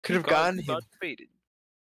Could have gotten him. got faded.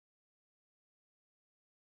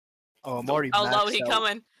 Oh, I'm already Oh, maxed loud, he out.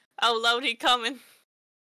 coming. Oh, loud, he coming.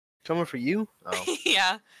 Coming for you? Oh.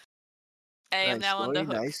 Yeah. I am Nice, now on the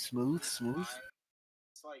Glory, hook. nice, smooth.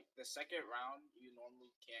 It's like the second round, you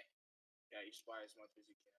normally can't. Yeah, you spy as much as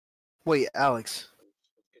you can. Wait, Alex.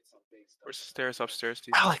 Let's get some big stuff. Where's the stairs? Upstairs,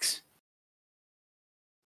 dude. Alex!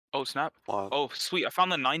 Oh, snap. Wow. Oh, sweet. I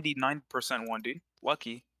found the 99% one, dude.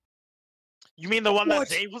 Lucky. You mean the one What?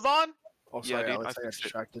 that Dave was on? Oh, Yeah, sorry, dude, Alex, I I got fixed it.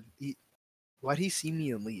 distracted. Why'd he see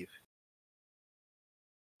me and leave?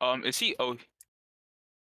 Is he? Oh,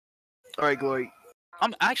 Alright, Glory.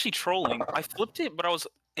 I'm actually trolling. I flipped it, but I was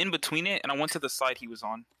in between it, and I went to the side he was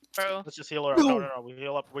on. Bro. Let's just heal her up. No. No. We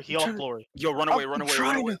heal up. We heal up Glory. Yo, run away, I'm run away,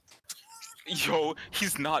 trying run away. Yo,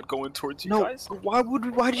 he's not going towards you No, guys.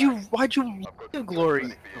 why'd you leave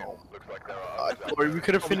Glory? Oh, God, Glory, we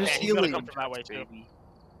could have finished He's gonna healing. come from that way too. Baby.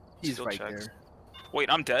 He's Still right checks. there. Wait,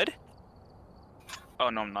 I'm dead? Oh,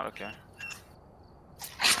 no, I'm not. Okay.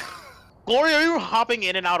 Glory, are you hopping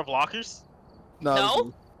in and out of lockers?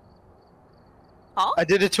 No? Huh? I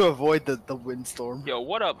did it to avoid the windstorm. Yo,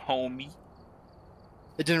 what up, homie?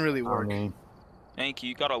 It didn't really work. Thank you.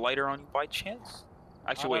 You got a lighter on you by chance?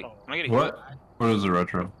 Actually, wait. don't know. Can I get a What? heal? What is a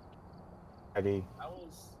retro? ID.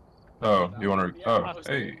 Oh, you want to? Oh,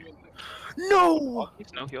 hey. No!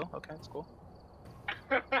 No heal. Okay, that's cool.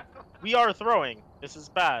 We are throwing. This is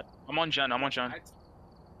bad. I'm on Jen. I'm on Jen.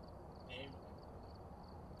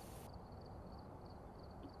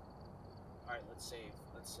 Alright, let's save.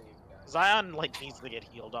 Let's save, guys. Zion like needs to get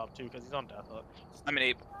healed up too because he's on death hook. I'm an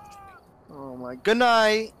ape. Oh my, good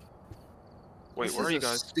night! Wait, This where are is you a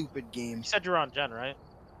guys? stupid game. You said you were on Gen, right?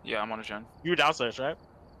 Yeah, I'm on a Jen. You were downstairs, right?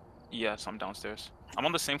 Yes, I'm downstairs. I'm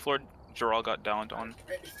on the same floor Gerald got downed on.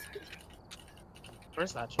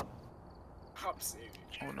 Where's that shit? I'm saving.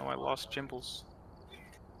 Oh no, I lost Jimbles.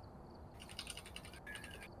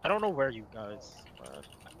 I don't know where you guys. But...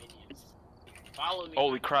 Minions. Follow me.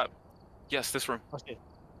 Holy crap. Yes, this room. Okay.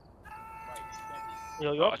 Right,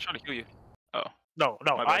 Heal you Oh, up? I tried to heal you. Oh. No,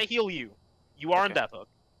 My bad. I heal you. You are on Okay. death hook.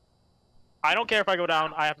 I don't care if I go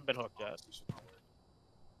down. I haven't been hooked yet.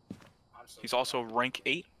 He's also rank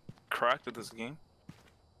 8. Correct at this game.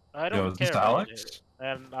 I Yo, don't is care. this if I'm Alex? injured.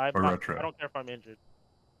 And I'm Or not, Retro? I don't care if I'm injured.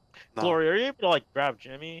 No. Glory, are you able to like grab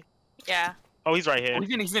Jimmy? Yeah. Oh, he's right here. Oh,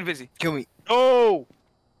 he's in busy. Kill me. No!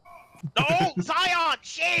 No! Zion!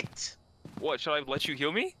 Shit! What, should I let you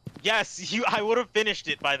heal me? Yes, I would have finished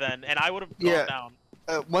it by then, and I would have Yeah. gone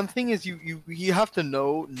down. One thing is you have to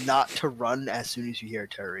know not to run as soon as you hear a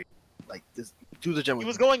terror. Like this, do the jump. He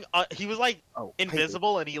was going. He was like oh,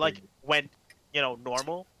 invisible, and he like went,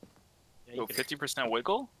 normal. Yeah, Yo, you could- 50%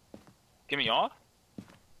 wiggle? Get me off?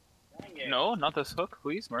 Dang it. No, not this hook,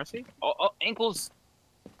 please, mercy. Oh, ankles!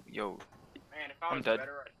 Yo, Man, if I I'm was dead.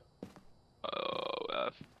 better, oh,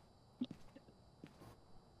 F.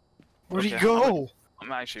 Where'd he Okay, go?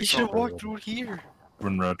 I'm actually He should have so walked through here.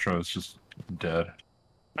 When retro is just dead.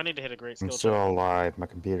 I need to hit a great I'm skill. still check. alive. My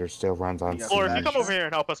computer still runs on Yeah. Or if Steam. you come over here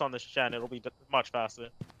and help us on this gen, it'll be much faster.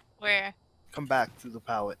 Where? Come back through the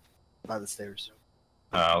pallet by the stairs.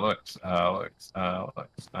 Alex. was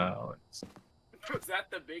that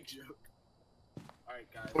the big joke? Alright,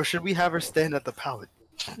 guys. Or should we have her stand at the pallet?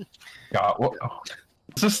 God, what?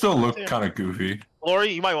 Does this still look kind of goofy?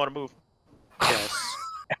 Lori, you might want to move. Yes.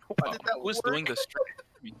 Who's doing this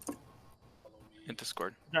stream in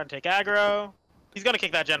Discord? Trying to take aggro. He's gonna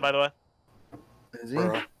kick that gen, by the way. Is he?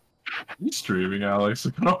 Bro. You streaming, Alex?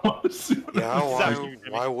 I don't want to see. Yeah, Exactly,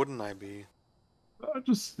 Jimmy. why wouldn't I be?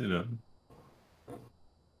 Just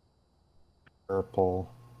Purple.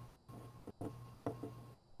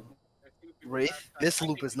 Wraith, this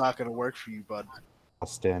loop is not gonna work for you, bud.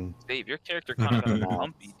 Austin. Dave, your character kind of got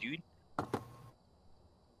lumpy, dude. Let's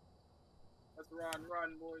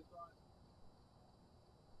run, boys, run.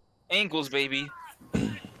 Ankles, baby.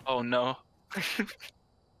 Oh no.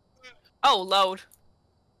 Oh, load.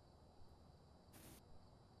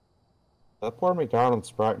 That poor McDonald's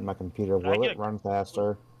Sprite in my computer. Can I Will get it run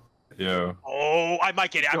faster? Yo, Oh, I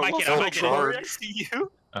might get it. I might get it. I might get it. I see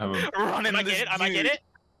you I have a. running. I might get it. I might get it.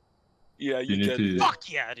 Yeah, You you need did. to.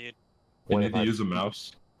 Fuck yeah, dude. You What need if to I- use a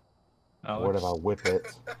mouse. What if I Alex. whip it?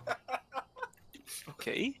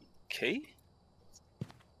 Okay. Okay.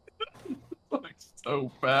 Looks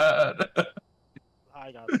so bad.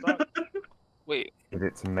 I got stuck. Wait, Did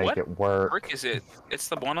it to make What? it work? perk is it? It's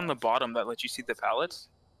the one on the bottom that lets you see the pallets.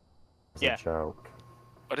 It's Yeah. a joke.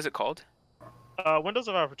 What is it called? Windows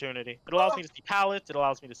of Opportunity. It allows me to see pallets. It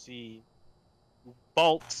allows me to see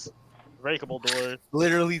bolts, breakable doors,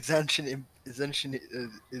 Literally Zenshin Zenction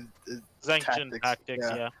Tactics, tactics.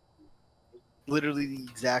 yeah. Yeah. Literally the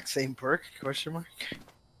exact same perk? Question mark.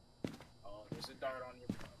 Oh, there's a dart on your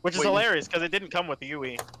butt. Which is Wait. hilarious because it didn't come with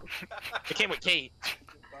Yui. It came with Kate. There's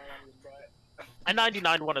a dart on your butt. I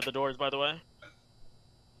 99 one of the doors, by the way.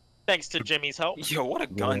 Thanks to Jimmy's help. Yo, what a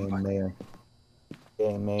gun! Game there.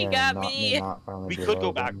 Game there. You got not me. Not finally We be could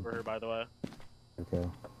go back open. for her, by the way. Okay.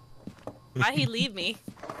 Why'd he leave me?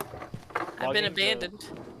 I've been Logging, abandoned.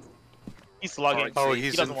 He's slugging. Oh, He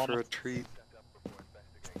he's doesn't in want for a us. treat.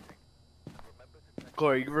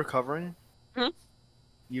 Glory, you recovering? Hmm?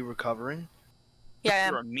 You recovering? Yeah, I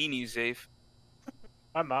am. You're a meanie, Zafe.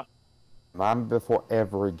 I'm not. I'm before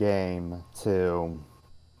every game to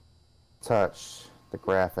touch the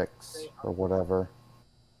graphics or whatever.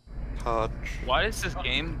 Touch. Why is this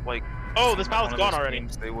game like? Oh, this pallet's one of gone those already.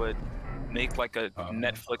 games they would make like a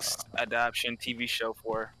Netflix adaptation TV show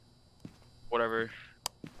for, whatever.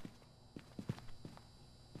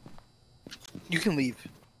 You can leave.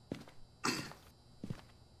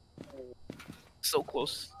 So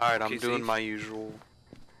close. Alright, I'm Okay, doing Zafe. my usual.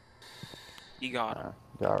 You got him.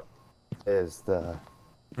 That is the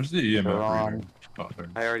Where's the EMF Iran. reader? Oh, there.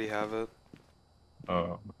 I already have it.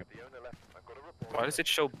 Oh, okay. Why does it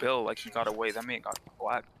show Bill like he got away? That man got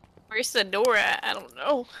black. Where's the door at? I don't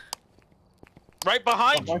know. Right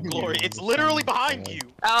behind you, Behind you. Glory. It's literally behind you.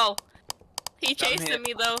 Oh. He Got chasing hit.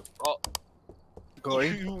 me though. Glory.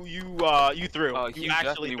 You threw. Oh, you he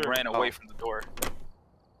actually definitely threw. ran away Oh. from the door.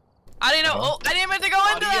 I didn't know. Oh, I didn't mean to go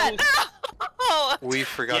into that. No! We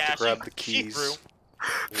forgot Yeah, to grab she- the she keys.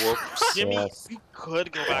 Whoops. Jimmy, Yes. you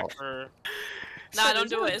could go back for her. Nah, don't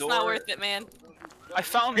Is do there a it. It's not door? worth it, man. I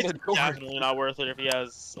found the It's door. definitely not worth it if he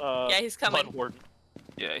has. Yeah, he's coming. Blood Warden.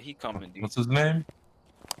 Yeah, he coming, dude. What's his name?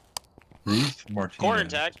 Ruth Martinez. Corner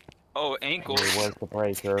tag. Oh, ankle. Where's the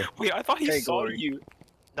breaker? Wait, I thought he Hey, saw Glory. you.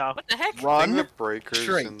 No. What the heck? I think Run. the breaker's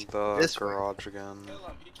straight in the this way. garage again. Kill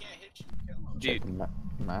him. He can't hit you. Kill him. Dude,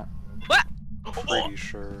 Matt. Pretty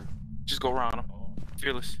sure. just go around him.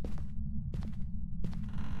 Fearless.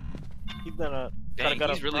 He's gonna. Dang, got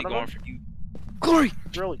he's in really front of going him? for you. Glory.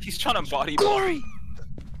 Really. He's trying to body Glory.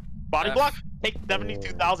 Body F. block. Take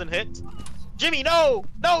 72,000 hits. Jimmy, no!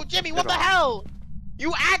 No, Jimmy, what Get the off. hell?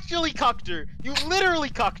 You actually cucked her. You literally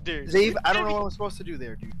cucked her. Dave, I don't know Jimmy, what I'm supposed to do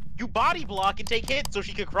there, dude. You body block and take hits so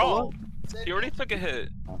she could crawl. He already took a hit.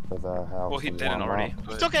 After the house. Well, he is didn't warm already. up. He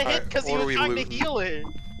But... took a hit Alright, because he what are was we trying looting? to heal her.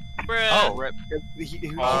 Bruh. Oh, rip.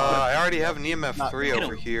 I already have an EMF Not 3 kidding.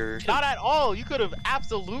 over here. Not at all. You could have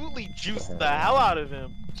absolutely juiced the hell out of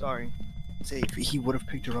him. Sorry. Safe. He would have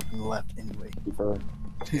picked her up and left anyway. Keeper.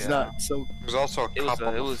 He's Yeah. not so. There's also a It was cup a-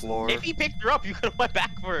 on it the was- floor. If he picked her up, you could have went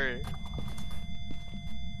back for her.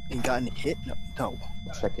 And gotten hit? No.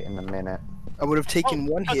 Check it in a minute. I would have taken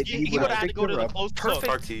one Because hit. He, He would would have have had to picked go to her the up. close Perfect.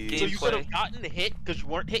 So Keys. you could have Gameplay. gotten hit because you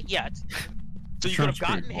weren't hit yet. So you This could have one's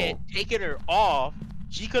pretty gotten hit, cool. taken her off.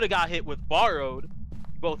 She could have got hit with borrowed.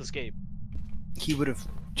 You both escaped. He would have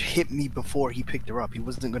hit me before he picked her up. He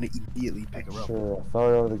wasn't going to immediately pick her up. Sure, a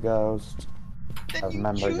photo of the ghost. Then I you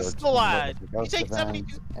remember your juiced the team lad. with the You ghost take events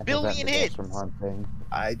 72 and billion prevent the ghost hits. from hunting.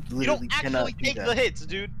 I You literally don't cannot actually do take that. the hits,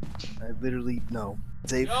 dude. I literally no.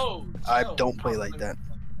 Zave, Yo, I chill. don't play like that.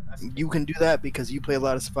 You can do that because you play a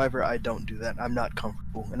lot of Survivor. I don't do that. I'm not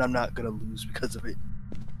comfortable, and I'm not gonna lose because of it.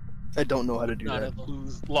 I don't know how to do Not that.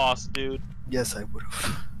 have lost, dude. Yes, I would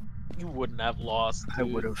have. You wouldn't have lost. I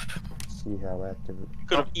would have. See how active it You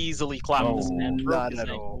could have easily clapped Oh, this man. not broke his at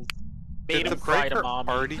ankles, all. Made Did him the cry to breaker mom.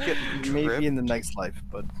 already get Maybe tripped? in the next life,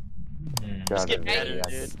 but got get it better, at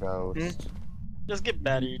dude. the ghost. Just get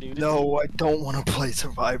better, dude. no, I don't want to play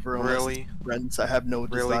Survivor unless Really? it's friends. I have no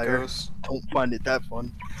Really, desire. Ghost? Don't find it that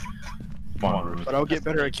fun. Come on, Ruth. But I'll get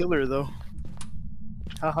better at Killer though.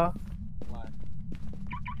 Haha.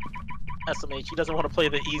 SMH, he doesn't want to play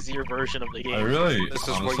the easier version of the game. I really This is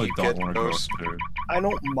what honestly you don't get, want to go Ghost. upstairs. I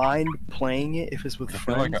don't mind playing it if it's with I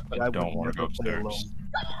feel like friends, I but I don't would wanna never go play upstairs.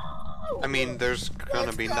 alone. I mean, there's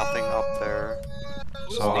gonna be nothing up there.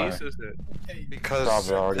 So, Why? This is it. because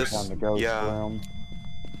Probably already this, found the ghost yeah, room.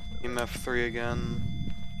 EMF 3 again.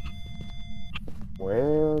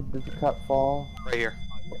 Where did the cup fall? Right here.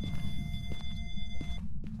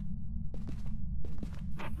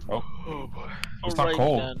 Oh, Oh boy. It's not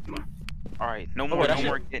cold. Alright, no Oh, more, wait, I no should-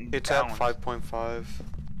 more getting It's down. at 5.5.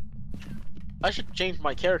 I should change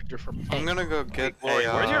my character from I'm tank. gonna go get Glory,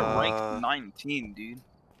 a, where's your rank 19, dude?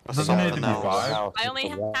 Doesn't need to something be else. five. House I is only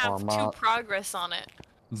the warm have 2 up. progress on it.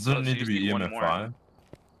 Does it Oh, so need you to be need one EMF more. 5?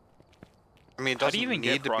 I mean, it How do doesn't you even need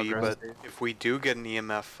get to be, progress, but dude? if we do get an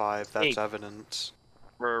EMF 5, that's Hey. evidence.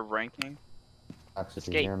 For ranking? Actually, Escape.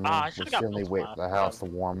 can you hear me? Ah, I We should've got still need to wait those for the house to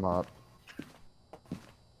warm up.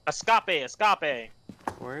 Escape, escape.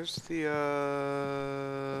 Where's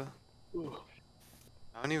the,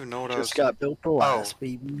 I don't even know what I was. Just got built the last,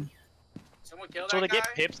 baby. Someone kill So that to guy?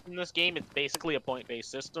 get pips in this game, it's basically a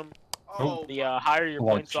point-based system. Oh, The higher your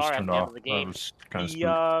points are at the end of the game,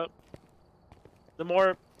 the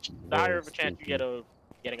higher of a chance you get of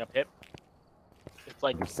getting a pip. It's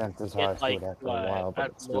like It's like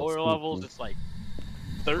at lower levels, it's like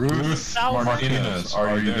Ruth 30,000. Martinez,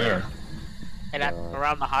 are you there? And at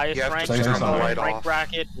around the highest You have to rank, turn the light rank off.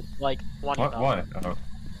 bracket, it's like 20,000. What? Oh.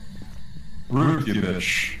 Ruth, you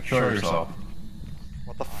bitch. Show yourself.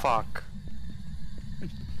 What the fuck?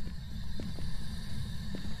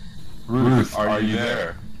 Ruth, are you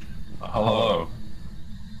there? Hello.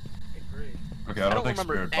 Okay, I I don't don't think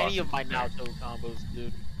remember Spirit any Box of my is there. Naruto combos,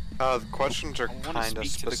 dude. The questions are wanna kind of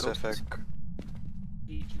speak to the specific.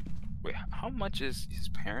 Wait, how much is his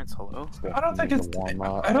parents? Hello? I don't think it's.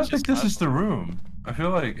 I don't think this is the room. I feel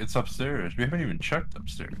like it's upstairs. We haven't even checked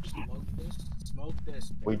upstairs. Smoke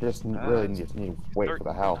this. We just really just need to wait for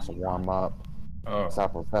the house to warm up. Oh. It's our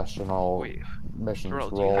professional Wait, missions Earl,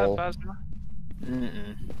 do you have roll. Phasma?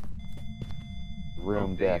 Mm-mm.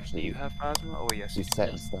 Room to Do you actually have Phasma? Oh, yes. be set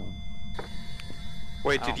in stone.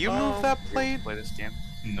 Wait, did you move that plate? Play this game.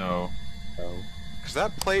 No. So, Because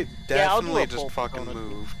that plate Yeah, I'll do definitely a full just fucking persona.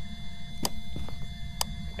 moved.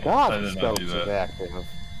 I God, did not scopes do is that. active.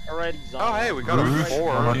 Already Oh, hey, we got a Ruth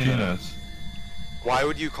 4. Martinez. Why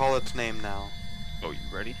would you call its name now? Oh, you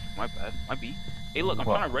ready? My bad. My B. Hey, look, I'm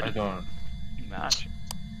What? kind of ready. I don't. Match.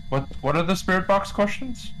 What are the Spirit Box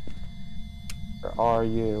questions? Where are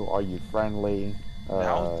you? Are you friendly?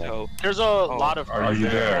 Naruto. There's a lot of are you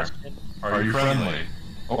there? questions. Are you friendly?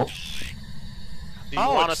 Oh, Do you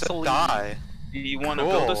want it to said die. Do you want to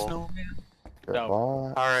build a Cool. snowman? goodbye.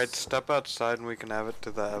 Alright, step outside and we can have it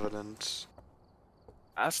to the evidence.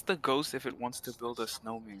 Ask the ghost if it wants to build a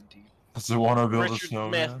snowman, dude. does it want to build a Richard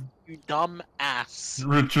snowman? Smith, you dumb ass.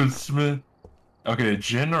 Richard Smith. Okay,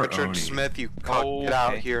 Jin or Richard Oni? Smith, you cuck, get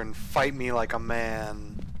out Okay. here and fight me like a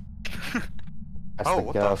man. That's Oh, the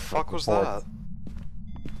what the ghost fuck was report. that?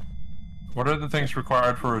 What are the things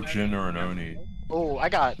required for a Jin or an Oni? Oh, I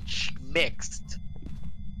got mixed.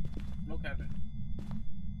 Smoke heaven.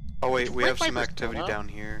 Oh wait, we Break have my some activity persona. down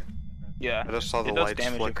here. Yeah. I just saw the It does lights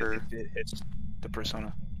damage flicker. if it hits the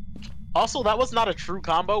persona. Also, that was not a true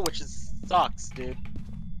combo, which sucks, dude.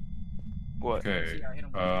 What? Okay.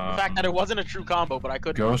 The fact that it wasn't a true combo, but I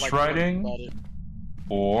couldn't Ghost like, do anything riding? about it.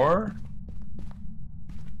 Or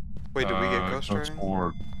Wait, did we get ghost riding?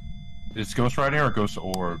 Orb. It's Ghost Riding or Ghost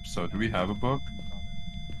Orb. So do we have a book?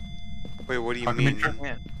 Wait, what do you How can we mean? tr-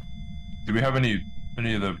 Do we have any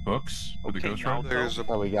of the books for the Okay, Ghost now Riding? There's a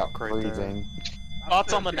Oh, we got book right there. freezing.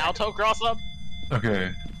 Thoughts on the Naruto cross-up?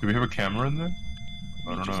 Okay. Do we have a camera in there? I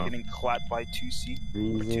Me don't just know. getting clapped by 2C.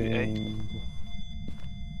 Freezing.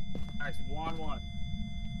 Nice, 1-1.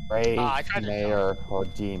 Rage, I tried to mayor, or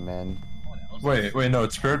demon. Wait, no,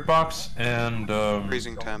 it's Spirit Box and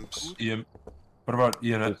Freezing temps. EM. What about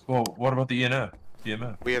ENF? Well, what about the ENF?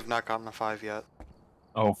 EMF. We have not gotten a 5 yet.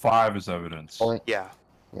 Oh, 5 is evidence. Only, Yeah.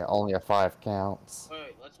 yeah, only a 5 counts.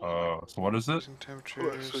 Wait, let's So what is it? Freezing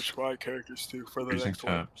temperatures. my characters to for Freezing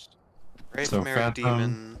temps. Rage, so mayor, Phantom-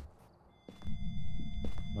 demon.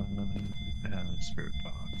 And Spirit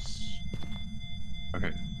Box.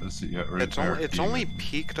 Okay, let's see. Yeah, It's only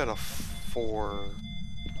peaked at a 4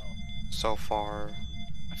 so far.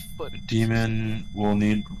 Demon will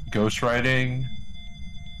need Ghost Riding,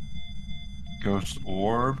 Ghost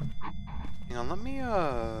Orb, Hang on, let me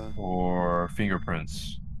or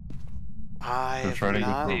Fingerprints. I Ghost have riding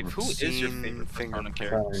not Dave, who is your seen favorite Persona fingerprints.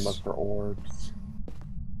 character? Trying to look for orbs.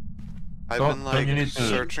 I've Don't- been don't you like need to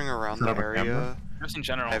searching around turn the up a area. camera? Just in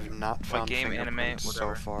general. I have not found game, anime, fingerprints so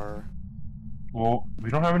whatever. far. Well, we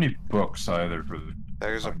don't have any books either for the.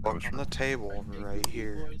 There's a Fine, book Ghost on the table right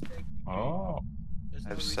here. Oh.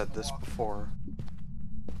 I've said this before.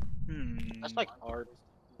 That's like hard.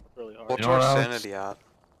 That's really hard. What's You know our what else? sanity at?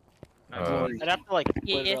 I'd have to like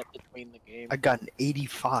split Yeah. it up between the game. I got an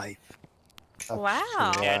 85.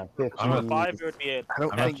 Wow. Yeah. 50. I'm a 5 it would be a I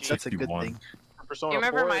don't I'm at think that's a good 61. thing. for Persona You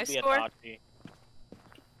remember 4, my it'd be score? a Dachi.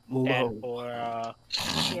 Low. And for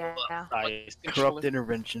Yeah. Dice. Corrupt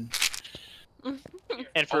intervention.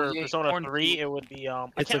 And for Oh, yeah, Persona Corn 3, it would be I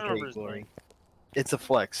It's can't okay, remember his Glory. name. It's a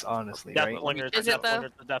flex, honestly, Death right? Slinger. Is it though?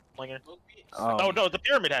 The Death Slinger. Um, Oh no, the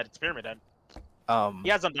Pyramid Head. It's Pyramid Head. He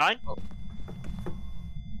has Undying.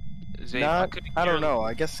 Not, I don't know.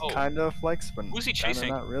 I guess Oh. kind of flex, but Who's he kinda chasing?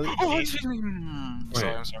 not really. Oh, he's chasing me. Wait.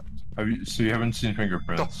 Sorry, I'm sorry. So you haven't seen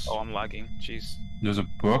Fingerprints? Oh, I'm lagging. Jeez. There's a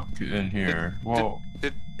book in here. Well,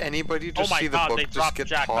 Did anybody just Oh my see the God, book they just dropped Oh. get the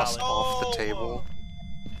Jack tossed Ballad. off the table?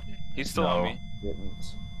 He's still on No. me.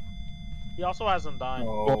 Didn't. He also has them dying.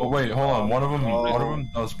 Oh wait, hold on. One of them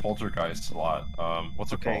does poltergeist a lot.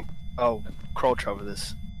 What's it Okay. called? Oh, crouch over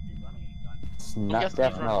this. It's guessing not he's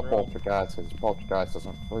definitely not a running around. poltergeist, because poltergeist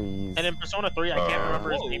doesn't freeze. And in Persona 3, I can't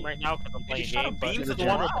remember his Whoa. name right now because I'm playing He's trying to game, but beam it's to the the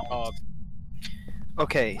one with the ground. dog.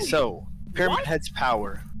 Okay, so Pyramid Head's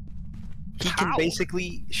power. He can Power?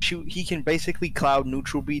 basically shoot. He can basically cloud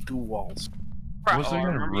neutral B through walls. Was Oh, I it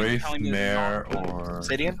remember you Wraith, telling me Mare, it's not- or...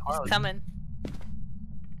 Say it again. Coming.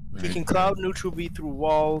 He can cloud neutral B through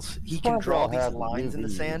walls. He can Why draw do I these have lines in the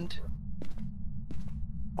UV? sand.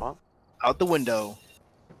 What? Out the window.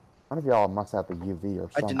 One of y'all must have the UV or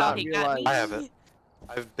I something. did not he got realize me. I have it.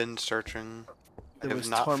 I've been searching. I There have was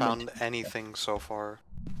not torment. found anything so far.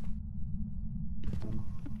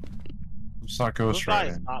 It's not This Ghost guy is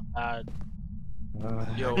Riding. not bad.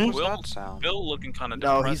 Yo, What was Will, that sound? Bill looking kind of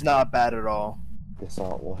No, he's not bad at all. This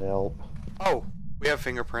art will help. Oh, we have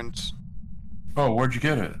fingerprints. Oh, where'd you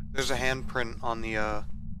get it? There's a handprint on the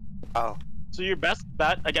Oh, So your best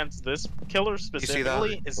bet against this killer see that?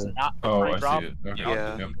 specifically is not to Oh, try I drop, see it. Okay.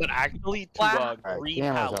 Yeah. Yep. but actually to Wow. Alright, green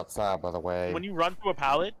camera's pallet. outside, by the way. When you run through a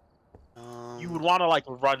pallet, you would um, want to like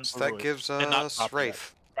run so through that it gives and not us stop it.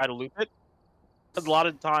 Wraith. Try to loop it. Because a lot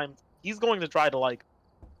of times he's going to try to like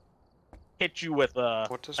hit you with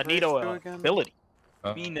What does a Wraith Nito do again? ability.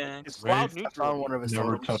 Me It's next. cloud Wraith I neutral. found one of his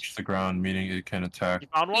Never totems. touch the ground, meaning it can attack. You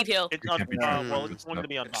found one? Need heal. It's It not. can't be trapped. Well, it's going to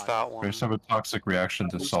be It's untied. that one. Wraiths have a toxic reaction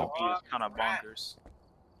to salt, It's kind of bonkers.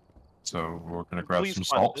 so we're gonna grab Please some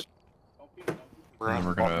cleanse salt. it. And we're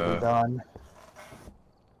We're gonna. done.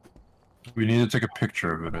 We need to take a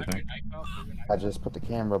picture of it, I think. I just put the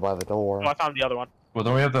camera by the door. Oh, I found the other one. Well,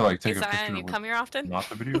 then we have to like take Is a that picture you with come here often? not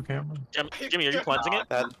the video camera. Jimmy, are you cleansing it?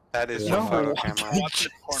 That is No, the photo I camera. can't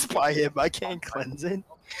spy him. I can't cleanse it.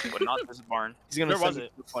 But not this barn. He's gonna Where was send it?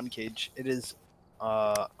 me to the fun cage. It is,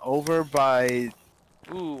 over by.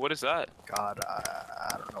 Ooh, what is that? God,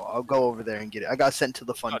 I don't know. I'll go over there and get it. I got sent to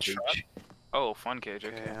the fun A cage. trap? Oh, fun cage.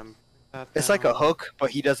 Okay. Okay, that It's like a down. hook,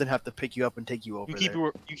 but he doesn't have to pick you up and take you over You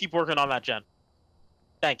there. keep working on that, Jen.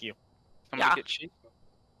 Thank you. Come Yeah. on, get cheap.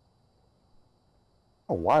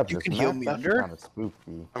 Oh, why You this can map? heal me That's under? kind of spooky.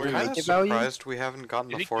 I'm Where you kind make of it value? surprised we haven't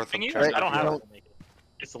gotten Is the he fourth keeping you? objective. I don't have I it. don't-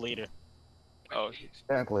 It's the leader. Oh,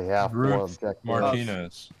 Technically, half four Ruth objectives.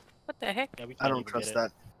 Martinez. What the heck? Yeah, we I can't don't even trust get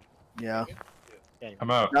that. Yeah, it.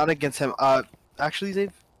 I'm out. not against him. Actually,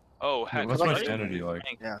 Zave, oh, Dude, heck. what's my Sorry? sanity like?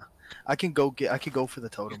 I can go for the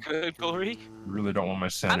totem. Good, Glory. Really don't want my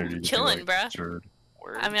sanity to chilling, be like bruh. absurd.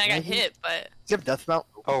 Word. I mean, I got Maybe. hit, but Does he have death mount?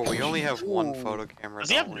 Oh, we only have one Ooh. photo camera. Does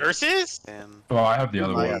he have don't we? nurses? Damn. Oh, I have the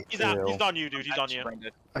other Might. one. He's Ew. on you, dude. He's on you.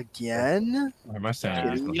 Branded. Again? My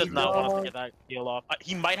sanity. He does not want us to get that heal off.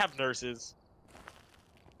 He might have nurses.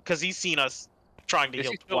 Because he's seen us trying to Is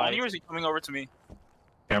heal he still on twice. you or is he coming over to me?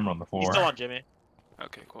 Camera on the floor. He's still on Jimmy.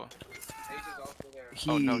 Okay, cool. He.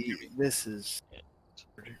 Oh, no, Jimmy. This is.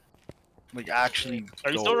 Like actually.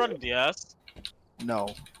 Are you still running DS? No.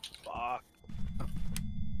 Fuck.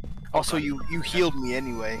 Also, you healed me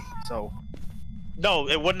anyway, so. No,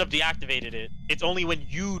 it wouldn't have deactivated it. It's only when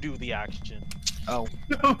you do the action. Oh.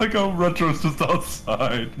 Like how Retro's just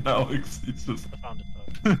outside. Now he's just. I found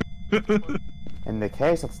it though. In the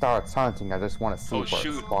case it starts hunting, I just want to see Oh, where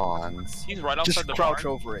shoot. it spawns. He's right outside Just the crouch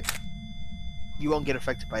barn. over it. You won't get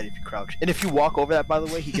affected by it if you crouch. And if you walk over that, by the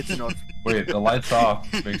way, he gets a notification. Wait, the lights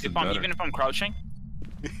off makes it If I'm, better. even if I'm crouching.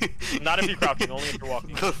 Not if you're crouching, only if you're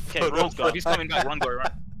walking. The Okay, photo rules go. Oh, he's coming back. Run, Glory,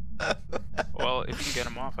 run. Well, if you can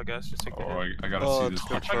get him off, I guess. Just take the Oh, hit. I gotta Oh, see it's this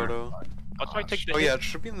good picture. photo. I'll try to take the Oh hit. yeah, it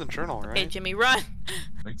should be in the journal, hey, right? Jimmy, run.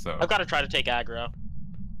 I think so. I've got to try to take aggro.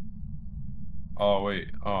 Oh wait.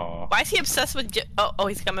 Oh. Why is he obsessed with? Oh,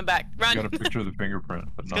 he's coming back. I got a Run. picture of the fingerprint,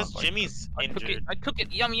 but not Because like. Jimmy's I took it. injured. I took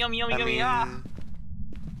it. Yummy, yummy, yummy, I yummy. mean, Ah.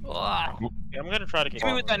 Ugh. Yeah, I'm gonna try to get. Hit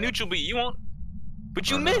me with that neutral beat. You won't. But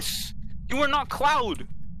you No, no. miss. You are not Cloud.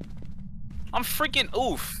 I'm freaking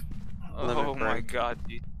oof. Limit Oh my break. god,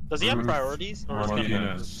 dude. Does he have Ruth priorities? Or is he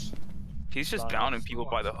Martinez. He's just downing people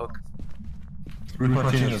by the hook. Ruth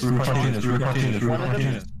Martinez. Ruth Martinez. Ruth Martinez. Ruth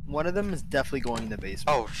Martinez. One of them is definitely going in the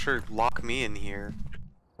basement. oh sure, lock me in here.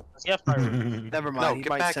 Does he have priorities? Never mind. No, he get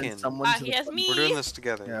might back send in. someone to He the has fun- me. We're doing this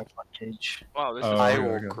together. Yeah, fun cage. Wow, this Oh, is. I okay,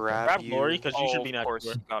 will okay. grab Grab you. Lori, because you Oh, should be of next course, to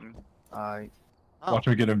her. you got me. Watch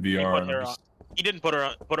me get in He VR. put and her I'm on. just- He didn't put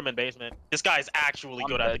him in basement. This guy's actually I'm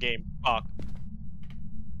good at the dead. game. Fuck.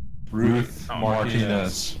 Ruth Oh,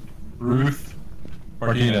 Martinez. Ruth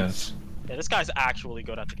Martinez. Yeah, this guy's actually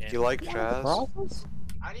good at the Do game. you like jazz? Process?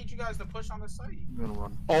 I need you guys to push on the site. I'm gonna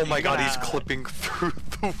run. Oh my god, he's Yeah. clipping through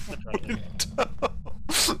the window.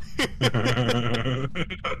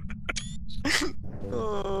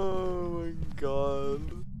 Oh my god.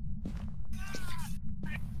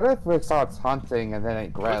 What if it starts hunting and then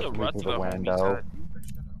it grabs the me rest through of the the homies window? at?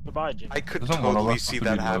 Goodbye, Jimmy. I could Doesn't one of totally us see have to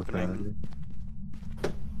that be low happening. sanity?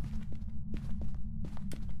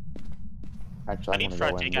 Actually, I need I'm to gonna try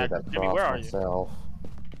go to and take do aggro. that Jimmy, cross where are you? myself.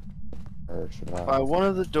 Or should I? By one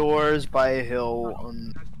of the doors by a hill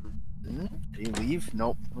on... Did he leave?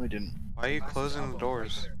 Nope, we didn't. Why are you closing the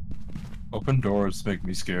doors? Open doors make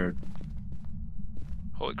me scared.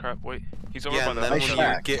 Holy crap! Wait, he's over Yeah, by and the. then Nice when you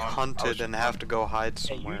shack. get I was hunted and have to go hide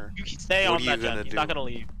Hey, somewhere. you stay What on are that you jet. gonna He's do? not gonna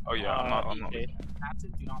leave. Oh yeah, I'm not. Shade.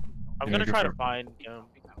 I'm Yeah, gonna go try for to it. find him.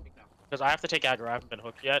 Because I have to take aggro. I haven't been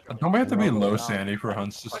hooked yet. Don't we have to be No, low no. sanity for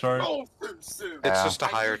hunts to start? It's Yeah. just a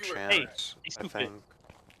higher Hey, chance, I stupid. think.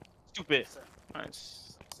 Stupid. Nice.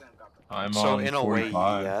 I'm So on in a way,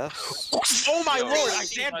 45. yes. Oh my Yo, lord! I you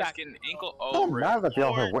guys sandbagged. getting ankle. I'm Oh, mad that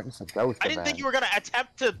y'all have Lord. witnessed a ghost I didn't event. think you were gonna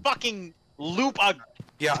attempt to fucking loop a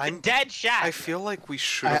Yeah, I'm. dead shack. I feel like we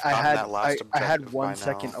should I, have I gotten had that last I had objective 1 by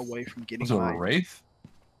second now. away from getting Was it a my wraith?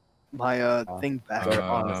 thing back. They're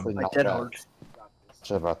honestly my not dead that hard.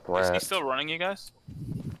 much of a is he threat. still running, you guys?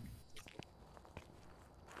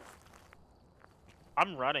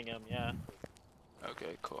 I'm running him. Yeah.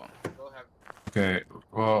 Okay, cool. Okay,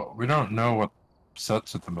 well, we don't know what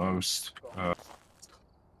sets it the most.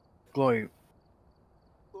 Glory,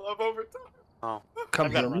 Love overtime. Oh. come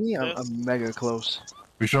I've gotta heal run me. this. I'm mega close.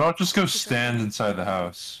 We should all just go stand inside the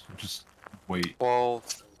house. Just wait. Well,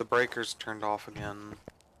 the breaker's turned off again.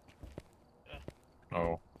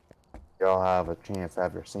 Oh. Y'all have a chance to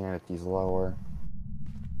have your sanities lower.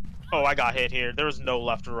 Oh, I got hit here. There was no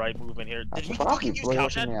left or right movement here. I Did we should fucking probably use be cow looking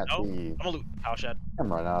shed? at No. the I'm gonna loot cow shed.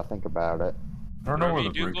 camera now. Think about it. I don't know Whatever where you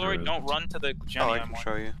the do, breaker Glory, is. don't run to the Jenny Oh, I I'm can on.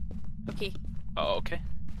 show you. Okay, Oh, okay.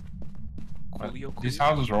 These Coolio.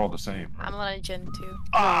 houses are all the same. I'm Right? on a Gen 2.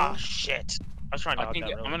 Ah, shit. I was trying to I hook can that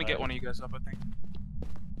get, really I'm gonna get bad. one of you guys up, I think.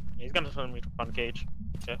 He's gonna turn me to fun cage.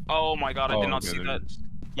 Oh my god, I Oh, did not okay, see there that. it is.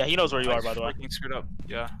 Yeah, he knows where you I are, by the way. freaking screwed up.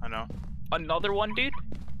 Yeah, I know. Another one, dude?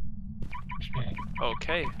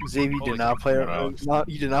 Okay. Xavier Holy did not play.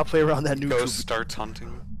 You did not play around that new. Ghost starts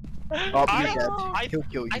hunting. Oh, I- you're dead. I- He'll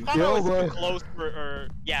kill I you. thought I Yo, was boy. too close for,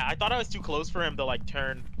 yeah, I thought I was too close for him to like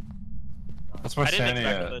turn. That's my I didn't sanity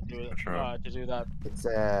expect at. him Metro. to do that. It's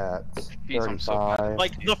at Jeez, I'm so bad. 35.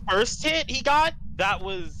 Like the first hit he got, that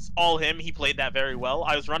was all him. He played that very well.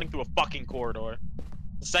 I was running through a fucking corridor.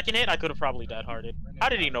 The second hit, I could have probably dead hearted. How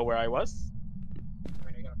did he know where I was?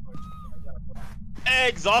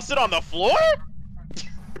 Exhausted on the floor?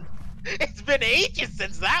 It's been ages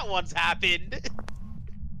since that one's happened.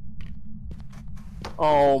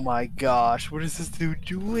 Oh my gosh, what is this dude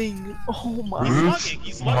doing? Oh my. He's Ruth slugging,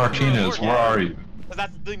 he's slugging Martinez, for a where four, are you? Because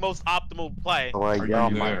that's the most optimal play. Well, Are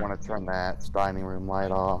y'all you might there? want to turn that dining room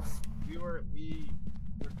light off. We were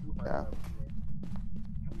too high Yeah. up here.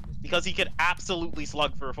 And we just- Because he could absolutely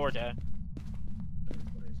slug for a forte.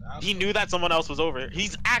 That's He knew that someone else was over.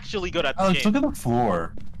 He's actually good at the Alex, game. look at the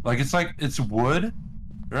floor. Like it's wood,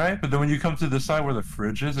 right? But then when you come to the side where the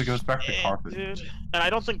fridge is, it goes back to Yeah, carpet. dude. And I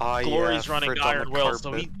don't think Ah, Glory's yeah, running fridge on the Iron Will,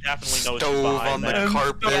 so he carpet. definitely knows she's Stove behind on the there.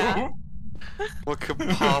 carpet. Yeah. What could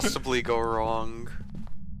possibly go wrong?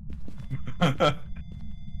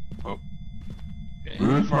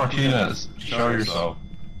 Ruth Martinez, show yourself.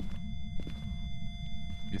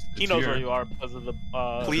 He knows where you are because of the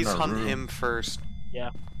Please our hunt room. him first.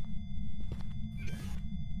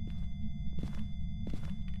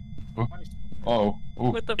 Oh,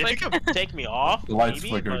 oh, What the If you fuck? could take me off, the lights maybe,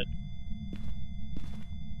 flickered.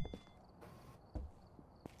 but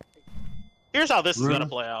here's how this is gonna Ruth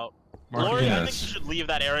play out. Glory, I think you Martinez. should leave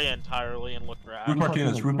that area entirely and look for Ruth Adam.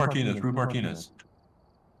 Martinez, Ruth Martinez, Ruth Martinez.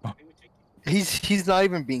 He's not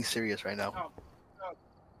even being serious right now.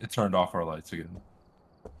 It turned off our lights again.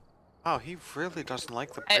 Oh, he really doesn't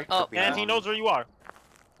like the Hey, break. oh. And he knows where you are.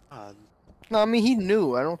 God. No, I mean he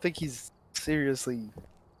knew. I don't think he's seriously.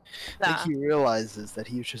 I Nah. think he realizes that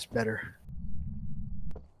he was just better.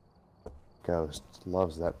 Ghost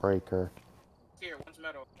loves that breaker. Here, one's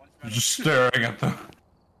metal. One's You're metal. just staring at the.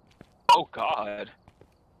 Oh god.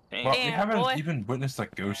 Dang. Well, we Damn, haven't boy. even witnessed a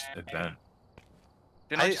ghost event.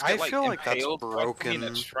 Didn't just I get, feel like that's impaled? Why was he in a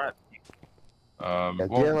broken. trap? It'll give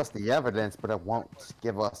Well, us the evidence, but it won't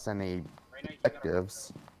give us any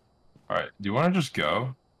objectives. all right. Do you want to just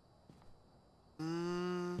go?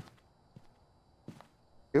 Mm,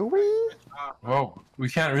 Do we? Well, we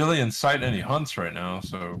can't really incite any hunts right now,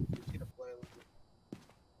 so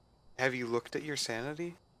have you looked at your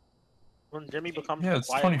sanity? When Jimmy becomes yeah, it's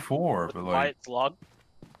 24. But like, quiet slug.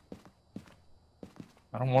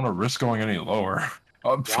 I don't want to risk going any lower.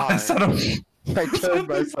 Why? Instead of I turned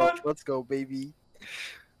myself. Let's go, baby.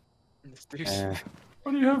 This dude's- Eh.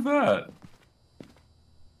 why do you have that?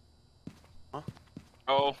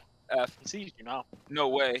 Oh, F. He sees you now. No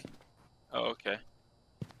way. Oh, okay.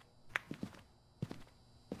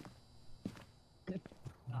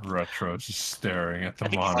 Retro just staring at the I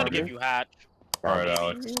think he's gonna monitor. give you hatch. Alright, Maybe.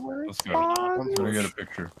 Alex. Let's go. I'm gonna get a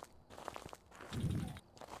picture.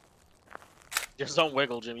 Just don't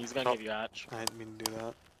wiggle, Jimmy. He's gonna give you hatch. I didn't mean to do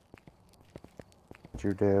that. What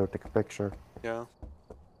you do? Take a picture. Yeah.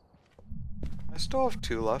 I still have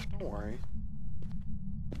 2 left, don't worry.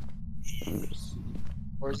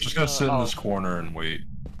 Or I'm is just he gonna sit in oh. this corner and wait.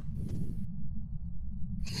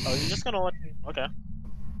 Oh, you're just gonna let me... Okay.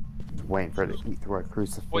 Just waiting for it to eat through a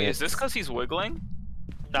crucifix. Wait, is this because he's wiggling?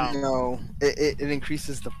 No. No, it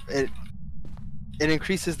increases the it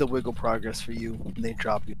increases the wiggle progress for you, and they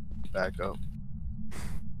drop you back up.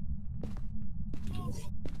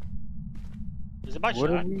 Is it by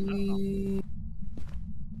What Shaq? are we?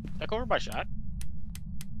 Check over by Shaq.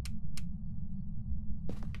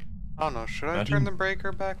 I don't know, should I Imagine- turn the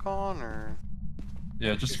breaker back on, or...?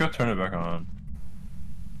 Yeah, just go turn it back on.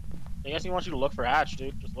 I guess he wants you to look for hatch,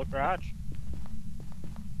 dude. Just look for hatch.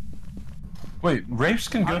 Wait, rapes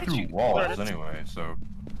can How go did through you- walls anyway, so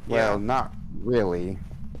Well, not really.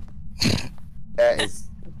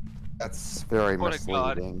 That's very What a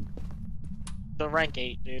god. misleading. The rank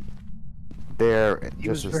 8, dude. They're He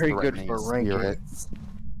was just as very good threatening for rank eight. spirits.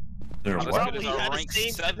 they're I was what? good as Probably a had the rank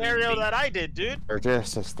same 7, scenario dude. that I did, dude. They're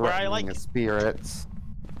just as Where I threatening like as it. spirits.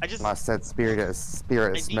 I just... And I said spirit is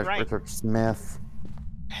I Smith, deranked. Richard Smith.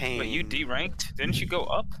 Pain. Wait, you D-ranked? Didn't you go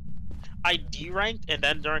up? I D-ranked, and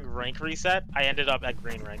then during rank reset, I ended up at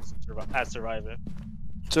green ranks as Survivor.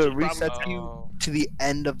 So it Probably- resets you Oh, to the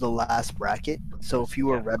end of the last bracket. So if you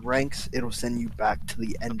were Yeah. red ranks, it'll send you back to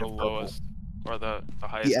the end the of purple. lowest. Or the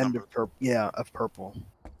highest The end number. of purple. Yeah, of purple.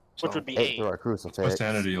 Which So- would be Ate 8. through a crucifix. What's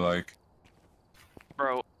sanity like?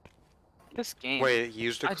 Bro, this game. Wait, it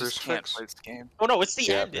used a I just can't crucifix? play this game. Oh no, it's the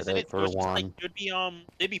Yeah, end, isn't it it? ate for It was just like, one.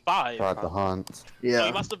 it'd be 5. Tried the hunt. So Yeah.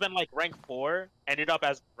 you must have been like rank 4, ended up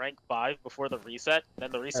as rank 5 before the reset,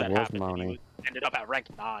 then the reset was happened, and Moni. you ended up at rank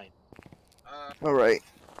 9. All right.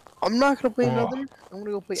 I'm not gonna play Oh. another. I'm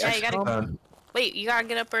gonna go play Yeah, you gotta- XCOM. Wait, you gotta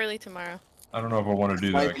get up early tomorrow. I don't know if I want to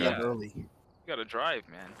do that Might be again. early. You gotta drive,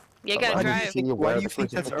 man. You Why gotta do you drive. think- Why where do you the think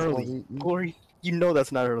that's crucifix was early? eaten? Glory, you know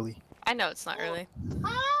that's not early. I know it's not early.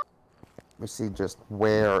 We see just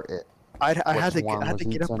where it. I had Which one to was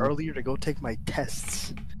get up eaten? earlier to go take my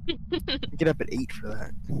tests. Get up at 8 for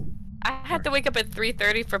that. I had to wake up at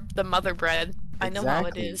 3:30 for the mother bread. I know how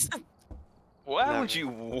it Exactly. is.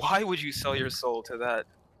 Why would you sell your soul to that?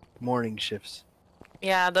 Morning shifts.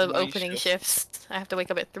 Yeah, the Night opening shifts. shifts. I have to wake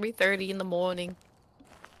up at 3:30 in the morning.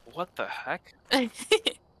 What the heck? On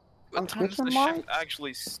What time does the Twitch shift and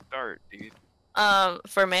actually start, dude?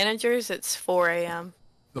 For managers, it's 4 a.m.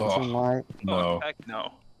 Oh, Light. no. Oh, heck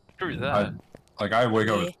no. Screw that. I wake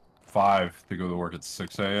up Yeah. at 5 to go to work at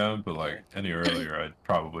 6 a.m., but like any earlier, I'd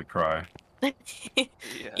probably cry.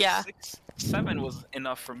 Yeah. 6, 7 was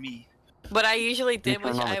enough for me. What I usually did turn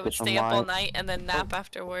was on the I would kitchen stay up all light? night and then nap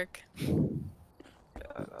after work. Yeah,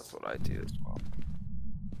 that's what I do as well.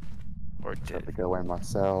 Or Have to did. go in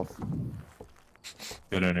myself.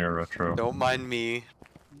 Get in here, Retro. Don't mind me.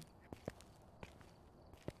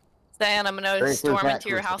 Then I'm gonna Very storm good into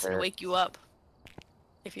your house and crucifix. wake you up.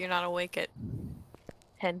 If you're not awake at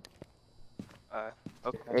 10.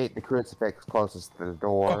 Okay. Ate the crucifix closest to the I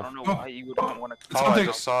door. don't know why you would want to It's call something- it.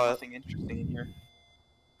 I just saw it. Nothing interesting in here.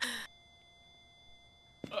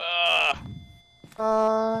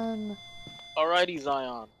 Fun. Alrighty,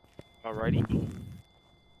 Zion. Alrighty.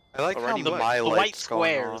 I like how Alrighty, the my white light's going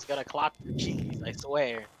square is off. gonna clock your cheese, I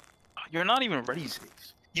swear. You're not even ready,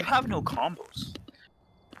 Zave. You have no combos.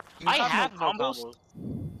 You I have no combos?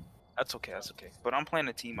 combos. That's okay, that's okay. But I'm playing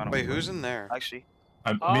a team. I don't Wait, play. who's in there? Actually,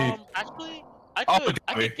 Me. Actually, I Oh, could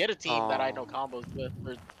Joey. get a team that I know Oh. combos with,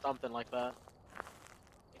 or something like that.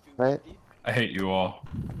 Right? I hate you all.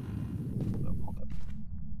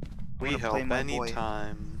 We gonna help play my boy.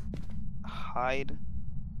 anytime. hide.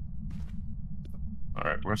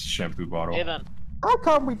 Alright, where's the shampoo bottle? Hey then, How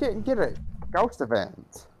come we didn't get a ghost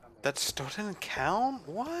event? That still didn't count?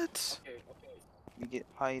 What? We get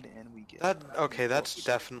hide and we get. That okay, that's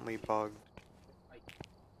definitely bugged.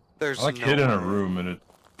 There's I like no hid in a way. room and it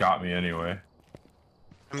got me anyway.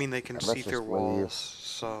 I mean, they can Let's see just through leave. walls,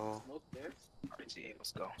 so. Alright,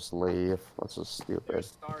 let's go. Just leave. That's just stupid.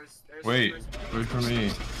 Wait, wait for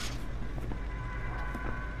me.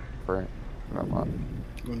 Right. Never mind.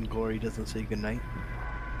 When Glory doesn't say goodnight.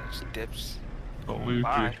 There's dips. Don't lose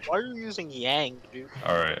Bye. me. why are you using Yang, dude?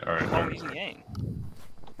 Alright, Oh, alright. he's Yang.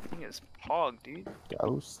 I think it's Pog, dude.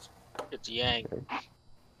 Ghost. It's Yang.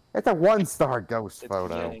 It's a 1-star ghost It's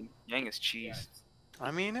photo. Yang. Yang is cheese.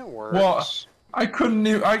 I mean, it works. Well, I couldn't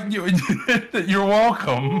even. You're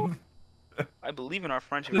welcome. I believe in our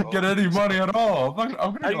friendship. Didn't get any money at all. I'm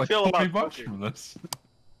How gonna do get you like feel 20 about bucks Joker? from this.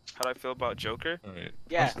 How do I feel about Joker? Alright.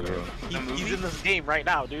 Yeah. let's do it. He's in this game right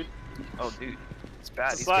now, dude. Oh, dude, it's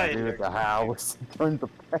bad. He's Society. bad. Dude at the house. Turn the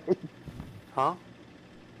page. Huh?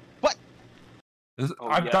 Oh,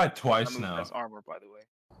 I've yeah. died twice That move now. has armor, by the way.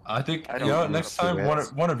 I think I you don't know, know next what time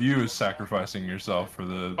to one of you is sacrificing yourself for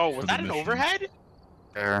the. Oh, for was the that an mission. overhead?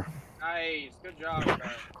 There. Nice, good job, guys.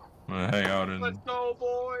 I'm gonna hang out Let's and. go,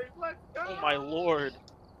 boys. Let's go. Oh my lord.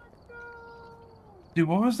 Dude,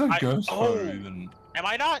 what was that I- ghost oh. photo even? Am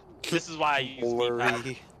I not? This is why I use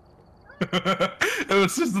Blurry. It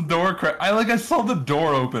was just the door crack. I saw the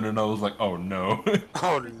door open and I was like, oh no.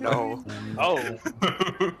 Oh no. Oh.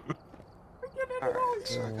 Alright,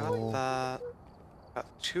 so I got that. Got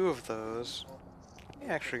 2 of those. Let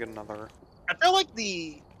me actually get another. I feel like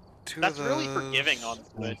the 2 that's of really those. forgiving on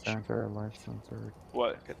Switch. Sensor, life sensor.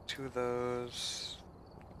 What? Get 2 of those.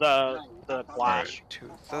 The flash. 2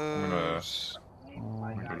 of gonna- those. Oh,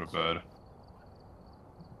 I'm gonna go to bed.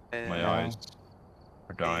 And My eyes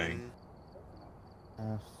are dying.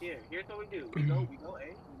 F. Here's what we do. We go A.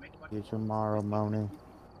 We make a bunch See you of tomorrow morning.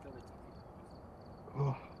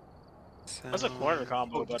 That's a corner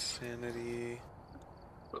combo, but Sanity.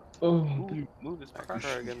 Ooh, move is I can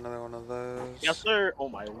try to get another one of those. yes, sir. Oh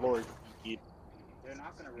my lord. Indeed. They're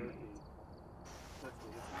not gonna rotate.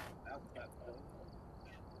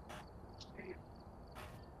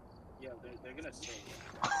 Yeah, they're gonna stay.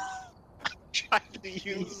 Tried to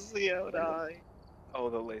use Zeodine. Oh,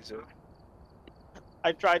 the laser.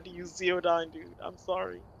 I tried to use Zeodine, dude. I'm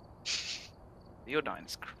sorry. Theodine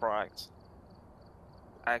is cracked.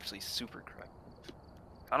 Actually, super cracked.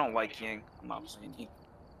 I don't like Yang. I'm not playing Yang.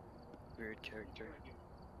 Weird character.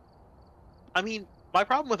 I mean, my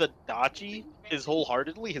problem with Adachi is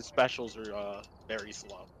wholeheartedly his specials are very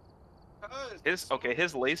slow.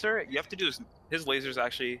 His laser. You have to do his laser's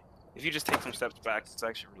actually. If you just take some steps back, it's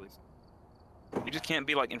actually really. You just can't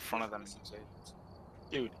be like in front of them and use it.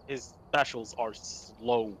 Dude, his specials are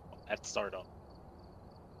slow at startup.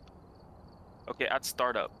 Okay, at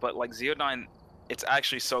startup, but like Zeodine, it's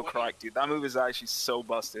actually so cracked, dude. That move is actually so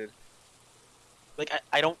busted. Like,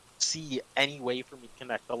 I don't see any way for me to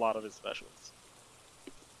connect a lot of his specials.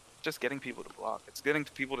 Just getting people to block. It's getting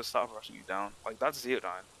people to stop rushing you down. Like that's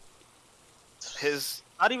Zeodine. His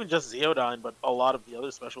Not even just Zeodine, but a lot of the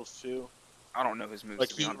other specials too. I don't know his moves. Like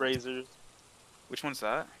to be Heat honest. Razors. Which one's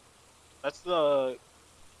that? That's the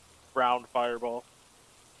ground fireball.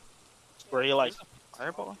 Where he like,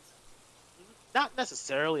 Fireball? not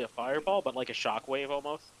necessarily a fireball, but like a shockwave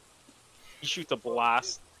almost. He shoots a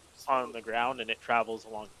blast on the ground and it travels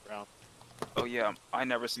along the ground. Oh yeah, I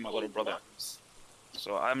never see my little brother use.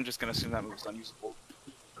 So I'm just gonna assume that move's unusable.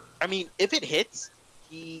 I mean, if it hits,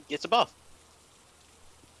 he gets a buff.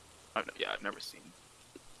 Yeah, I've never seen.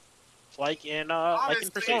 Like in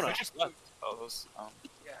Persona. Who just left? Oh, those.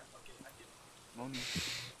 Yeah, okay, I get Moni.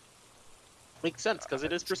 Makes sense, because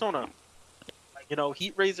it is Persona. You know,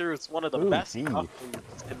 Heat Razor is one of the Ooh, best gee. buff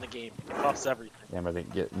moves in the game. It buffs everything. Damn, I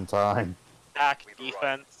didn't get in time. Attack,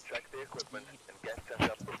 defense. Check the equipment and get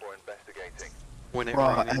sent up before investigating. When it Bro,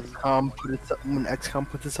 raining. when XCOM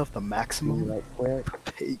puts itself the maximum, Right quick.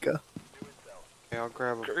 Pega. Okay, I'll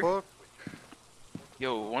grab a Kirk? book.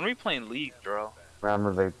 Yo, when are we playing League, bro?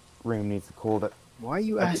 Remember, the room needs to cool that. Why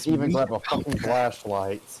you I asking even me? grab a fucking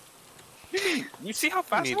flashlight. You see how Who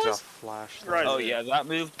fast it needs a was? flashlight? Right. Oh yeah, that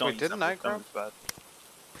move. Don't Wait, use didn't that I move, that grab- move's bad.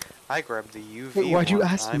 I grabbed the UV. Wait, why'd you one.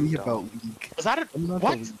 ask I'm me dumb. about League? Was that a I'm not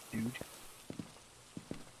what? the League dude.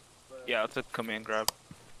 Yeah, it's a command grab.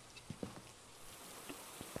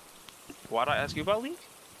 Why'd I ask you about League?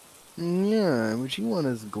 Yeah, what you want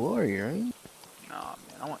is glory, right? Nah,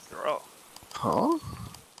 man, I want throw. Huh?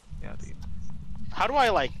 Yeah, dude. How do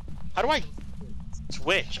I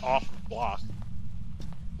switch off the block?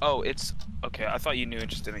 Oh, it's okay. I thought you knew and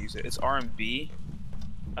just didn't use it. It's R and B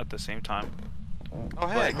at the same time. Oh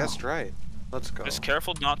hey, I guessed right. Let's go. Just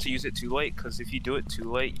careful not to use it too late, because if you do it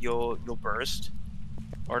too late, you'll burst,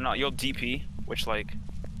 or not. You'll DP, which like,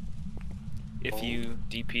 if you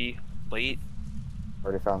DP late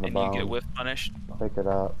Already found the and you bomb. get whiff punished, Pick it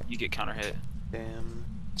up. you get counter hit. Damn.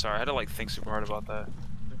 Sorry, I had to like think super hard about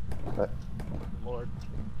that. Lord.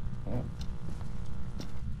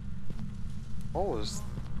 What was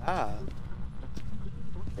that?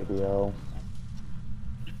 Radio.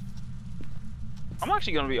 I'm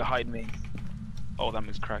actually gonna be a hide main. Oh, that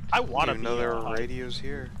move's cracked. I I want to didn't be know there a were radios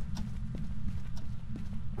here.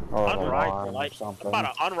 Oh, unride alarm the or light. I'm something.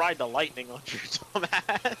 about to unride the lightning on your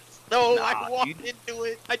dumbass. No, Nah, I walked dude. into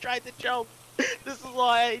it. I tried to jump. This is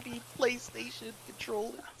why I need PlayStation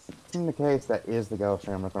controllers. In the case that is the ghost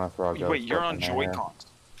room, I'm gonna throw a ghost. Wait, you're on in there. Joy-Cons.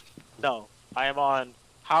 No, I am on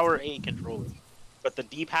Power A controller, but the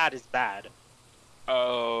D-pad is bad.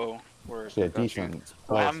 Oh, word. Actually, a Got you. decent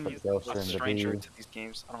Well, place I'm for the ghost a room to stranger be. to these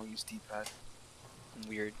games. I don't use D-pad. I'm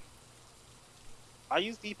weird. I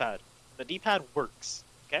use D-pad. The D-pad works.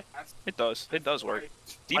 Okay. It does. It does work. My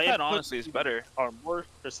D-pad inputs honestly is better. Are more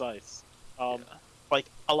precise. Yeah. Like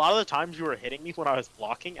a lot of the times you were hitting me when I was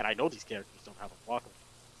blocking, and I know these characters don't have unblockables,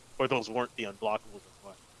 or those weren't the unblockables as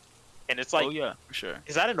well. And it's like, Oh yeah, for sure.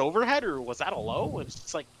 is that an overhead or was that a low? And it's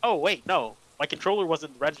just like, oh wait, no, my controller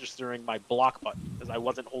wasn't registering my block button because I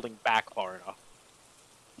wasn't holding back far enough.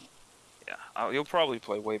 Yeah, you'll probably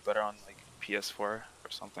play way better on like PS4 or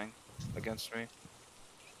something against me.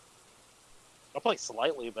 I'll play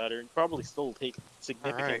slightly better and probably still take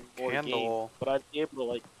significant Alright, more candle. game, but I'd be able to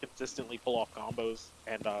like consistently pull off combos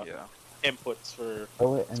and Yeah. inputs for.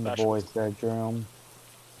 Throw it in the Special. boys' bedroom.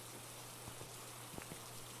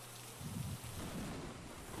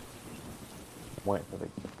 Wait for the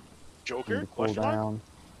Joker? to cool Question mark? down,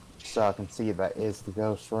 so I can see that is the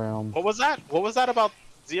ghost room. What was that? What was that about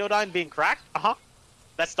Zeodyne being cracked?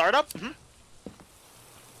 That startup?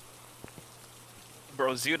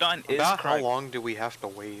 Bro, Zeodyne is About how cracked. long do we have to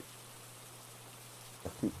wait?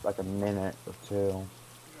 Like a minute or two.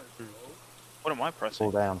 What am I pressing?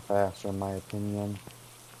 Cool down faster, in my opinion.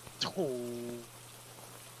 Oh.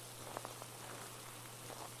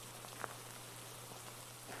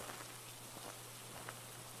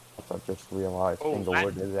 I just realized Oh,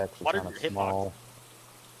 Inglewood is actually what are kind of your hitboxes? small.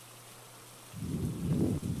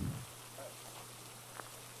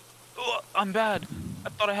 Ugh, I'm bad. I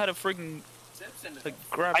thought I had a friggin' like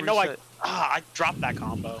grab. I know reset. I dropped that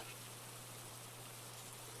combo.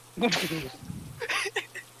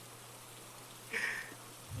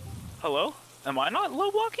 Hello? Am I not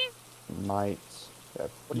low blocking? Might. What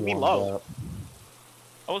do you mean low?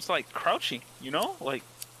 I was like crouching, you know? Like,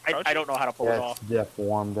 I don't know how to pull it That's off. Jeff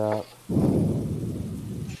warmed up.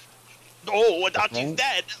 Oh, Adachi's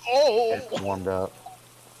dead! Oh! Jeff warmed up.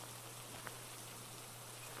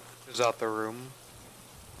 Is that the room?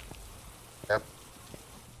 Yep.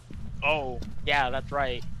 Oh, yeah, that's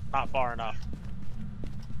right. Not far enough.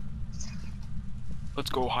 let's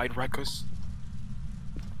go hide Rekus.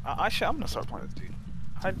 Actually, I'm gonna start playing this dude.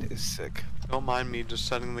 Hide is sick. Don't mind me just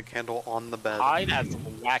setting the candle on the bed. Hyde has some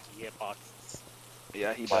wacky hitboxes.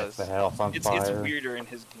 Yeah, he Lights does. the house on It's fire. weirder in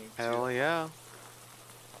his game. too. Hell yeah.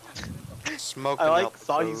 Smoking I like out the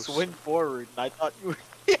saw you foes. swing forward, and I thought you were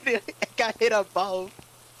got hit above.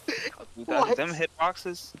 Dude, What? them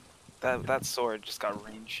hitboxes, that sword just got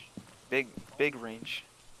range. Big range.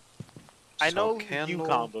 I So know candle, you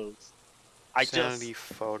combos. I sanity just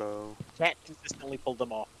photo. can't consistently pull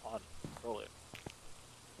them off on controller.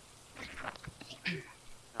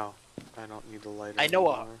 No, I don't need the light. I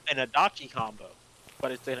know anymore. an Adachi combo,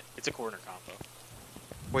 but it's a corner combo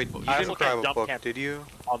Wait, you I didn't also can't grab a jump book, camp. did you?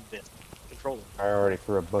 on this controller. I already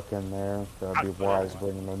threw a book in there, so it'd be wise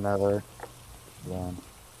bringing another. Yeah.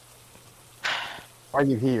 Are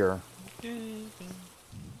you here?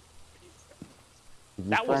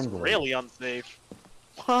 That was really unsafe.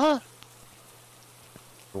 Huh?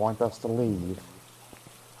 You want us to leave?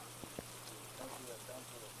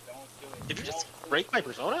 Did you just break my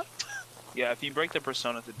persona? Yeah, if you break the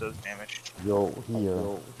personas, it does damage You're here.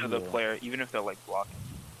 to the player, even if they're like blocking.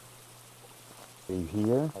 Are you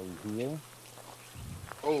here? Are you here?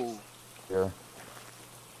 Oh. Here.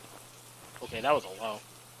 Okay, that was a low.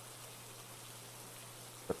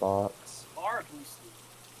 The box.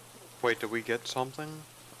 Wait, did we get something?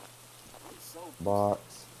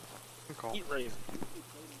 Box. Okay. Heat raise.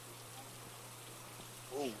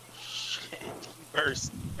 Oh shit! He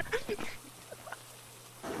burst.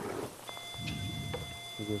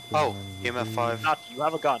 Oh, EMF 5. Not you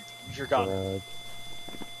have a gun. Use your gun. Red.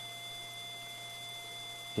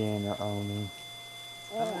 Scanner only.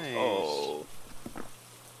 Nice. Oh.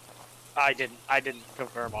 I didn't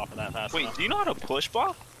confirm off of that fast Wait, enough. do you know how to push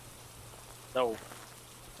block? No.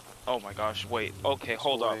 Oh my gosh, wait. Okay,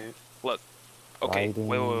 hold up. Wait. Look. Okay, Lighting.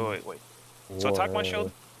 wait. So attack my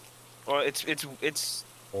shield? Or it's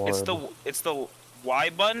the Y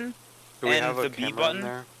button Do we and have a the B camera in button.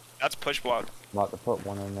 there? That's push block. About to put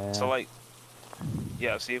one in there. So like,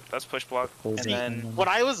 yeah, see, that's push block. And See, then When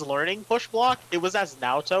I was learning push block, it was as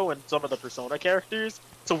Naoto and some of the Persona characters.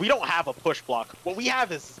 So we don't have a push block. What we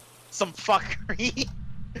have is some fuckery.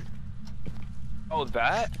 oh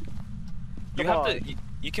that you Come have on. to.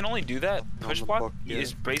 You can only do that. On Push the block book, yeah.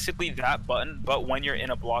 is basically that button, but when you're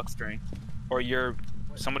in a block string, or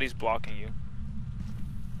somebody's blocking you.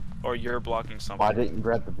 or you're blocking Well, someone. I didn't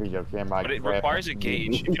grab the video camera. But it requires a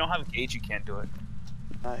gauge. If you don't have a gauge, you can't do it.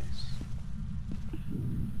 Nice.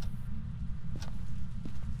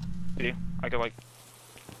 See, I could like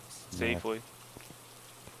safely.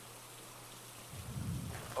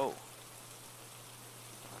 Oh,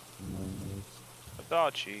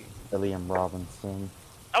 Adachi. William Robinson.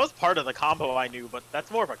 That was part of the combo I knew, but that's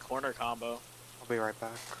more of a corner combo. I'll be right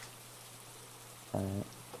back. Alright.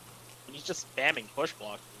 He's just spamming push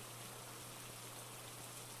block.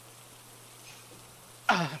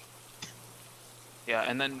 Yeah,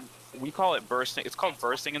 and then we call it bursting. It's called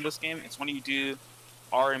bursting in this game. It's when you do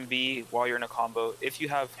R and B while you're in a combo. If you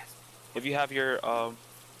have your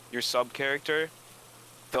sub character,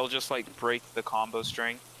 they'll just like break the combo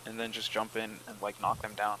string and then just jump in and like knock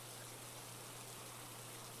them down.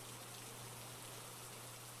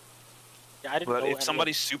 Yeah, I didn't But know if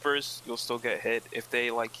somebody supers, you'll still get hit. If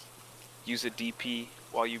they like use a DP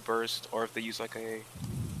while you burst, or if they use like a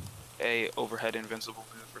overhead invincible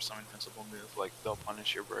move or some invincible move, like they'll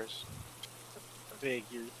punish your burst.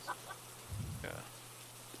 figures. Yeah.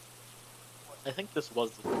 I think this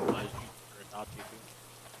was the move I used for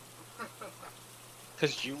Adachi.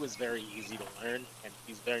 Because Ju is very easy to learn, and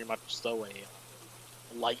he's very much so a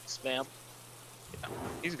light spam. Yeah.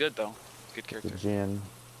 He's good though. He's a good character. Jin.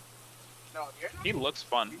 No, you're not. He looks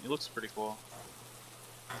fun. He looks pretty cool.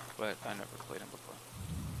 But I never played him before.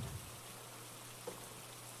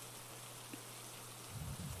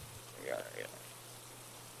 Yeah.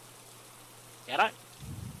 Can I?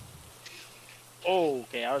 Oh,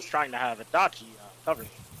 okay, I was trying to have Adachi cover me.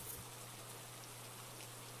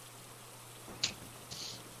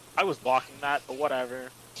 I was blocking that, but whatever.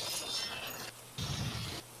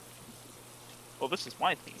 Well, this is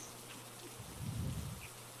my theme.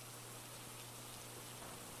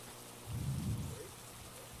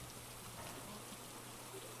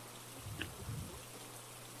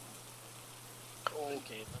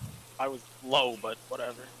 Okay, I was low, but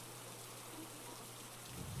whatever.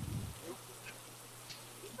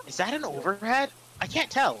 Is that an overhead? I can't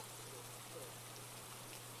tell.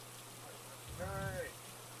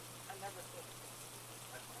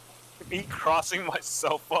 Me crossing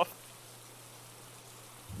myself up.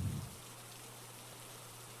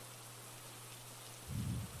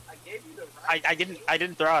 I gave you the right. I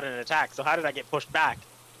didn't throw out an attack, so how did I get pushed back?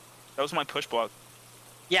 That was my push block.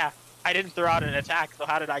 Yeah, I didn't throw out an attack, so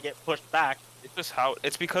how did I get pushed back? It's just how.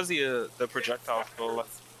 It's because the projectile still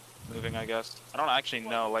left moving. I guess. I don't actually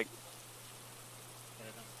know. Like.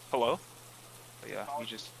 Hello. But yeah, you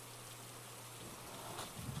just.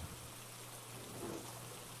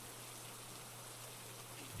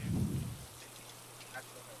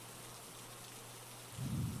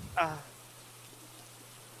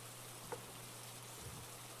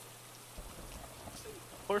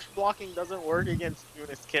 Push blocking doesn't work against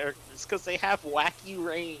Eunice characters because they have wacky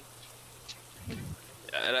range.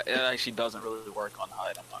 Yeah, it actually doesn't really work on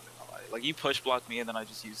Hyde. I'm not gonna lie. Like you push block me, and then I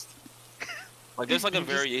just used. Like there's like a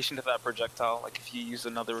variation to that projectile. Like if you use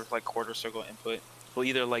another like quarter circle input, he'll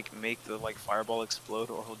either like make the like fireball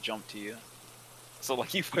explode or he'll jump to you. So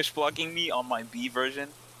like you push blocking me on my B version.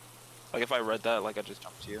 Like if I read that, like I just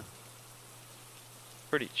jump to you.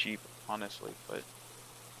 Pretty cheap, honestly, but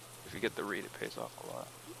if you get the read, it pays off a lot.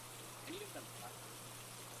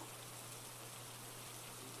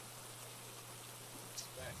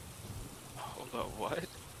 Hold up, what?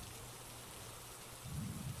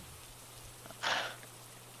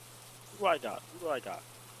 Who I got? Who do I got?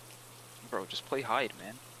 Bro, just play Hyde,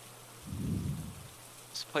 man.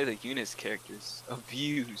 Just play the Eunice characters.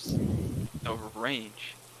 Abuse. Of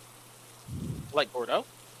range. Like Gordo?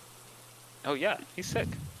 Oh yeah, he's sick.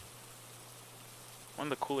 One of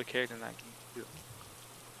the cooler characters in that game, too.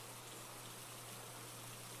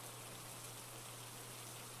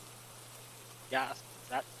 Yeah, is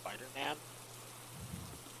that Spider-Man?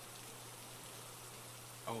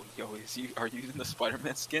 Oh, yo, are you using the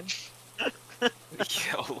Spider-Man skin?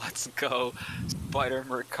 Yo, let's go. Spider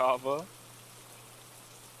Merkava.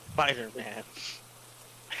 Spider-Man.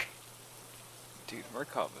 Dude,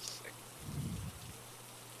 Merkava's sick.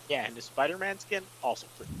 Yeah, and the Spider-Man skin, also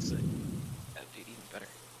pretty sick. Yeah, dude, even better.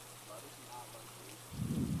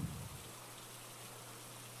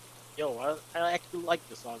 Yo, I actually like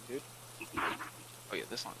this song, dude. Oh yeah,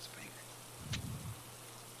 this song's a banger.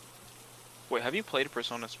 Wait, have you played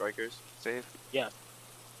Persona Strikers, Save? Yeah.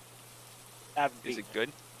 Is it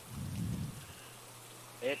good?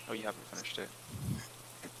 It, Oh, you haven't finished it.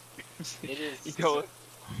 it is. Yo,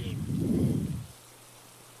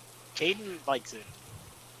 Caden likes it.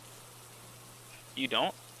 you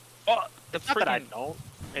don't? Oh, the Not that I freaking... don't.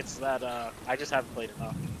 It's that I just haven't played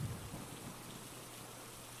enough.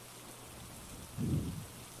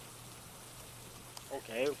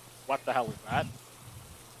 Okay, what the hell is that?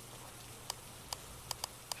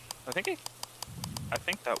 I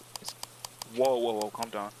think that was... Whoa, calm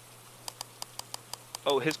down.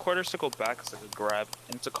 Oh, his quarter circle back is like a grab,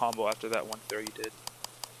 and it's a combo after that 130 did.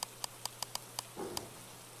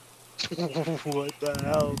 What the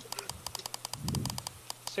hell?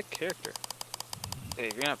 Sick character. Hey,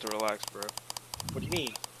 you're gonna have to relax, bro. What do you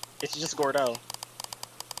mean? It's just Gordo.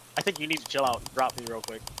 I think you need to chill out and drop me real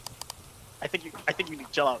quick. I think you need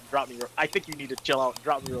to chill out and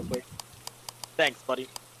drop me real quick. Thanks, buddy.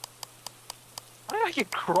 How did I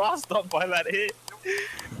get crossed up by that hit? Can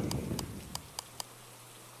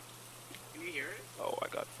you hear it? Oh, I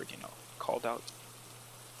got freaking called out.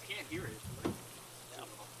 I can't hear it.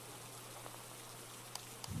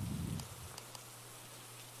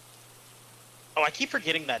 Oh, I keep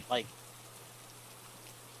forgetting that, like...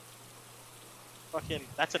 Fucking...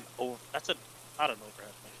 That's not an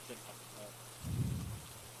overhead. Like, it's an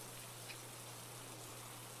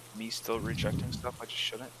Me still rejecting stuff I just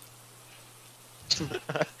shouldn't.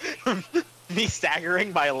 Me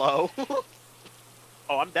staggering by low.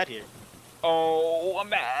 Oh, I'm dead here. Oh, I'm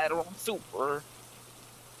mad. I'm super.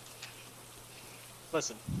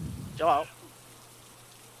 Listen, chill out.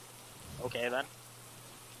 Okay then.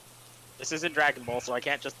 This isn't Dragon Ball, so I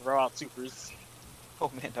can't just throw out supers.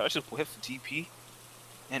 Oh man, did I just whiff DP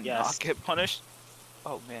and Yes. not get punished?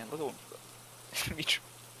 Oh man, look at what.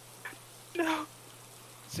 No.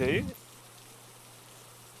 See?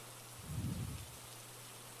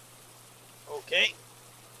 Okay.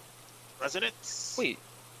 Residents. Wait.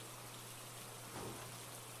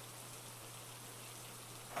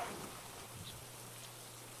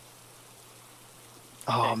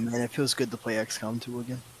 Oh man, it feels good to play XCOM 2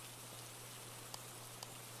 again.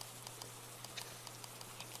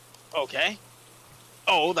 Okay.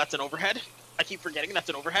 Oh, that's an overhead. I keep forgetting that's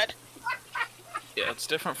an overhead. Yeah, it's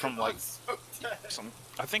different from like some.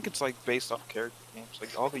 I think it's like based off character games.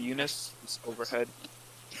 Like all the units is overhead.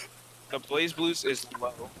 The Blaze Blues is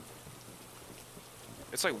low.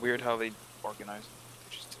 It's like weird how they organize it.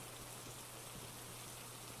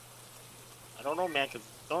 I don't know, man, because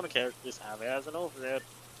Persona characters have it as an overhead.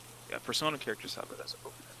 Yeah, Persona characters have it as an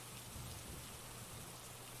overhead.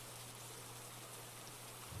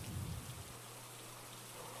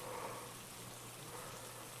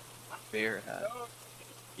 Bear hat.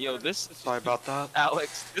 Yo, this Sorry about that.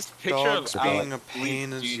 Alex. This picture Dogs of being Alex a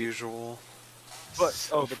pain as dude. usual. But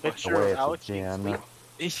Oh, the picture Away of from Alex Jan.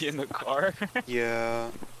 in the car. Yeah.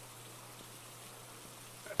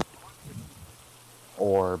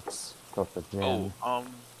 Orbs. Go for Jan. Oh,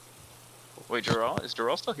 wait, Jarrell? Is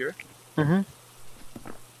Jarrell still here? Mm-hmm.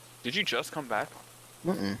 Did you just come back?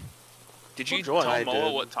 Mm-mm. Did you Oh, joy. tell I Moa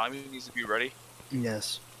did. what time he needs to be ready?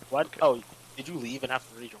 Yes. What? Okay. Oh, did you leave and have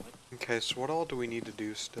to rejoin? Okay, so what all do we need to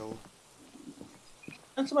do still?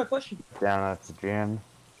 Answer my question. Down at the Jan.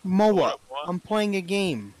 Moa, What? I'm playing a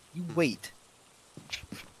game. You wait.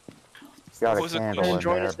 Got What a was the candle question? in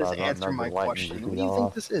Join there, us but to I don't answer know my the lighting question. to What be do you think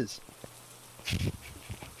off. this is?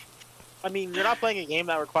 I mean, you're not playing a game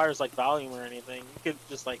that requires like volume or anything. You could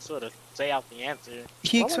just like sort of say out the answer.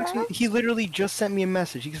 He expects me, he literally just sent me a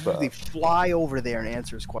message. He expects me to fly over there and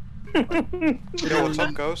answer his question. Yo, what's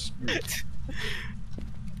up, Ghost?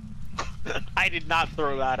 I did not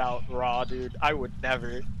throw that out raw, dude. I would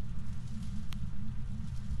never.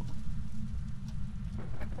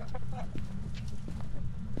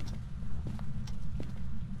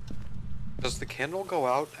 Does the candle go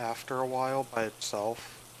out after a while by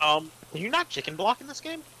itself? Can you not chicken block in this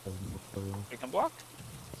game? Chicken block?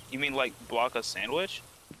 You mean like block a sandwich?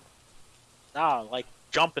 Nah, like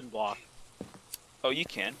jump and block. Oh, you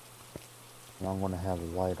can. I'm gonna have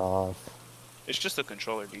the light off. It's just a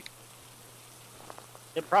controller, dude.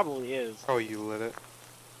 It probably is. Oh, you lit it.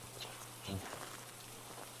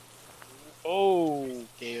 Oh,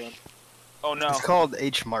 Galen. Oh no. It's called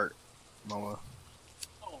H-Mart, Moa.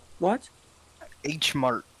 What?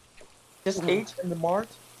 H-Mart. Just H in the mart?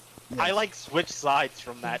 I like switch sides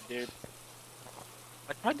from that, dude.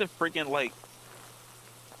 I tried to freaking like.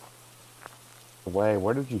 Way,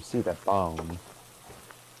 where did you see that bone?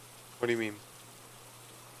 What do you mean?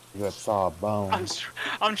 You had saw a bone.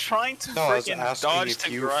 I'm trying to No, I was freaking asking dodge if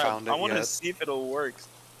to you grab. found it I want to yet. see if it'll work.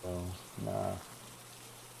 So, nah.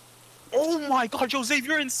 Oh my god, Joseph,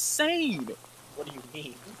 you're insane! What do you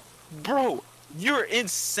mean? Bro, you're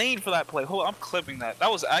insane for that play. Hold on, I'm clipping that.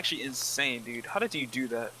 That was actually insane, dude. How did you do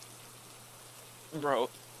that? Bro.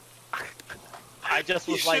 I just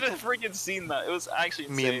You was should like, have freaking seen that. It was actually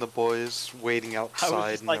insane. Me and the boys waiting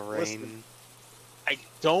outside just in like, the rain. listen. I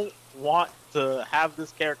don't want to have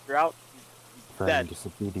this character out. trained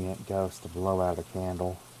disobedient ghost to blow out a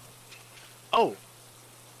candle. Oh!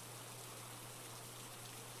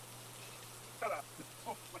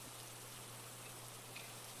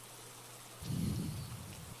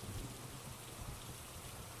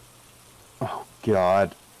 Oh,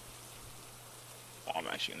 God. Oh, I'm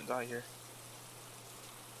actually gonna die here.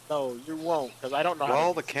 No, you won't, because I don't know how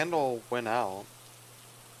Well, to... the candle went out.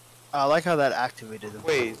 I like how that activated them.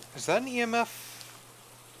 Wait, is that an EMF?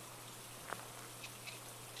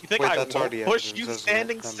 You think Wait, I that's won't already push evidence, you isn't it?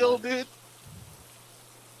 standing Never still, mind. dude?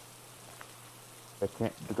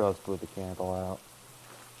 The ghost blew the candle out.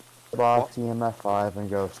 Box EMF 5 and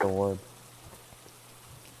ghost orb.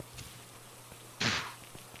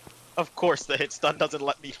 Of course the hit stun doesn't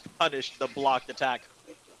let me punish the blocked attack.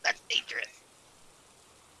 That's dangerous.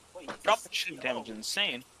 Drop the shit damage is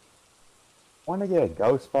insane. Want to get a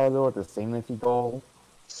ghost photo at the sanity goal?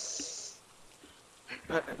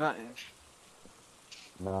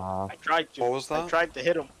 Nah. I tried to. What was that? I tried to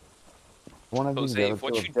hit him. One of these Jose, other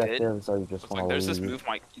what two you did objectives, or you just was want like, to there's this leave? move,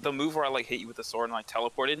 the move where I like hit you with the sword and I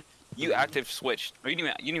teleported. You active switched. No, you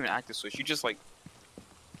didn't even active switch. You just like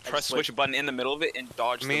press switch button in the middle of it and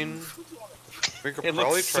dodge. I mean, we could It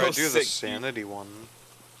probably looks try so to do the sick, dude. sanity one.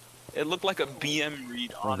 It looked like a BM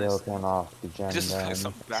read, And they'll honestly. turn off the gen Just like then.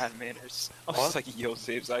 some bad manners. I was What? just like, yo,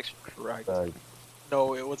 Save's actually correct. So,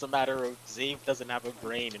 No, it was a matter of Zave doesn't have a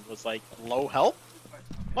brain and was like, low health?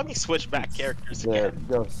 Let me switch back characters the again.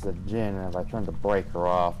 ghost of Jin, and if I turn the breaker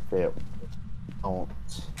off, it won't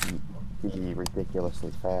be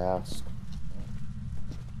ridiculously fast.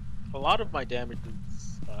 A lot of my damage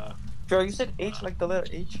is, Joe, you said H like the letter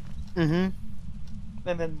H, Mm-hmm.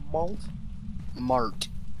 and then malt, Mart.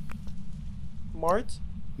 mart.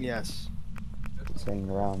 Yes. It's hanging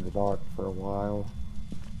around in the dark for a while.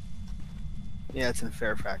 Yeah, it's in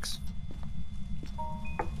Fairfax.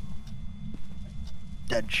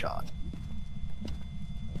 Deadshot.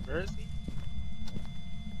 where is he?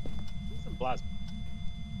 He's in Plasma.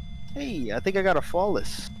 Hey, I think I got a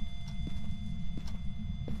flawless.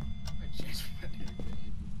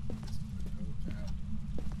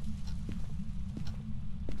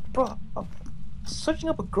 Bro, I'm searching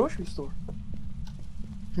up a grocery store.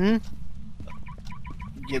 Hmm?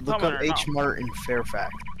 You look Coming up or not? H Mart in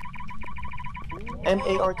Fairfax.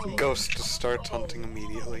 M-A-R-T. Ghost starts hunting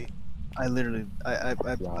immediately. I literally, I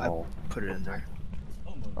Wow. put it in there.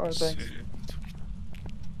 Alright, thanks.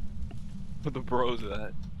 Where the bros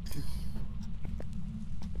at?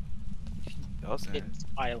 Doesn't. It's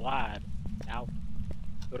my lad. Now,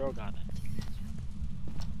 Kuroga.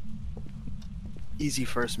 Easy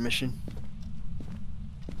first mission.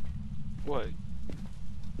 What?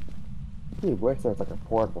 Gee, wish there's like a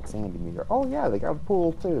portable sandy meter. Oh yeah, they got a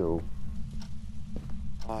pool too.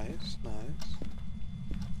 Nice, nice.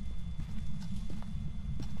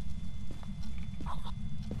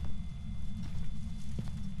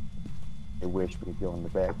 I wish we could go in the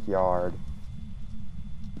backyard.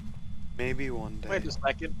 Maybe one day. Wait a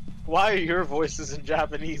second. Why are your voices in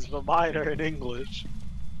Japanese but mine are in English?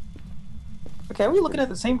 Okay, are we looking at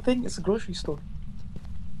the same thing? It's a grocery store.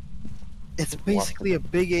 It's basically a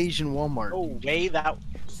big Asian Walmart. No way that.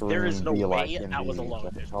 There is no Be like way in that was the- alone.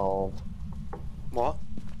 what's it called? What?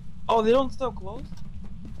 Oh, they don't sell clothes?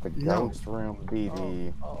 The No. ghost room be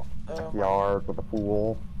the Oh, yard with a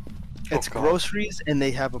pool. It's God. groceries, and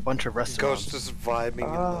they have a bunch of restaurants. Ghost is vibing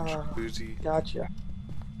in the Ah. jacuzzi. gotcha.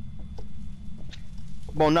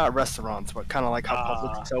 Well, not restaurants, but kind of like how Ah.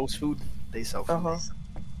 Publix sells food. They sell food. Uh-huh.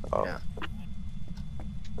 Oh. Yeah.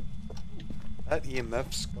 That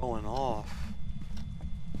EMF's going off.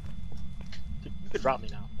 You could drop me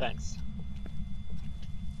now. Thanks.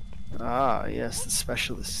 Ah, yes, the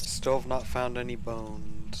specialist. Still have not found any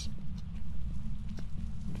bones.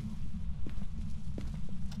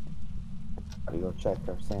 Gotta go check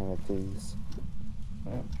our sanities.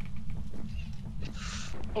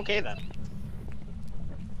 Okay then.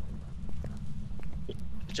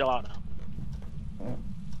 Chill out now.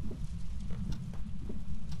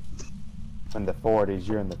 In the 40s,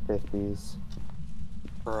 you're in the 50s.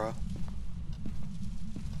 Bruh.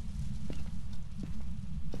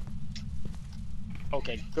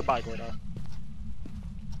 Okay, goodbye, Gordo.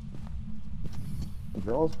 The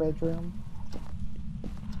girl's bedroom?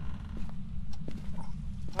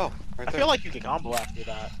 Oh, right I there. feel like you could combo after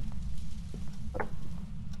that.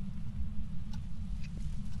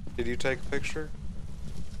 Did you take a picture?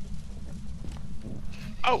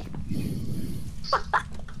 Oh!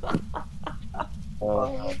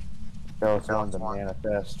 Ghost wanted to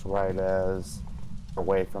manifest right as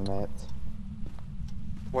away from it.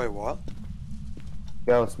 Wait, what?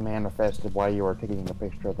 Ghost manifested while you were taking the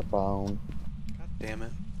picture of the phone. Damn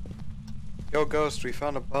it. Yo, Ghost, we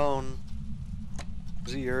found a bone.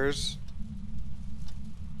 Is it yours?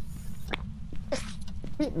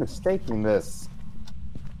 Keep mistaking this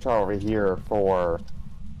over here for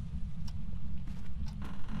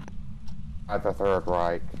the Third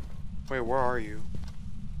Reich. Wait, where are you?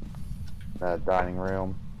 The dining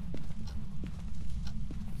room.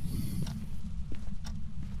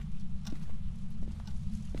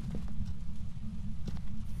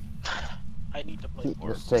 I need to play Keep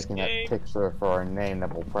more of this mistaking that game. picture for a name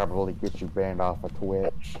that will probably get you banned off of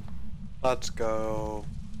Twitch. Let's go.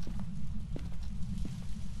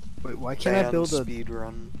 Wait, why can't I build a speed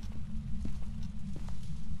run?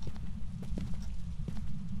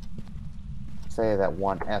 Say that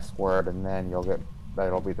one S word and then you'll get,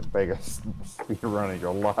 that'll be the biggest speed run of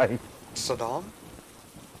your life. Saddam?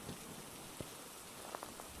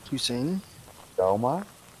 Hussein? Doma?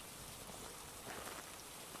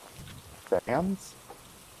 Sands?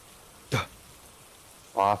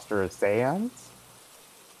 Foster Sands?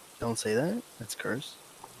 Don't say that. That's cursed.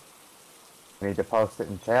 I need to post it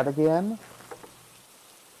in chat again.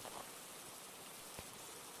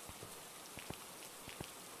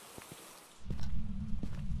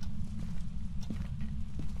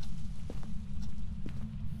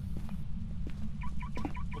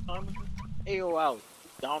 What time is it? AOL.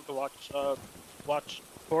 Down to watch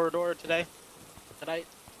Corridor today? Tonight?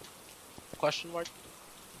 Question mark?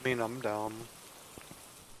 I mean, I'm down.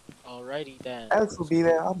 Alrighty then. Alex will be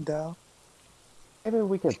there. I'm down. Maybe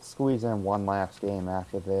we could squeeze in one last game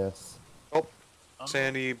after this. Oh,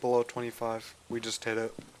 Sandy below 25. We just hit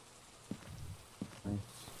it. Nice.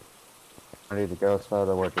 Ready to go,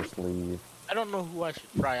 photo or just leave? I don't know who I should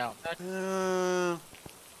try out.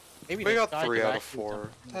 Maybe We this got guy 3 could out of actually 4.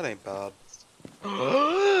 That ain't bad.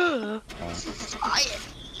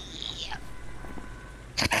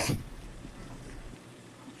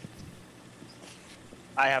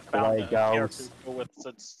 I have found a Like character to go with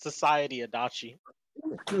Society Adachi.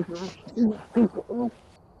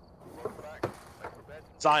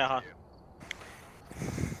 Zion.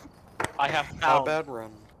 I have Not a found bad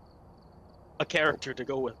run. a character to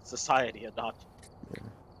go with Society Adachi.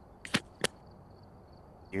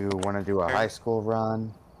 You want to do a high school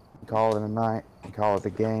run? Call it a night? Call it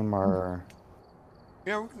a game, or...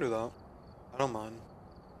 Yeah, we can do that. I don't mind.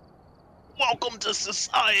 Welcome to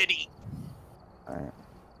society! Alright.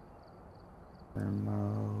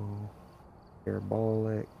 Thermo...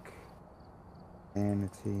 Parabolic...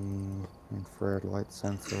 Vanity... Infrared light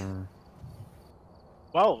sensor...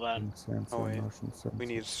 Well then. Sensor, Oh, wait. motion sensor... We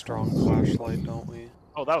need a strong flashlight, don't we?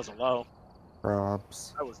 Oh, that was a low.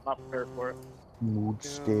 Props... I was not prepared for it. Mood Go,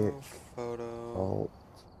 stick... photo, Alt...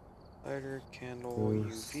 lighter, candle,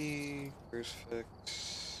 Cruise. UV,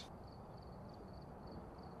 crucifix.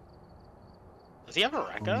 Does he have a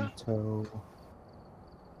Rekka? Toe...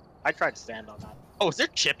 I tried to stand on that. Oh, is there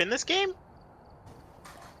chip in this game?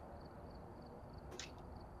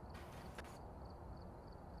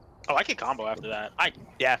 Oh, I can combo after that. I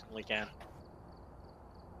definitely can.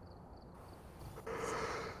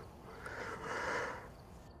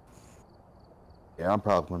 Yeah, I'm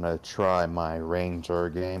probably gonna try my Ranger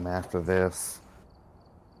game after this.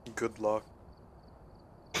 Good luck.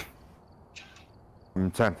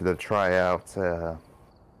 I'm tempted to try out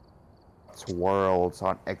Worlds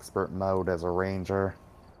on expert mode as a Ranger.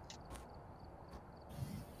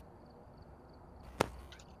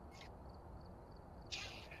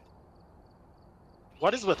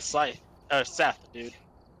 What is with Seth, dude?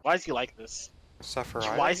 Why is he like this?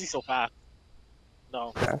 Sephiroth. Why is he so fast?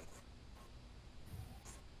 No.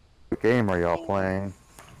 What game are y'all playing?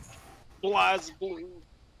 Blue.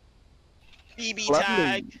 BB Well,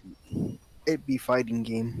 tag. It be fighting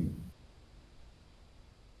game.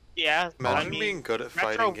 Yeah, Imagine I mean, being good at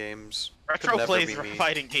fighting games. Could Retro never plays be for me.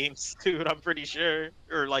 fighting games, dude. I'm pretty sure,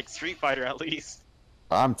 or like Street Fighter at least.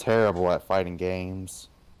 I'm terrible at fighting games.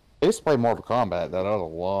 I used to play Mortal Kombat. That was a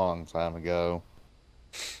long time ago.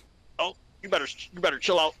 Oh, you better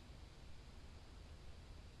chill out.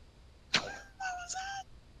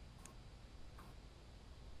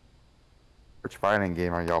 Which fighting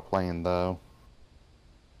game are y'all playing though?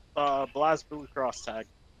 Blaz Blue Cross tag.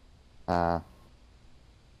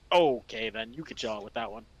 Okay, then you could chill out with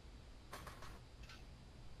that one.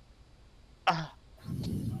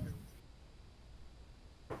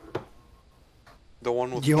 The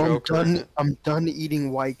one with Yo, Joker in it. I'm done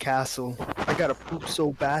eating White Castle. I gotta poop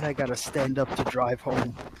so bad I gotta stand up to drive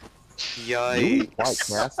home. Yikes. White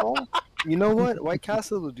Castle? You know what? White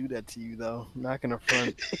Castle will do that to you though. I'm not gonna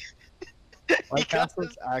front. White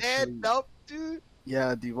Castle's actually up, dude.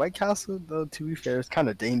 yeah, dude. White Castle though, to be fair, is kind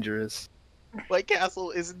of dangerous. White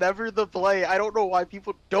Castle is never the play. I don't know why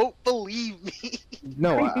people don't believe me.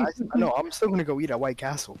 No, no, I'm still gonna go eat at White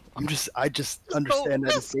Castle. I just understand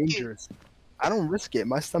that it's dangerous. I don't risk it.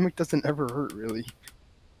 My stomach doesn't ever hurt really.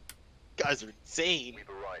 You guys are insane. We've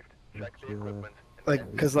arrived. Check the equipment.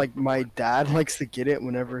 Like, cause like my dad likes to get it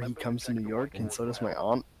whenever he comes to New York, and so does my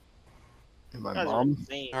aunt and my You guys are mom.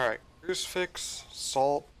 insane. Alright, crucifix,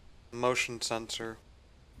 salt, motion sensor.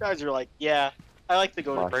 You guys are like, yeah, I like to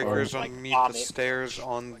go to Breakers stores, like, on meet vomit. the stairs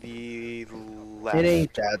on the left. It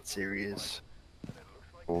ain't that serious.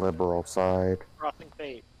 Liberal side. Crossing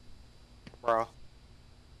fate. Bruh.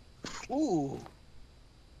 Ooh.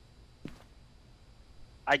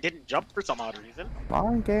 I didn't jump for some odd reason.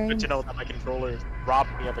 Mind game. Good to know that my controller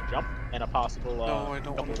robbed me of a jump and a possible No, I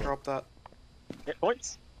don't want to drop that. hit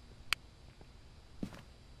points.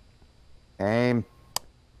 Aim.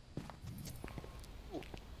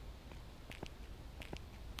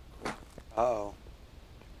 Uh-oh.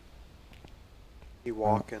 He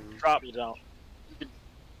walking, Drop me down.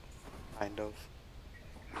 kind of.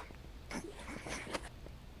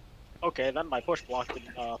 Okay, then my push block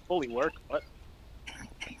didn't fully work, but...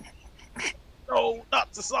 No,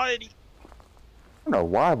 not society! I don't know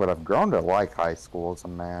why, but I've grown to like high school as a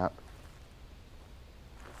map.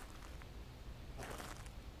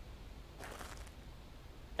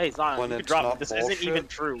 Hey Zion, When you can it's drop me. not This isn't bullshit? even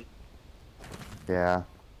true. Yeah.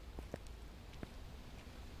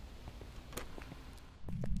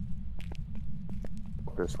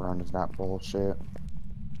 This run is not bullshit.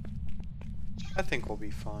 I think we'll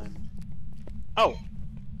be fine. Oh!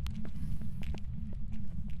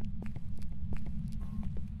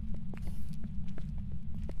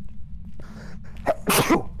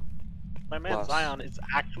 My man Plus. Zion is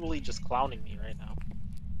actually just clowning me right now.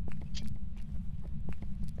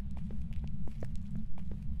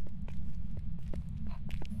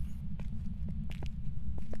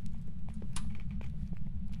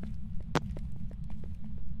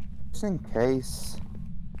 Just in case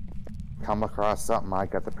come across something, I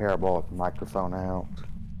got the parabolic microphone out.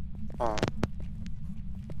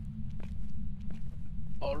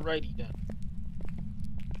 Alrighty then.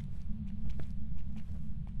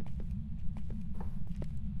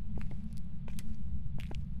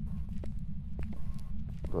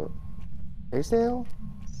 But Haysdale?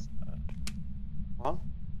 Huh?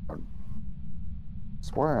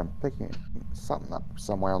 Swear I'm picking something up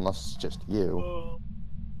somewhere unless it's just you.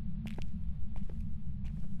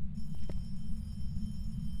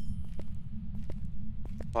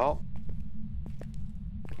 Well,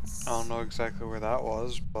 I don't know exactly where that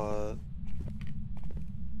was, but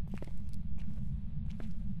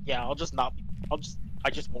Yeah, I'll just not be. I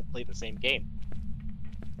just won't play the same game.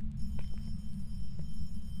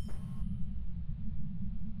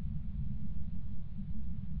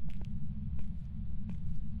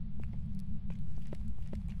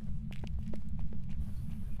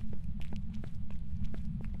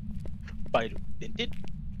 Bite printed.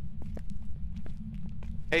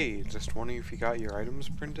 hey, just wondering if you got your items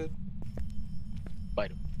printed?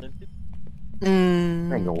 Bite printed.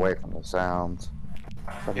 Staying away from the sounds.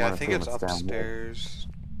 Yeah, I think it's down there. upstairs.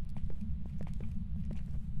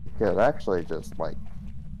 You could actually just like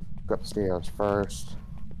go upstairs first.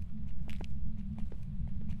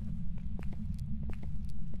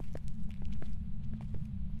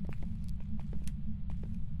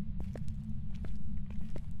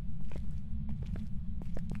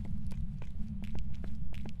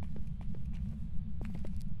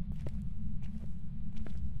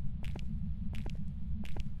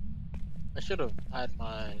 I should have had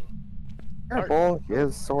my. Fireball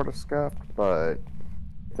is sort of scuffed, but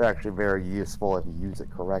it's actually very useful if you use it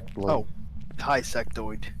correctly. Oh, hi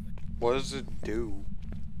sectoid. What does it do?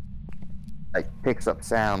 Like picks up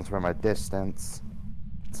sounds from a distance.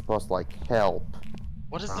 It's supposed to like help.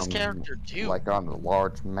 What does this character do? Like on a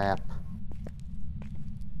large map.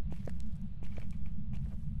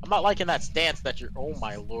 I'm not liking that stance that you're. Oh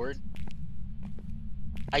my lord!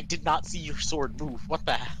 I did not see your sword move. What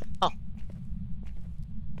the hell?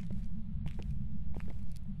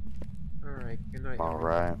 Alright, good night.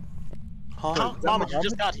 Alright. Huh? How Mama, you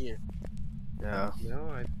just got here. Yeah. No,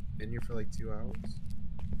 I've been here for like 2 hours.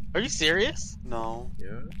 Are you serious? No,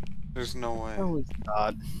 Yeah. there's no way. No, it's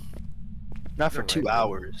not. Not for No, 2 I-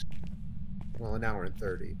 hours. Well, an hour and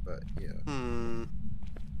 30, but yeah. Hmm.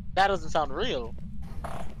 That doesn't sound real.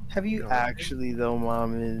 Have you No. actually though,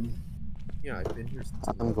 Mohammed? Yeah, I've been here since.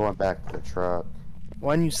 I'm 11. going back to the truck.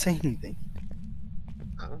 Why didn't you say anything?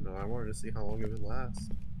 I don't know. I wanted to see how long it would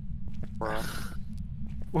last. Bruh.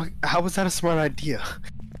 What? How was that a smart idea?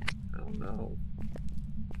 I don't know.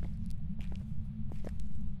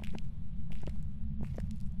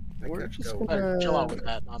 We're just go. Better chill out gonna with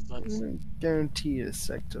that nonsense. guarantee a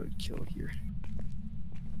sectoid kill here.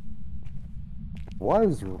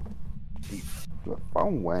 Was the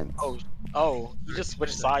phone went? Oh, he just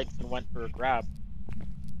switched sides and went for a grab.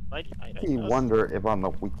 I Wonder if on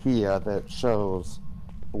the Wikia that shows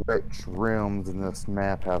which rooms in this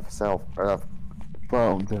map have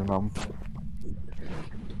phones in them.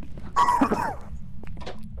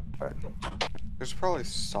 There's probably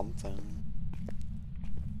something.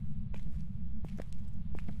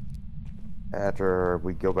 After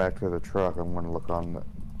we go back to the truck, I'm going to look on the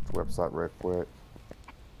website real quick.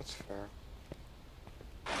 That's fair.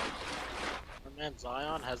 My man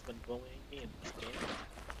Zion has been bullying me in this game.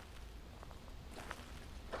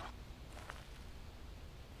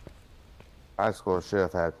 High school should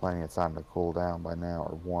have had plenty of time to cool down by now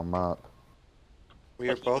or warm up. We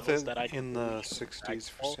are But he both knows that I in can the bully 60s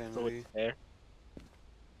for so sanity. it's fair.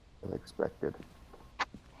 As expected.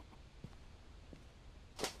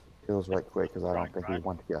 Feels right quick because I don't think we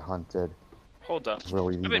want to get hunted. Hold up.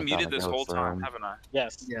 Really, I've been muted this whole time, haven't I?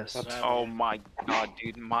 Yes. Yes. Oh my god,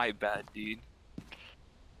 dude. My bad, dude.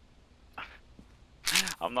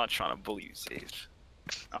 I'm not trying to bully you, Sage.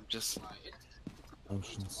 I'm just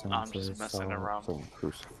messing around.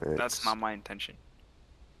 That's not my intention.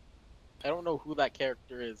 I don't know who that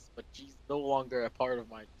character is, but she's no longer a part of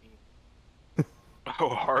my team. Oh,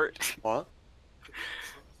 Heart? What?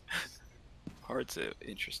 Heart's an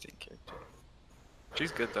interesting character.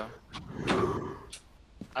 She's good though.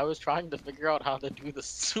 I was trying to figure out how to do the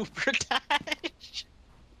super dash.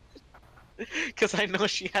 Because I know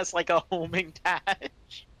she has like a homing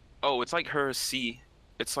dash. Oh, it's like her C.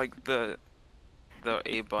 It's like the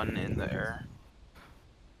A button in the air.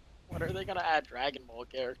 When are they gonna add Dragon Ball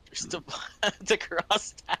characters to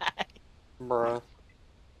cross tag? Bruh.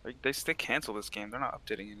 Like they cancel this game. They're not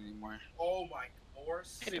updating it anymore. Oh my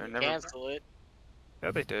course. They didn't never- cancel it. Yeah,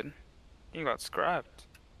 they did. You got scrapped.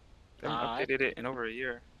 They haven't Nah, updated it in over a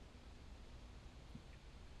year.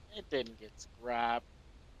 It didn't get scrapped.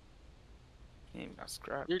 Game got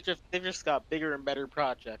scrapped. They've just got bigger and better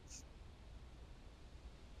projects.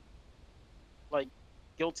 Like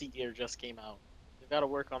Guilty Gear just came out. They gotta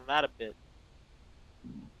work on that a bit.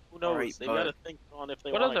 Who knows? Alright, they but gotta think on if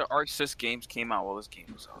they What want other ArcSys games came out while this game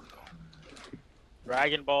was out though?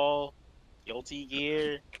 Dragon Ball, Guilty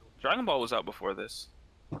Gear. Dragon Ball was out before this.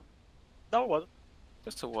 No, it wasn't.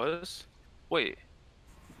 Yes, it was. Wait,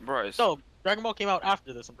 Bryce. No, Dragon Ball came out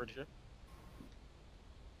after this. I'm pretty sure.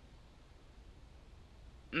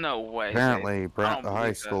 No way. Apparently, don't the high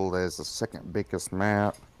believe school is the second biggest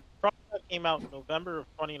map. Frostbite came out in November of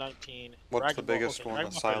 2019. What's Dragon the Ball- biggest okay, one?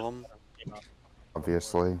 Dragon Ball Asylum? came out.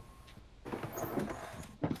 Obviously.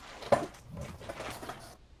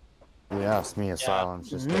 If you ask me, Asylum's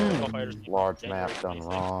just a large map done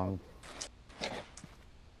wrong.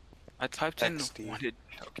 I typed in XD. wanted.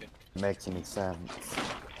 Okay. Makes any sense.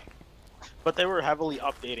 But they were heavily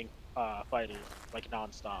updating fighters like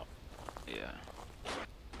non-stop. Yeah.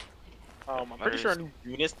 I'm pretty sure a new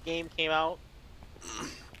Unis game came out.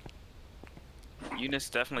 Eunice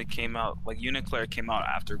definitely came out. Like Uniclair came out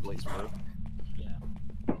after Blaze Blue. Yeah.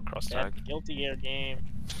 Cross They had tag. the Guilty Gear game.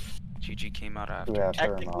 GG came out after. Yeah,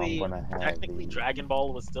 Technically, Dragon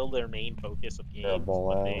Ball was still their main focus of games,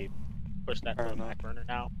 but they pushed that to the back burner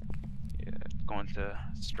now. Yeah, going to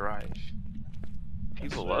Strive.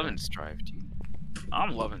 People loving Strive, dude.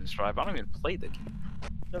 I'm loving Strive. I don't even play the game.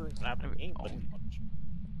 Doesn't even have a game, but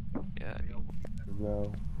Yeah.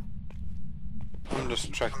 No. I'm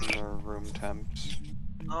just checking the room temps.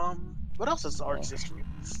 what else is ArcSys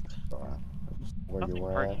released? Where you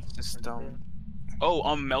at? System.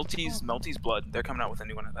 Oh, Melty's Blood. They're coming out with a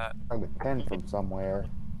new one of that. I have a pen from somewhere.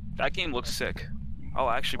 That game looks sick. I'll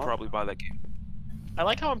actually probably buy that game. I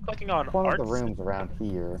like how I'm clicking on One of the ArcSys, rooms around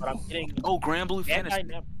here. but I'm getting Oh, Grand Blue Fantasy.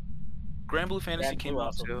 Bandai Namco. Grand Blue Fantasy Grand came Blue out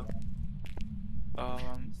also too.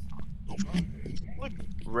 Look,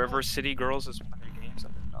 River City Girls is one of their games. I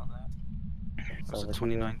didn't know that. That was in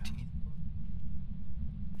 2019.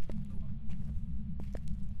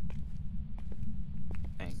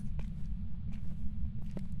 Dang.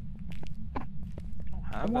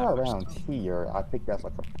 I don't have Somewhere that much around stuff. here, I think that's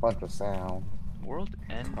like a bunch of sound. World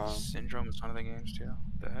End Syndrome is one of the games too.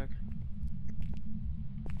 What the heck?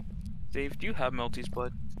 Dave, do you have Melty's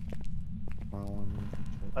Blood?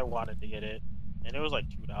 I wanted to get it, and it was like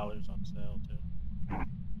 $2 on sale too.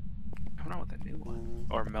 Coming out with a new one.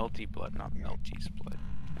 Or Melty Blood, not Melty's Blood.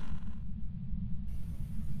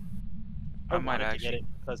 I might wanted to actually get it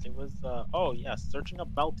because it was. Oh yes, searching up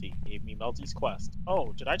Melty gave me Melty's Quest.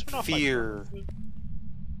 Oh, did I turn off Fear.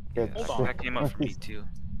 My... Hold on. That came up for me too.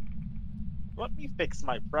 Let me fix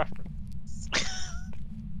my preference.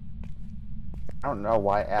 I don't know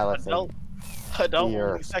why Alex Adult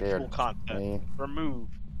you're only scared sexual of content. me. Remove.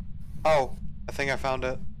 Oh, I think I found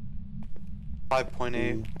it.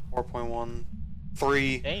 5.8, 4.1,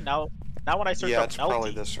 3. Okay, now when I search Yeah, up it's Melty,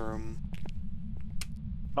 probably this room.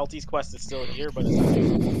 Melty's quest is still here, but it's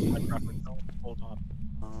my preference. Hold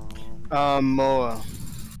on. Moa.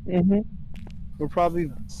 Mm-hmm. We'll probably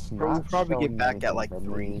get showing back at anything like for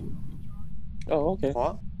 3. me. Oh, okay.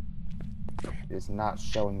 What? It's not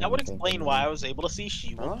showing That would anything for explain why me. I was able to see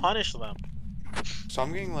she will Huh? punish them. So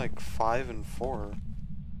I'm getting like 5 and 4.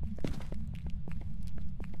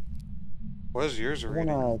 What is yours I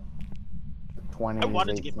reading? wanna 20s, I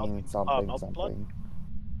wanted to get 18, Melty, something, Melty Blood.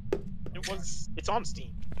 something. It's on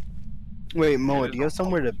Steam. Wait, Moa, do you have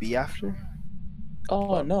somewhere to be after?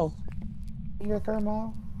 Oh, no. Your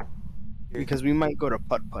thermal? Because we might go to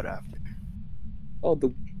Putt Putt after. Oh,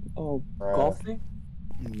 Bruh. golf thing?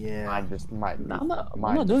 Yeah. I just might be. No, I'm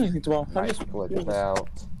not doing anything tomorrow. I'm Might just glitch out.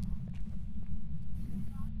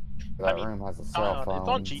 That room has a cell phone. It's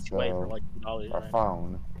on G2A so, for like $2, or right?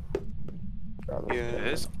 phone. Yeah. It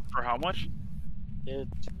is? For how much? It's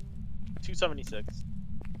 $276.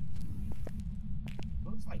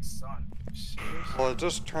 Looks like sun. Well, it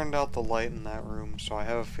just turned out the light in that room, so I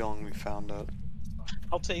have a feeling we found it.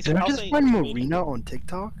 Did I just find Marina on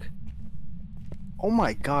TikTok? Oh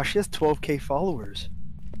my gosh, she has 12k followers.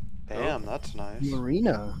 Damn, that's nice.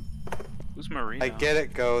 Marina. Who's Marina? I get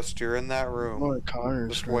it, Ghost. You're in that One room. of Connor's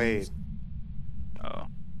Just friends. wait. Oh.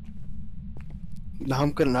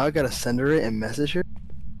 Now I gotta send her it and message her.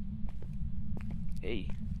 Hey.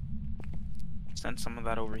 Send some of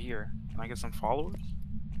that over here. Can I get some followers?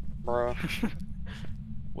 Bruh.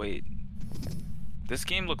 Wait. This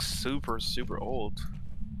game looks super old.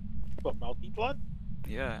 What, Melty Blood?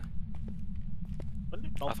 Yeah. When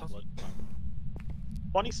did Melty Blood come out?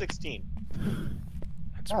 2016.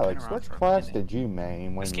 It's Alex, been around which for a class minute. did you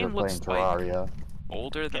main when This you were game playing looks, like, Terraria?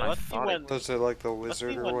 Older than Okay, I let's see thought when- it Was it like the Let's see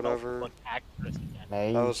wizard when or Melty whatever? Blood actress again.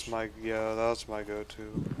 Mage? That was my that was my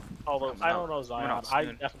go-to. Although Coming I out- don't know coming Zion, out I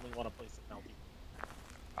soon. definitely want to play some Melty.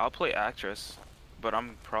 I'll play actress, but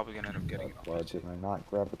I'm probably gonna end up getting it on Why PC. did I not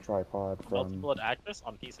grab the tripod Melty from Blood actress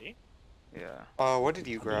on PC. Yeah. What did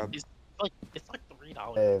you grab? It's like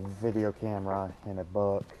 $3. a video camera and a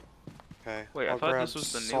book? Okay. Wait, I I'll thought grab this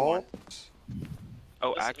was the new one. salt.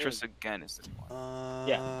 Oh, This actress is- again is the new one.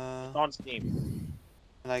 It's on Steam.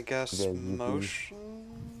 And I guess Okay, you do.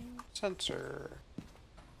 motion sensor.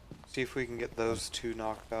 See if we can get those two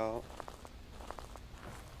knocked out.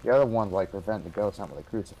 The other one like prevent the ghost, not with a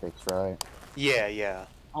crucifix, right? Yeah.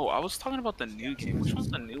 Oh, I was talking about the new game. Which one's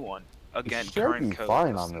the new one? Again, You should current be code.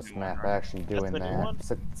 fine That's on the this new one, map right? actually doing the new that. one?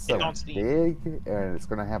 It's It's so on Steam. big, and it's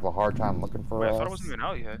gonna have a hard time looking for Wait, I us. thought it wasn't even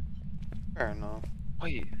out yet. Fair enough.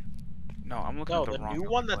 Wait. No, I'm looking No, at the the wrong new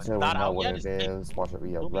one. one that's Until we not know out what yet it is is, watch it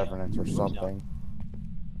be a Lumia. revenant or Lumia. something.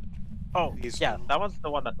 Oh, These yeah, ones. that one's the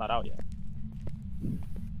one that's not out yet.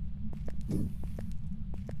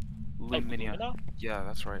 Luminia. Lumina? Yeah,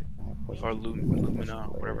 that's right. Or Lumina,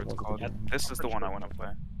 whatever it's called. Yeah, This is the pretty one I sure. want to play.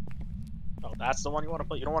 Oh, that's the one you want to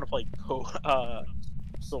play. You don't want to play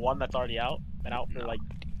the one that's already out. Been out for No. like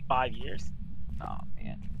 5 years, Oh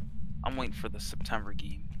man, I'm waiting for the September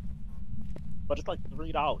game, but it's like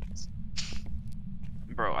 $3.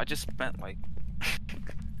 bro. I just spent like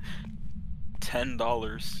 $10.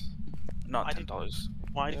 Not Why did- $10.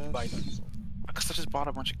 Why did you buy those? Because I just bought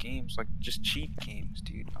a bunch of games, like just cheap games,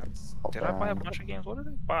 dude. Hold Did I buy a on. bunch of games? What did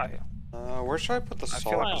I buy? Where should I put the I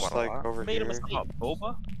feel salt? like I Just bought a like lot. over Made a here. mistake. About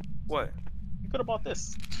boba? What? You could have bought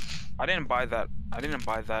this. I didn't buy that. I didn't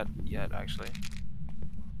buy that yet, actually.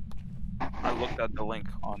 I looked at the link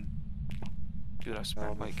on. Dude, I That'll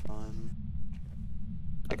spent be like. fun.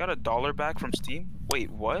 I got $1 back from Steam. Wait,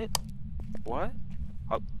 what? What?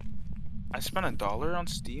 I spent $1 on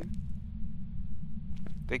Steam.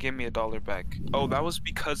 They gave me $1 back. Oh, that was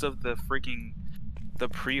because of the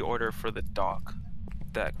pre-order for the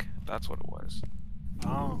deck. That's what it was.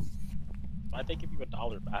 Oh, why'd they give you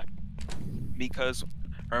 $1 back? Because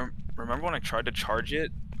remember when I tried to charge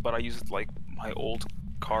it, but I used like my old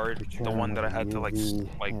card, the one that I had to like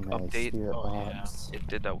update. Oh, yeah. It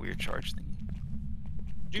did that weird charge thing.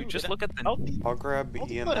 Dude, just it- look at the. I'll grab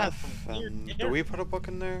Multi Blood has EMF some weird and do characters. we put a book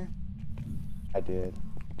in there? I did.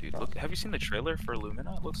 Dude, look. Have you seen the trailer for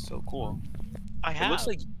Lumina? It looks so cool. I have.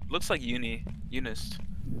 It looks like Eunice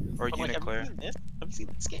or I'm like, have you Uniclair. seen this? Have you seen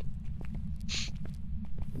this game?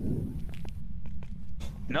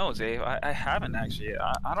 No, Zave, I haven't actually.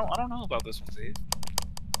 I don't know about this one, Zave.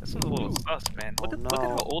 This one's a little sus, man. Look at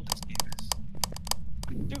how old this game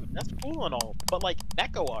is. Dude, that's cool and all, but like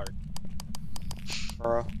Neko art.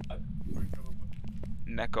 Bruh.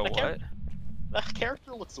 Neko what? That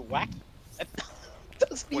character looks wacky. It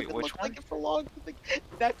doesn't Wait, even which look one? like it belongs to the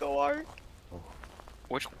Neko arc.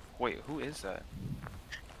 Wait, who is that?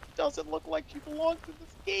 Doesn't look like she belongs in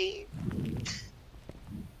this game.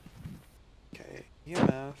 Okay,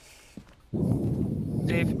 EMF.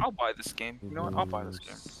 Dave, I'll buy this game. You know what? I'll buy this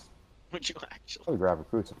game. Would you actually? I'll grab a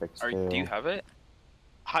crucifix too. Do you have it?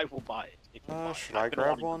 I will buy it. If you buy it. Should I've I been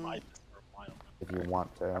grab wanting to one? buy this for a while now. If you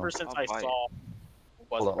want to. Ever since I'll I buy it. saw.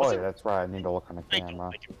 Hold on. Oh, yeah, that's right. I need to look on the Thank you,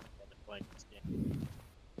 camera. thank you for playing this game.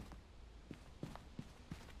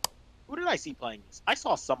 Who did I see playing this? I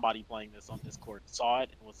saw somebody playing this on Discord. Saw it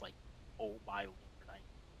and was like, "Oh my lord!"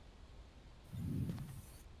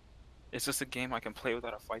 Is this a game I can play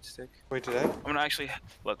without a fight stick? Wait, did I? I'm gonna actually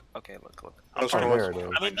look. Okay, look. Oh, trying to there look. it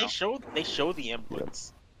is. I mean, they show the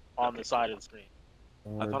inputs on the side of the screen.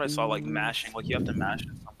 I thought I saw like mashing. Like you have to mash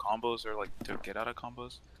in some combos or like to get out of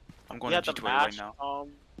combos. I'm going You to have G2A to mash. right now.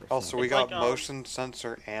 Also, we It's got like, motion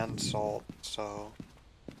sensor and salt, so.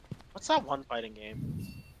 What's that one fighting game?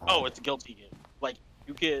 Oh, it's a Guilty game. Like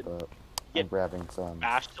you could I'm get grabbing some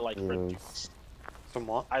mashed to like heals. Some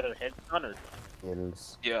what? either hit stun or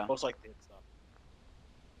Heals. Yeah, most likely hit stun.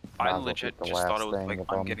 Might I as well legit pick the just thought last it was thing like of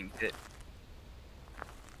I'm them. getting hit.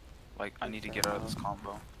 Like I need to get out of this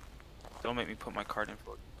combo. Don't make me put my card in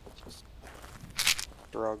for it.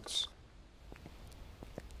 Drugs.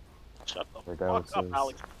 Shut the There fuck goes up, his-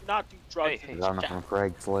 Alex. Do not do drugs. Hey, in Got this them chat. from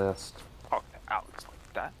Craigslist. Talk to Alex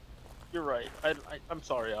like that. You're right. I'm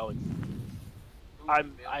sorry, Alex.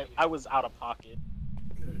 I was out of pocket.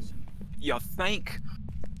 Yeah, thank.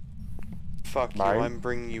 Fuck you, Mine? I'm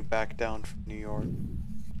bringing you back down from New York.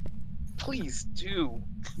 Please do.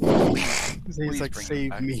 He's like, bring him save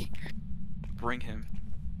back. me. Bring him,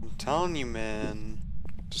 I'm telling you, man.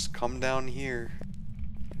 Just come down here.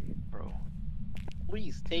 bro.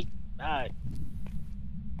 Please take that.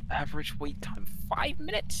 Average wait time 5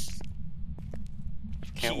 minutes.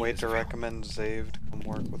 Can't wait to Jeez. recommend Zave to come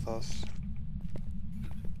work with us.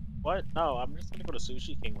 What? No, I'm just gonna go to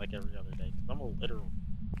Sushi King like every other day. 'Cause I'm a literal.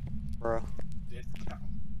 Bruh.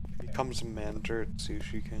 He becomes a manager at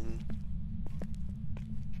Sushi King.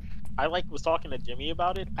 I was talking to Jimmy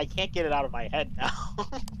about it. I can't get it out of my head now.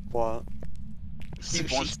 What? He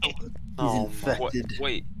wants to. He's Oh, infected.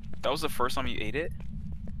 Wait, that was the first time you ate it?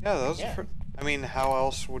 Yeah, that was Yeah. I mean, how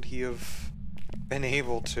else would he have been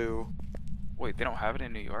able to? Wait, they don't have it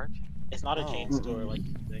in New York? It's not a Oh. chain store like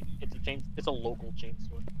you think. It's a chain. It's a local chain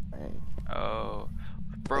store. Oh,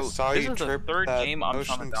 bro, I saw this you is the trip third that game I'm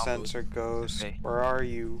trying motion to download. sensor ghost. today. Where are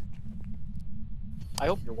you? I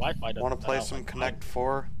hope your Wi-Fi doesn't. Want to cut play out some like Connect mine.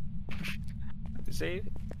 4? Save?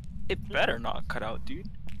 It better not cut out, dude.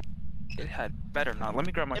 It had better not. Let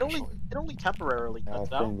me grab my It only controller. temporarily I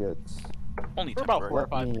cuts out. think it's. Only for about temporary. 4 or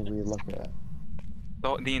 5 Let me minutes. relook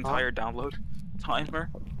at. The entire download timer?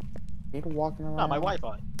 People walking around. No, my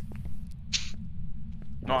Wi-Fi.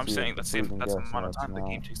 No, I'm See, saying that's the freezing amount of ghost time notes the now.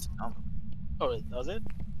 game takes to download. Oh, it does it?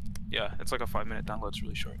 Yeah, it's like a 5-minute download. It's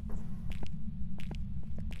really short.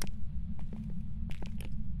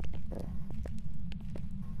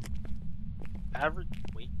 Average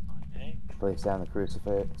wait time, eh? Place down the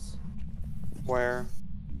crucifix. Where?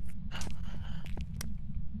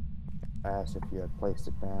 I asked if you had placed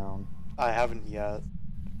it down. I haven't yet.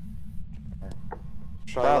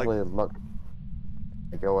 Should I Probably look.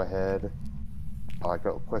 Go ahead. I'll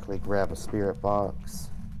go quickly grab a spirit box.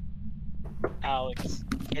 Alex,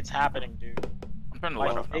 it's happening, dude. I'm trying to My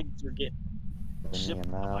light up now. pigs are getting Give me shipped to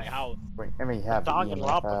my enough. house. Wait, let me have the Dog and EMF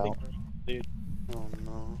Lapa out. pigs, dude. Oh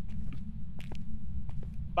no.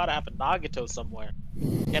 About to have a Nagato somewhere.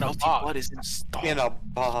 In a Melty box. blood is installed. In a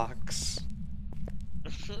box.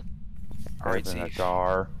 Alright, It's in a Zeke.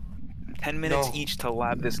 jar. 10 minutes No. each to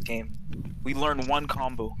lab this game. We learn one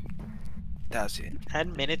combo. That's it.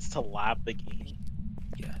 10 minutes to lab the game.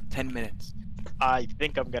 Yeah, 10 minutes. I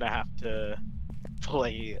think I'm gonna have to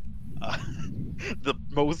play the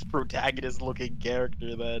most protagonist-looking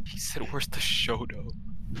character then. He said, where's the Shoto?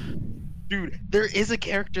 Dude, there is a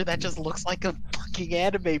character that just looks like a fucking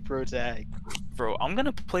anime protag. Bro, I'm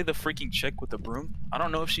gonna play the freaking chick with the broom. I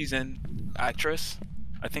don't know if she's in Actress.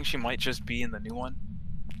 I think she might just be in the new one.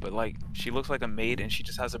 But like, she looks like a maid and she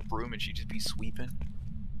just has a broom and she just be sweeping.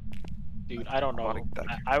 Dude, I don't know. I like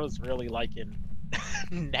that I was really liking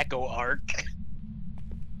Neko Arc.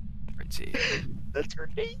 Right, see. That's her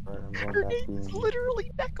name. Alright, I'm going Her back name is in.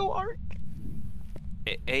 literally Neko Arc.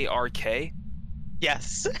 A-R-K?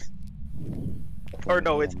 Yes. Or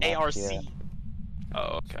no, it's Yeah. ARC.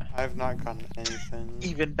 Oh, okay. I've not gotten anything.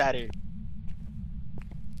 Even better.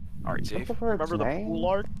 Alright, What's Zeke. the first Remember the name? pool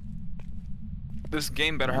arc? This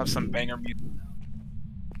game better have some banger music.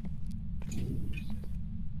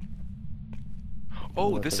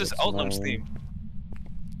 Oh, this is Eltnum's theme.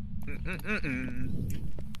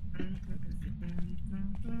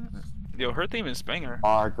 Yo, her theme is banger.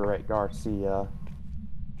 Margaret Garcia.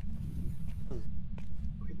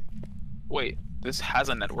 Wait, this has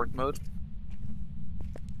a network mode?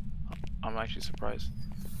 I'm actually surprised.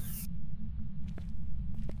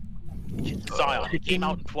 Zion, it came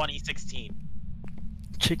out in 2016.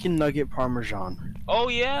 Chicken nugget parmesan. Oh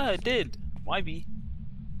yeah, it did. Might be.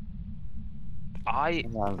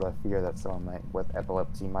 Sometimes I fear that someone with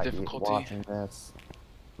epilepsy might be watching this.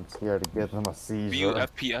 I'm scared to give them a seizure. View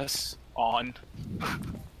FPS on. I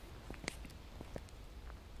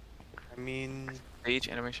mean... Stage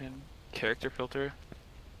animation, character filter,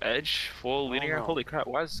 edge, full linear. no. Holy crap!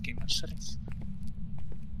 Why is this game much settings?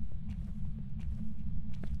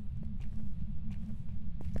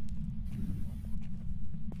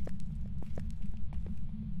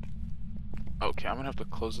 Okay, I'm gonna have to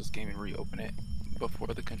close this game and reopen it before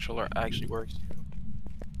the controller actually works.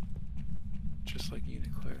 Just like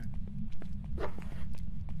Uniclear.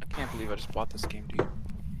 I can't believe I just bought this game, dude.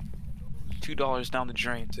 $2 down the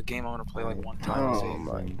drain. It's a game I'm gonna play like one time. Oh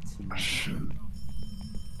my gosh.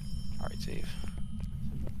 Alright, save.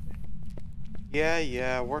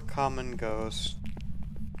 Yeah, we're common ghosts.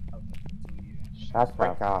 That's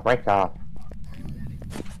break off. Break off.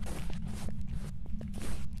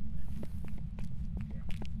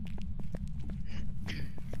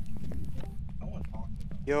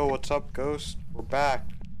 Yo, what's up, ghost? We're back.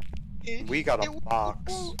 We got a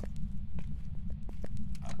box.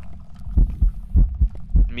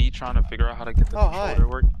 Me trying to figure out how to get the controller to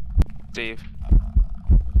work. Dave,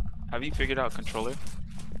 have you figured out controller?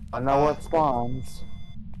 I know what spawns.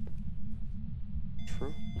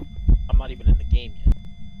 True. I'm not even in the game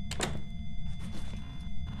yet.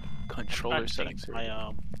 Controller settings.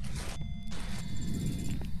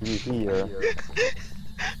 You here.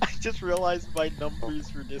 I just realized my numbers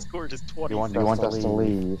for Discord is 20. You want us to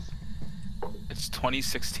leave? It's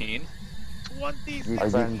 2016. 20. Are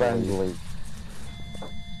you friendly?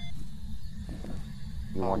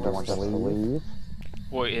 You want us to leave?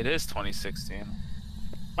 Wait, it is 2016.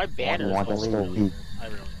 My banner You want us to leave? I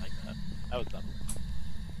really like that. That was dumb.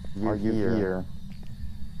 Are you here?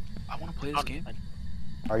 I want to play this game.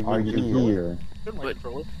 Are you here?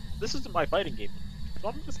 This isn't my fighting game, so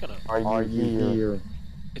I'm just gonna. Are you here?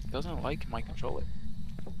 It doesn't like my controller.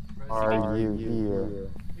 Are you here?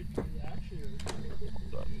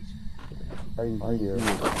 Are you here?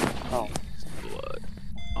 Oh. Blood.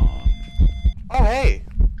 Oh, hey!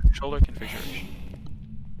 Controller configuration.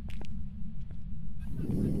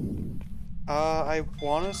 I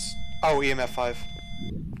wanna oh, EMF 5.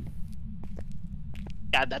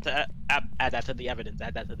 Add that to the evidence.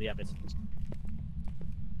 Add that to the evidence.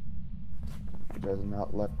 It has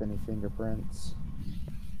not left any fingerprints.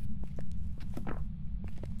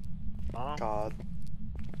 God.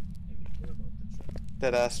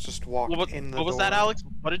 Deadass just walked in the door. What was that, Alex?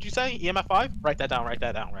 What did you say? EMF 5? Write that down, write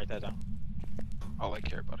that down, write that down. All I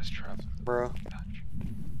care about is traffic. Bro.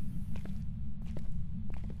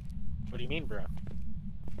 What do you mean, bro?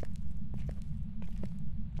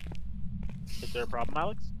 Is there a problem,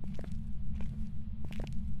 Alex?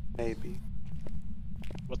 Maybe.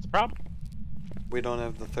 What's the problem? We don't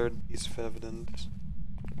have the third piece of evidence.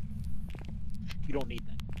 You don't need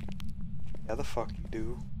that. Yeah, the fuck you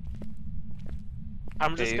do.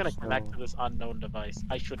 I'm just gonna connect to this unknown device.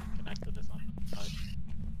 I shouldn't connect to this unknown device.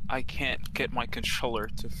 I can't get my controller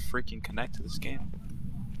to freaking connect to this game.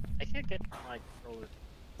 I can't get my controller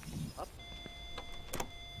up.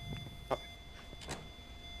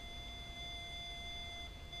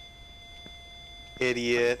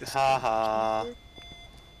 Idiot. Haha.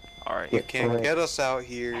 Alright. You can't get us out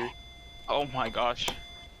here. Oh my gosh.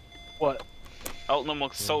 What? Eltnum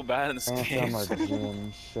looks so bad in this game.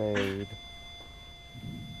 Gin shade.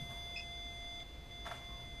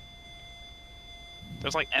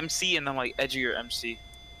 There's like MC and then like edgier MC.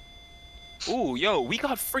 Ooh, yo, we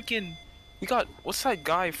got freaking... We got... What's that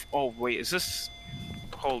guy... Oh, wait, is this...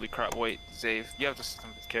 Holy crap, wait, Zave. You have the system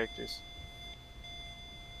of characters.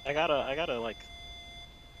 I gotta like...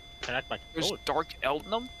 Connect my There's controller. Dark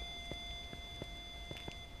Eltnum?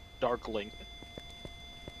 Dark Link.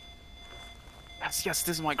 Yes,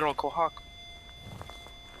 this is my girl, Kohak.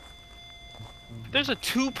 There's a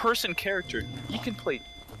two-person character. You can play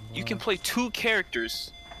 2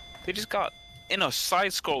 characters. They just got in a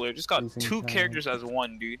side scroller. Just got 2 characters as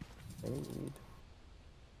one, dude.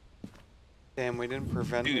 Damn, we didn't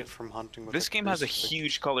prevent Dude, it from hunting with this game has a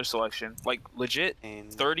huge color selection. Like, legit,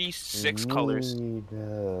 36 colors.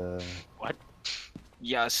 What?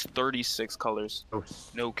 Yes, 36 colors.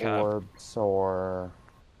 No cap. Orbs or...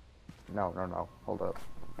 No. Hold up.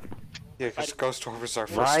 Yeah, because Ghost Orb is our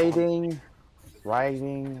first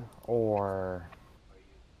Riding or...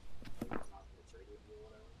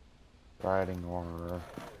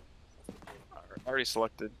 Already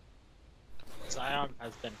selected. Zion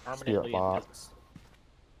has been permanently invisible.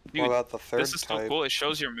 Dude, what about the third this is so type? cool. It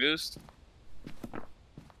shows your moves.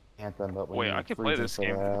 Anthem, but we Wait, need I can play freezing this for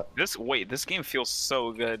game. that. This game feels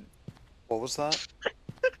so good. What was that?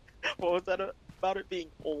 What was that about it being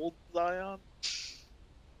old, Zion?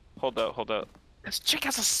 Hold up. This chick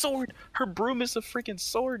has a sword. Her broom is a freaking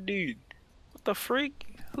sword, dude. What the freak?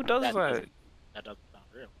 Who does that? That doesn't sound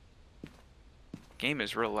real. Game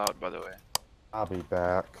is real loud, by the way. I'll be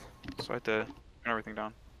back. So I have to turn everything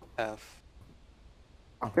down. F.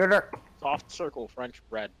 Computer! Soft circle, French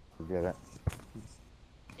bread. Forget it.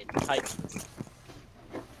 It types.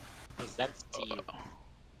 Presents to you.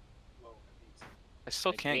 I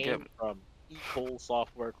still can't get... from Equal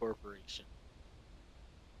Software Corporation.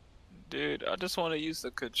 Dude, I just want to use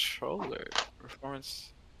the controller.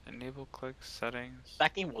 Performance, enable click settings.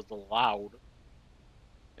 That game was loud.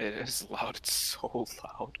 It is loud. It's so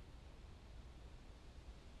loud.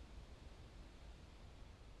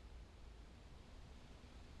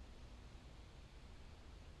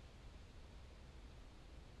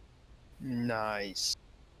 Nice.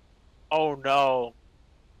 Oh no.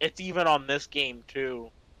 It's even on this game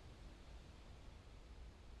too.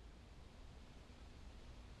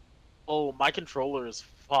 Oh, my controller is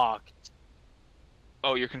fucked.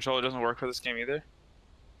 Oh, your controller doesn't work for this game either?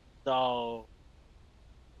 No.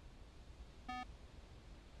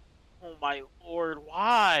 Oh my lord,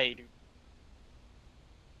 why? Dude?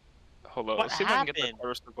 Hold on, What let's see if I can get happened? the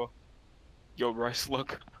quarter circle. Yo, Bryce,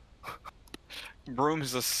 look. Broom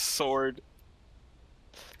is a sword.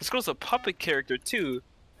 This girl's a puppet character too.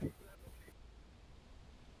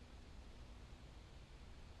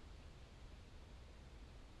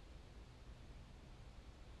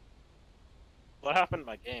 What happened to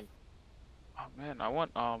my game? Oh man, I want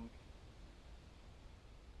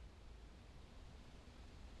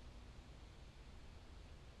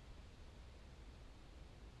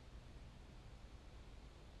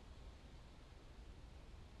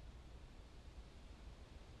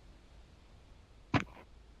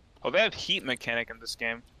Oh, they have heat mechanic in this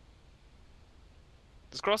game.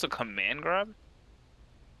 This girl's a command grab?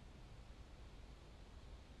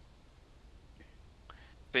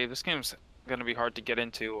 Babe, this game's gonna be hard to get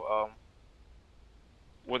into,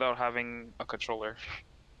 without having a controller.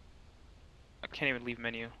 I can't even leave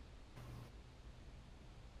menu.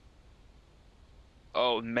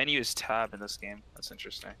 Oh, menu is tab in this game. That's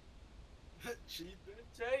interesting. Cheap and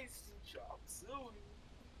tasty, chop suey.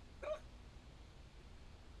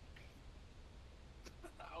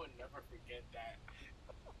 I would never forget that.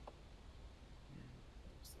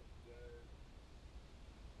 So good.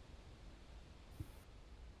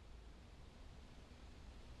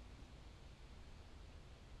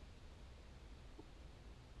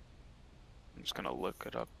 I'm just gonna look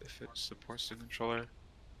it up if it supports the controller.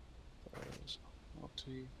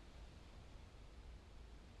 Multi.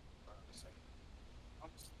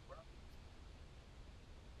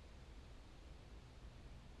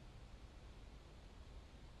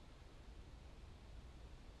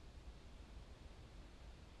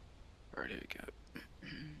 Alright, here we go.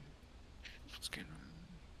 Let's get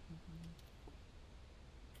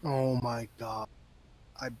Oh my god.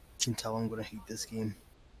 I can tell I'm gonna hate this game.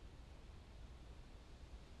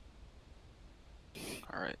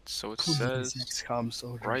 Alright, so it Please, says XCOM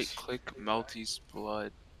soldiers. right click Melty's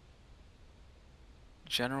blood.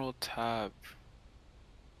 General tab.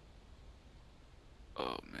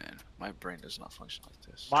 Oh man, my brain does not function like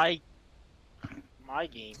this. My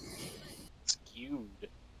game skewed.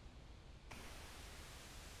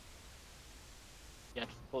 Yeah,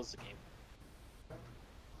 just close the game.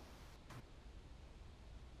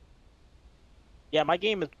 Yeah, my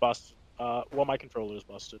game is busted. Well, my controller is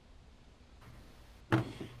busted.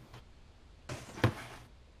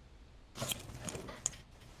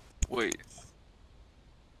 Wait.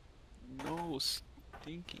 No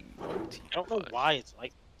stinking multi. I don't know why it's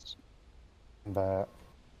like this. But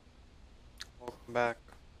Welcome back.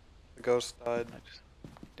 The ghost died.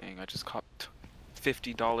 Dang, I just copped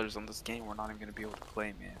 $50 on this game we're not even gonna be able to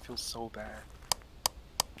play, man. It feels so bad.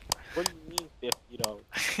 What do you mean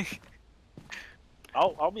 $50?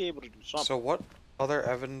 I'll be able to do something. So what other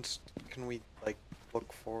evidence can we like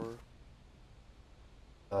look for?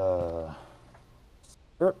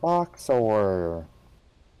 Spirit box or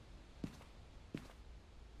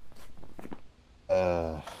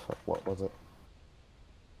what was it?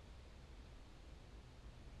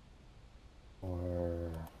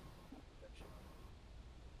 Or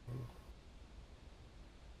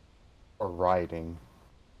writing.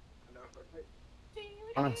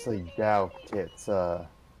 Honestly doubt it's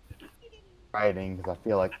writing, because I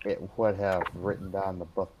feel like it would have written down the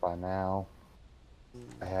book by now.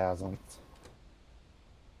 It hasn't.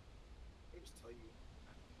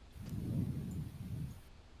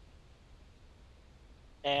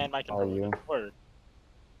 And my How are controller you? didn't work.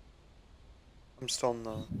 I'm still in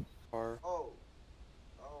the car.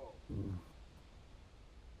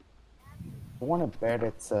 I want to bet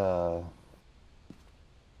it's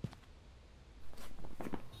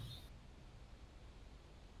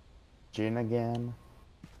Jin again.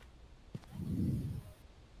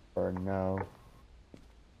 Or no.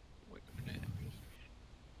 Wait a minute.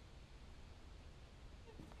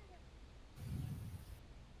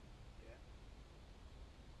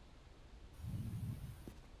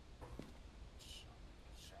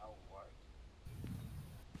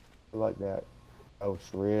 I feel like that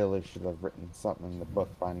Ghost really should have written something in the book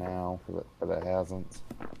by now, but it hasn't.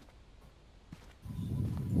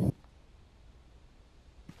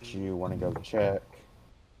 Do you want to go check?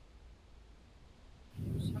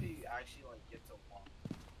 That's how you actually like get to one.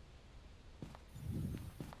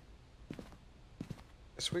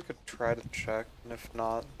 Guess we could try to check, and if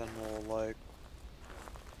not, then we'll like.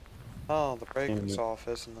 Oh, the breaker's off,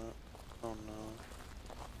 isn't it? Oh no.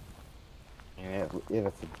 And if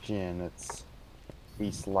it's a Jin, it's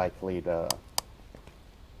least likely to.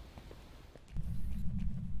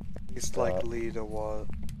 Least likely to what?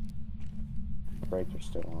 Breaker's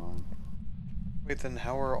still on. Wait, then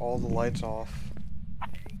how are all the lights off?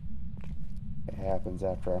 It happens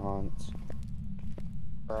after a hunt.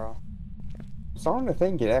 Bro. I'm starting to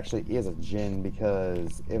think it actually is a Jin,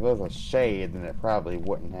 because if it was a shade, then it probably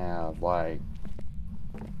wouldn't have like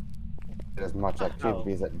as much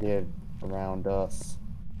activity as it did around us,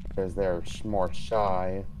 because they're more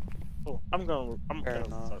shy. Oh, I'm gonna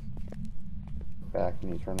start. Back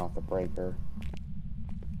when you turn off the breaker.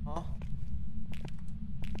 Huh?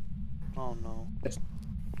 Oh no. It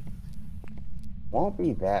won't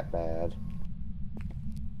be that bad.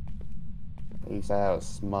 At least I have a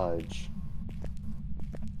smudge.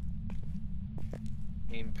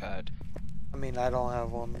 Gamepad. I mean, I don't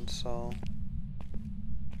have one, so.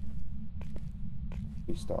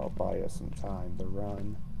 At least I'll buy us some time to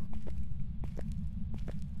run.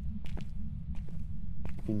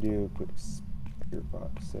 You can do quick spirit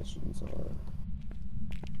box sessions or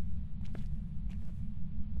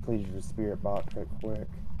please your spirit box right quick.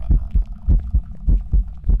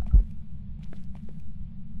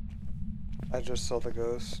 I just saw the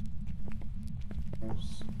ghost.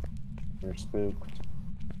 You're spooked.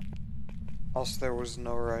 Also, there was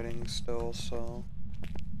no writing still, so.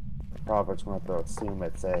 Probably just want to assume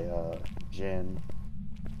it's a Jin.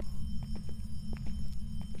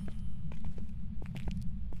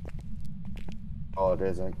 Oh, it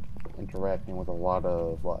isn't interacting with a lot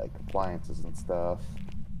of like appliances and stuff.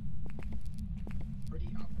 Pretty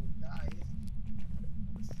awful, guys.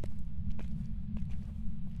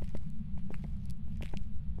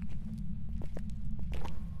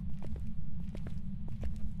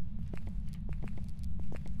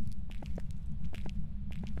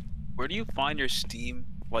 Where do you find your Steam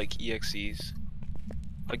like EXEs?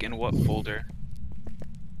 Like in what folder?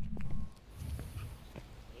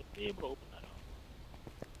 Be able to open that up.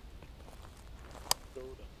 Go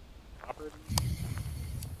to properties.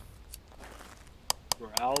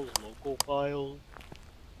 Browse local files.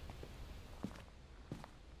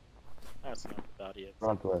 That's not without exe.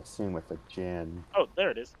 I'm going to assume it's a Jin. Oh, there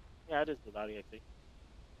it is. Yeah, it is without exe.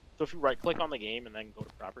 So if you right click on the game and then go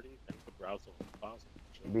to properties, then you can browse the local files.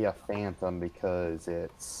 It'd be a phantom because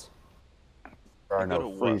it's there are You go no to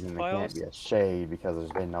what freezing. It can't files? be a shade because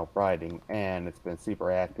there's been no writing, and it's been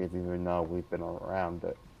super active even though we've been around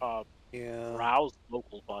it. Yeah. Browse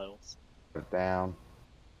local files. Put it down.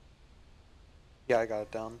 Yeah, I got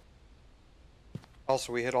it down.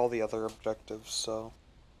 Also, we hit all the other objectives, so.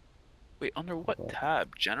 Wait, under what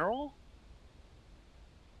tab? General?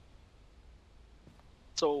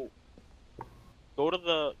 So go to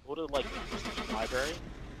like the library,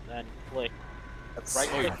 then click right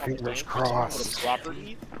click on the fingers game, crossed. go to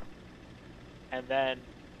properties, and then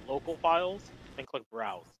local files, and click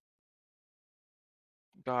browse.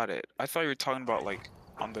 Got it. I thought you were talking about like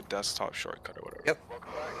on the desktop shortcut or whatever. Yep.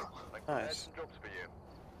 Nice.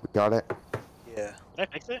 Got it. Yeah. Did I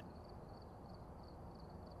fix it?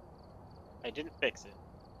 I didn't fix it.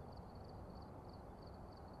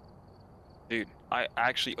 Dude, I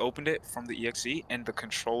actually opened it from the EXE and the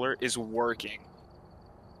controller is working.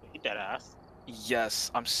 You dead ass.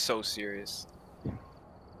 Yes, I'm so serious.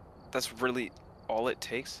 That's really all it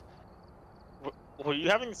takes. Were you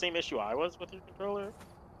having the same issue I was with your controller?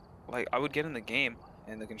 Like, I would get in the game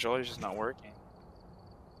and the controller's just not working.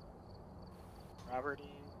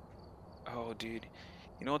 Property. Oh, dude.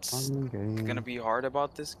 You know what's gonna be hard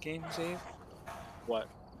about this game, Zave? What?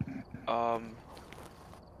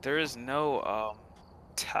 There is no,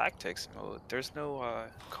 tactics mode. There's no,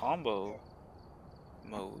 combo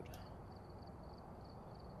mode.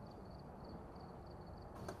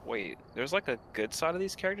 Wait, there's like a good side of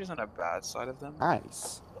these characters and a bad side of them?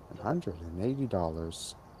 Nice.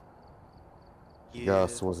 $180. Yeah.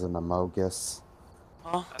 Gus was an Amogus.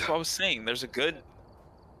 Huh? That's what I was saying. There's a good...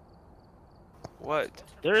 What?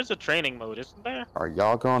 There is a training mode, isn't there? Are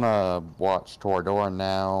y'all gonna watch Toradora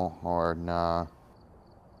now, or nah?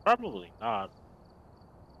 Probably not.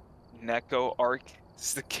 Neko Arc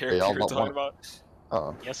is the character Y'all you're don't talking want-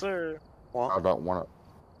 about? Yes, sir. I don't want to.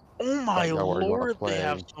 Oh my Y'all were gonna lord, they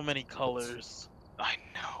have play. so many colors. I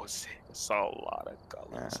know, Zave. It's a lot of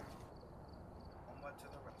colors.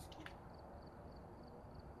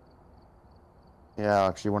 Yeah,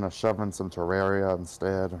 actually, want to shove in some Terraria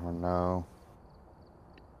instead, or no?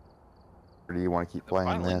 Or do you want to keep playing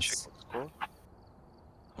Violin this? chick looks cool.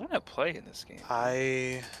 I want to play in this game.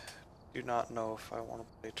 I do not know if I want to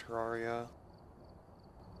play Terraria.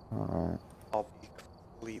 Alright, I'll be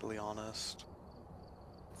completely honest.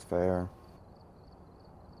 it's fair.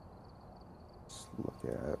 Let's look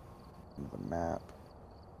at the map.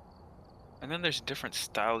 And then there's different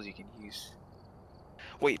styles you can use.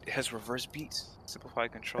 Wait, it has reverse beats,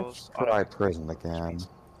 simplified controls. Let's try prison again.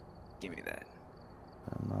 Give me that.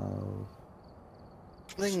 No.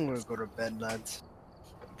 I think I'm gonna go to bed, lads.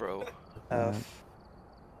 Bro. F.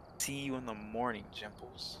 See you in the morning,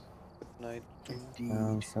 Jimples. Good night.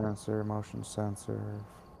 Sound sensor, motion sensor.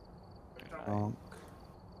 Donk.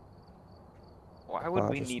 Why would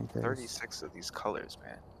we just in need case. 36 of these colors,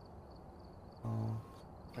 man? Oh,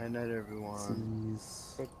 Night night, everyone.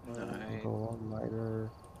 C's. Night. Go on lighter.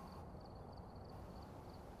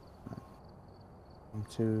 1,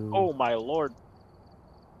 2. Oh my lord.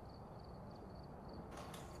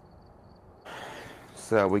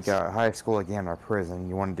 So we got high school again or prison.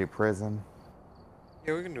 You want to do prison?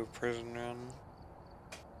 Yeah, we can do a prison run.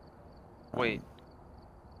 Wait.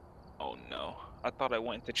 Oh no. I thought I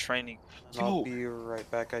went into training. And I'll be right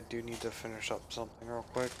back. I do need to finish up something real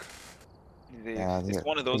quick. Yeah, It's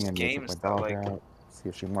one of those Ian needs to games let that my dog like... out. See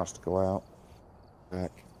if she wants to go out.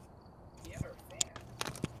 Back.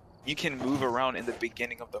 You can move around in the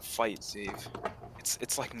beginning of the fight, Zave.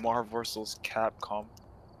 It's like Marvel vs. Capcom.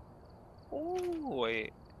 Oh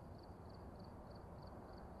wait.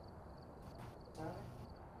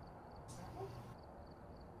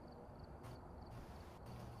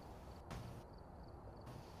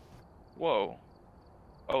 Whoa.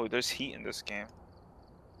 Oh, there's heat in this game.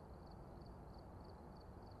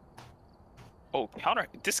 Oh, counter.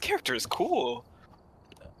 This character is cool.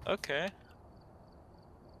 Okay.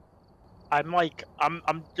 I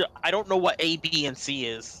don't know what A, B, and C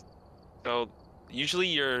is. So, usually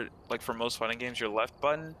you're, like for most fighting games, your left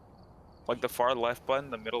button, like the far left button,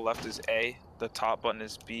 the middle left is A, the top button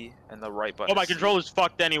is B, and the right button Oh, my is C. controller's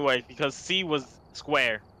fucked anyway, because C was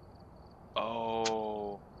square.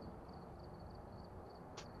 Oh.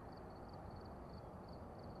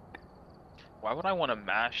 Why would I want to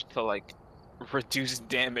mash to, like, reduce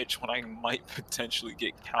damage when I might potentially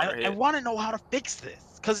get counter hit? I want to know how to fix this,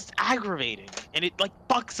 because it's aggravating, and it, like,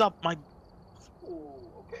 fucks up my... Ooh,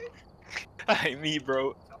 okay. I me,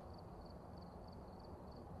 bro.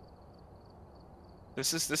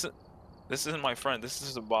 This isn't my friend. This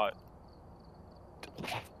is a bot.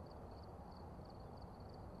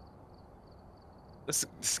 This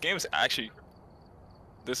game is actually...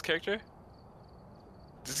 This character?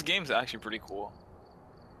 This game is actually pretty cool.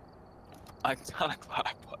 I'm kinda glad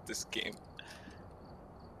I bought this game.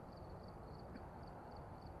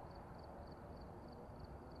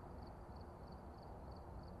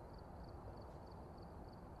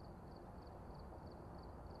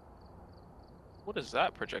 What is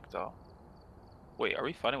that projectile? Wait, are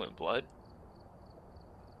we fighting with blood?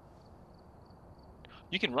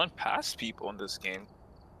 You can run past people in this game.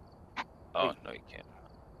 Oh, Wait. no you can't.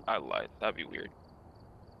 I lied. That'd be weird.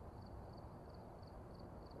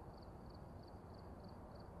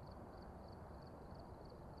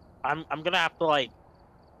 I'm gonna have to, like...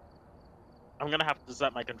 I'm gonna have to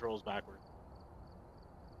set my controls backward.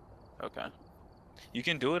 Okay. You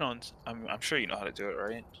can do it on... I'm sure you know how to do it,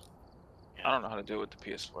 right? Yeah. I don't know how to do it with the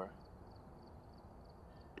PS4.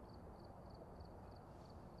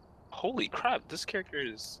 Holy crap, this character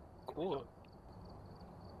is cool.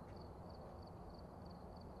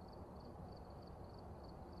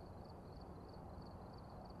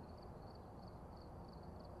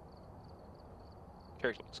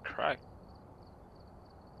 Character looks cracked.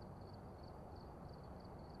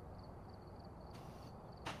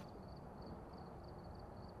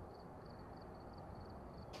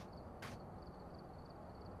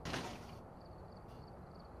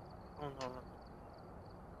 Oh no.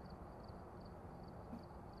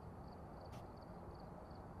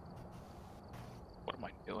 What am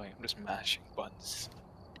I doing? I'm just mashing buttons.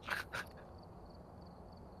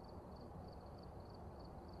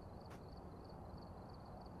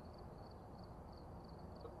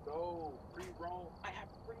 Let's go. Free roam. I have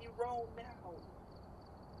free roam now.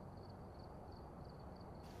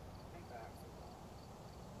 Ain't that for long?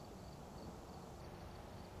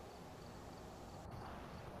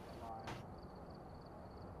 Never mind.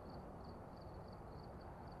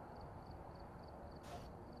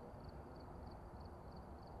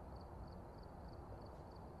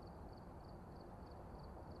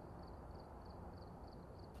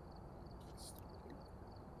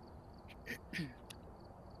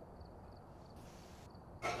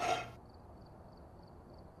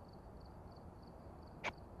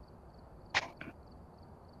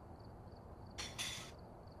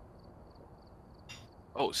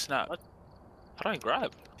 Oh snap. What? How do I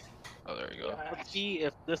grab? Oh, there you go. Let's see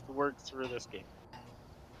if this works for this game.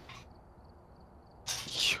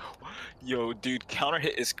 Yo, dude, counter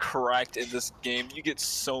hit is cracked in this game. You get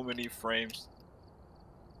so many frames.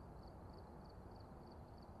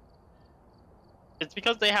 It's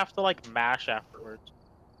because they have to like mash afterwards.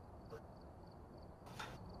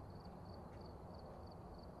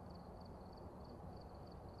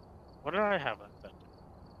 What did I have on that?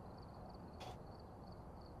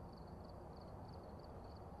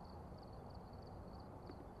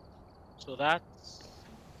 So that's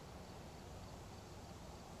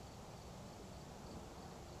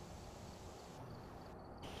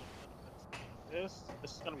this.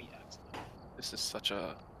 This is gonna be X. This is such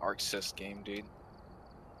a Arc-Sys game, dude.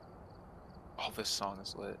 Oh, this song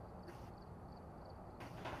is lit.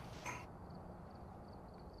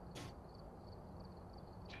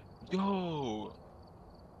 Yo!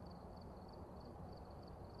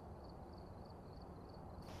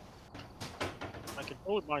 My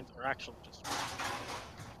controller mines are actually just.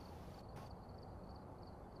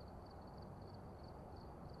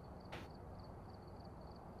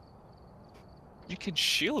 You can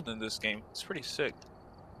shield in this game. It's pretty sick.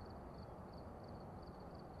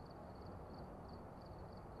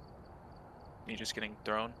 Me just getting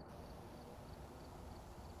thrown.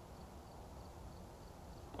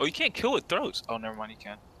 Oh, you can't kill with throws. Oh, never mind, you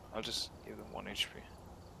can. I'll just give them 1 HP.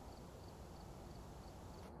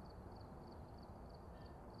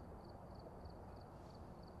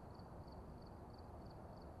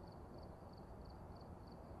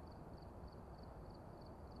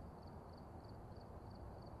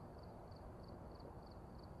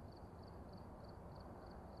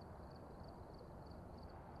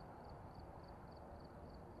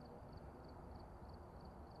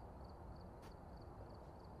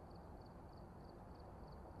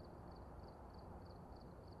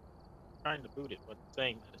 Trying to boot it, but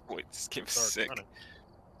saying that it's Wait, this game's started sick. running.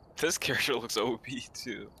 This character looks OP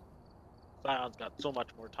too. Zion's got so much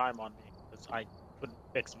more time on me because I couldn't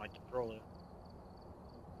fix my controller.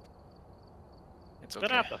 It's I'm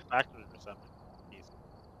okay. gonna have to factory reset my piece.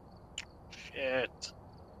 Shit.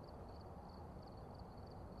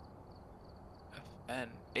 FN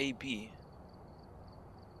AB.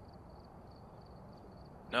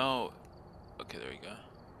 No. Okay, there you go.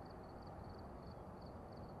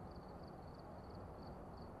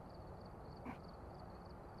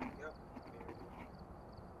 Yep.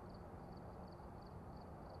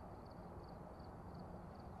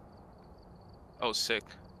 Oh, sick.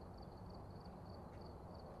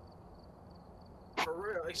 For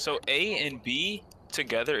real. So A and B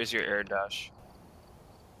together is your air dash.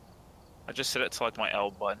 I just set it to like my L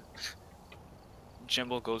button.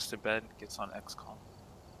 Jimbo goes to bed, gets on XCOM.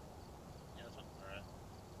 Yeah, that's alright.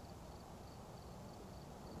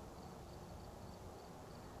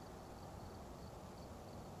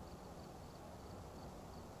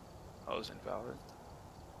 I was invalid.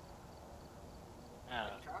 Yeah,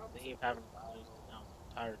 they haven't closed down the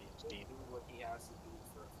entirety of Steam. Do what he has to do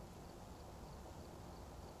for.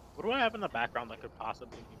 What do I have in the background that could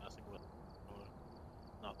possibly be messing with?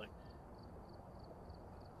 Nothing.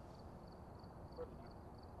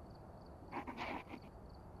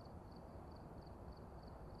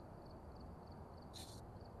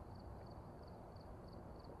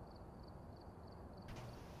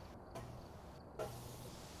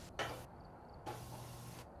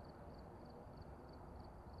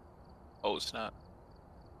 Oh snap.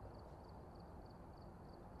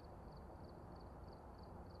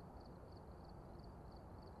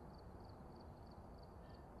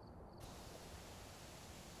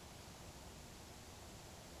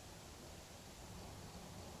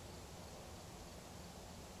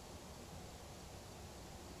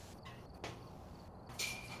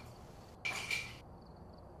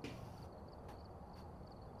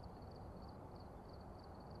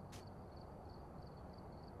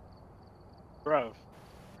 Bro,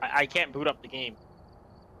 I can't boot up the game.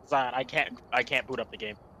 Zion, I can't boot up the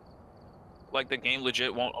game. Like the game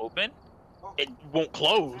legit won't open? It won't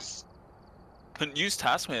close. Couldn't use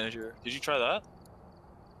Task Manager. Did you try that?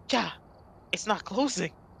 Yeah, it's not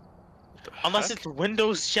closing. What the Unless heck? it's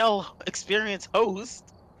Windows Shell Experience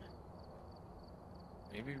Host.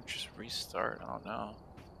 Maybe just restart. I don't know.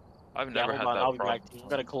 I've Yeah, never hold had on, that I'll be problem. back to you. I'm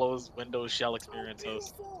gonna close Windows Shell Experience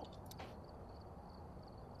Host.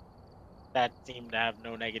 That seemed to have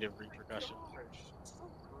no negative repercussions. Gosh, it's so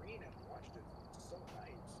green and lush. It's so nice.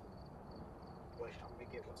 Wait, I'm gonna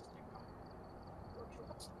get what's his name now.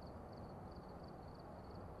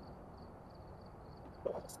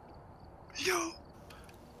 Yo.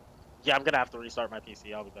 Yeah, I'm gonna have to restart my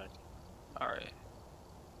PC. I'll be back. All right.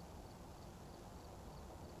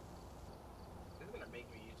 This is gonna make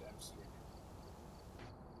me use MC again.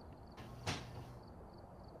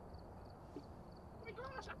 Oh my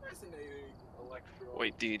gosh, I'm resonating. Electro.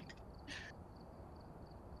 Wait, dude.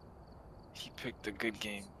 He picked a good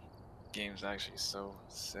game. Game's actually so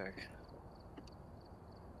sick.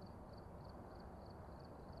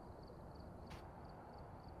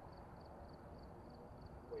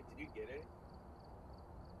 Wait, did you get it?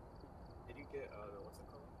 Did you get what's it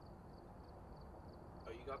called?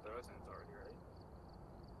 Oh, you got the resonance already, right?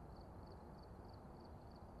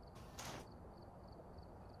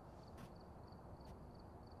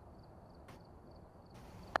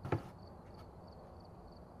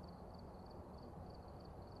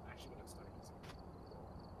 I'm actually gonna start using it.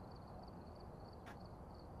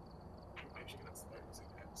 I'm actually gonna start using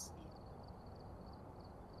MC.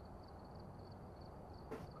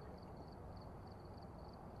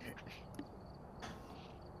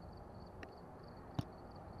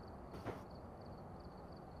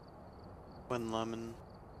 When lemon.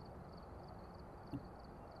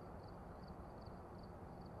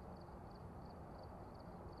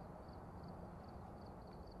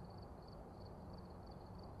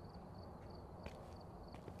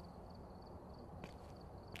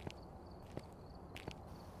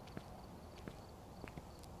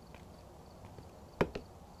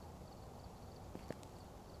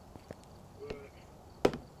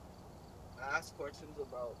 Ask questions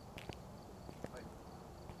about like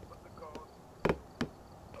what's it called?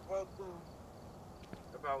 About the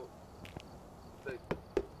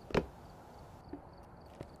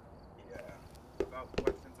about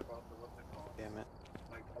questions about the what's it called? Damn it.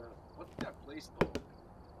 Like what's that place called?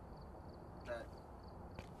 That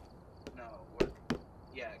what?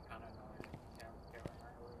 Yeah, kind of know. Can't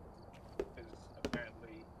remember what it is because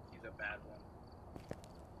apparently he's a bad one,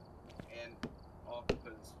 and all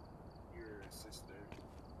because your sister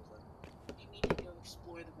was like, "You need to go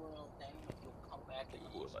explore the world, then you'll come back and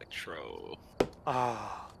Ooh, Electro.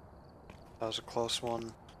 Ah, that was a close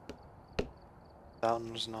one. That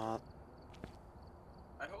one was not.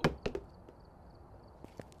 I hope.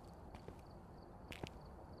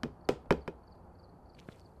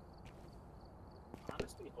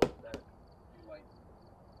 Honestly, hope that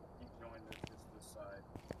you join this side.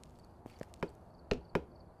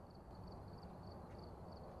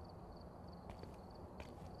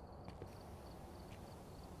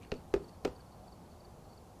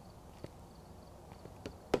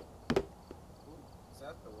 Is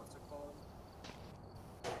that the what's it called?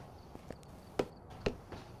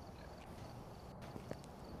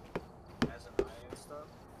 As an eye and stuff.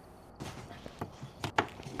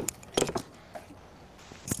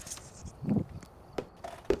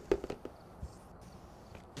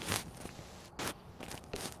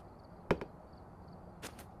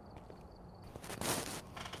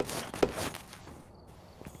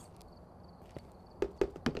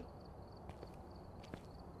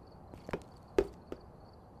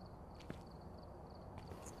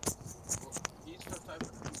 He's the type of,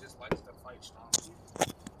 he just likes to fight strong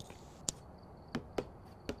people.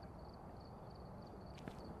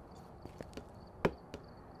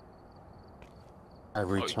 I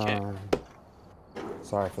returned.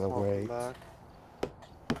 Sorry for the Welcome wait. back.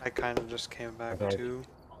 I kind of just came back Okay. too.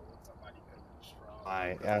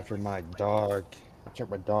 After my dog, I took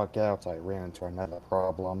my dog out, I ran into another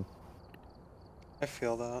problem. I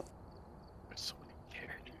feel that. There's so many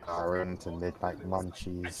characters. Are into midnight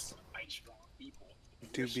munchies.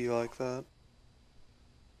 Do be like that.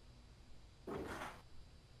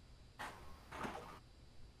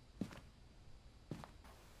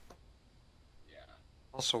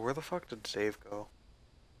 Also, where the fuck did Dave go?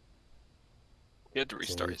 He had to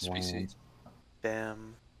restart his PC.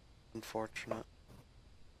 Damn. Unfortunate.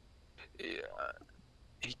 Yeah.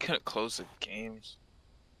 He couldn't close the games.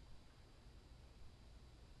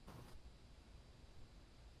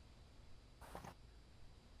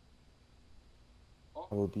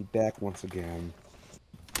 I will be back once again.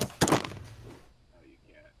 No, you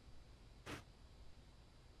can't.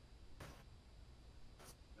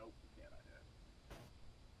 Nope, you can't.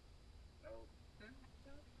 Nope.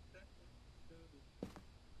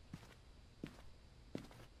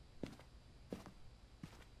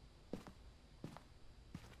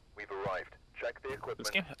 We've arrived. Check the equipment This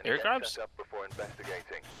game and air get grabs? set up before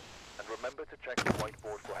investigating. And remember to check the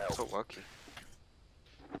whiteboard for help. So lucky.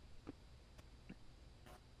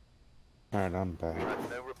 Alright, I'm back. We had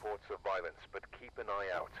no reports of violence, but keep an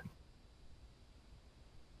eye out.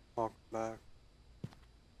 Welcome back.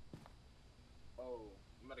 Oh,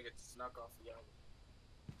 I'm gonna get snuck off the album.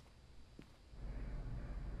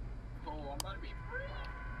 Oh, I'm about to be free.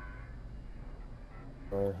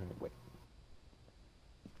 Wait.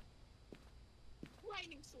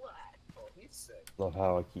 Lightning slide. Oh, he's sick. Love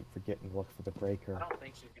how I keep forgetting to look for the breaker. I don't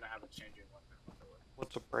think she's gonna have a changing weapon, by the way.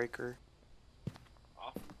 What's a breaker?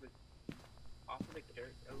 Off of the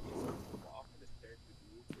character, off of this character's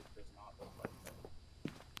move, it does not look like that.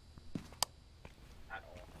 At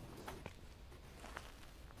all.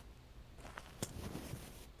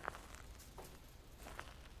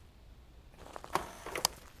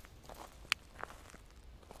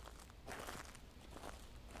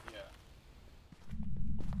 Yeah.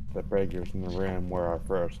 The breaker's in the room where our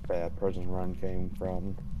first bad prison run came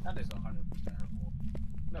from. That is 100% terrible.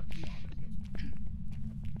 Let's be honest.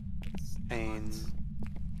 Pain.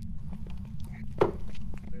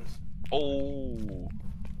 Oh,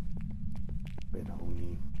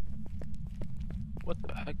 Benoni. what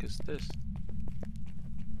the heck is this?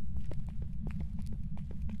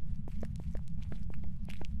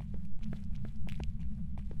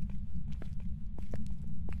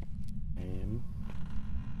 And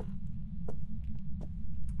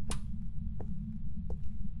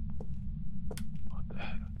What the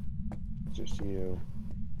heck? just you.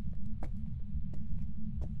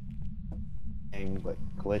 And like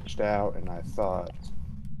glitched out, and I thought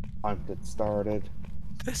hunt had started.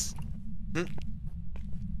 This?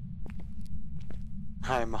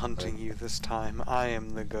 I'm hunting you this time. I am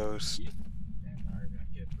the ghost.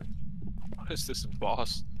 What is this,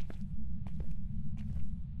 boss?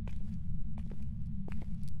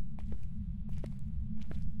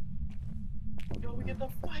 Yo, we get the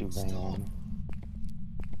fight stuff. Van.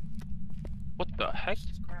 What the heck?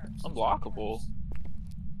 Unblockable. Oh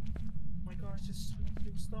my gosh, just trying to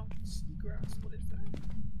do stuff. Seagrass, what is that?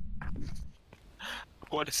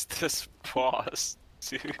 What is this, boss,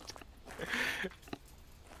 dude?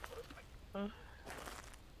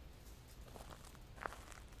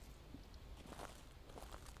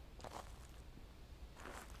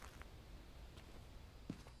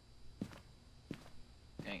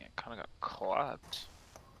 Dang, it kind of got clapped.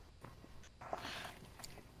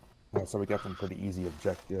 Yeah, so we got some pretty easy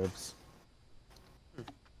objectives.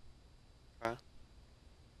 Okay.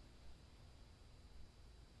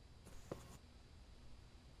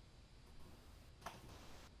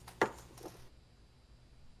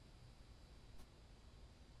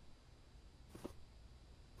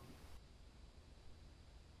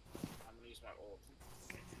 I'm gonna use my ult.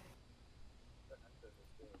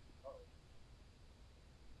 Oh.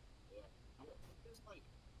 Yeah.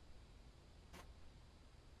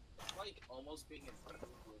 It's like almost being infected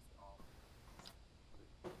with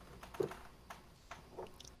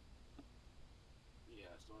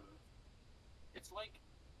yeah, sort of. It's like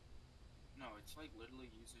no, it's like literally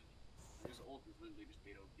using this ult is literally just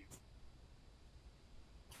bait OQ.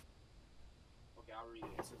 Okay, I'll read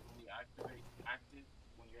it. It says when you're active,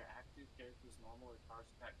 character's normal or charge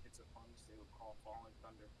attack hits opponents, they will call Falling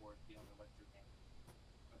Thunder for dealing electric damage.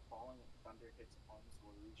 When Falling Thunder hits opponents,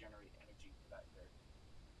 will regenerate energy for that character.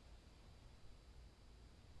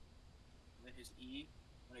 And then his E,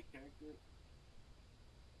 when a character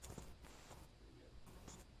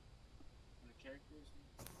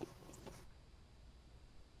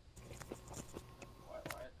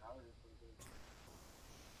how is it so good?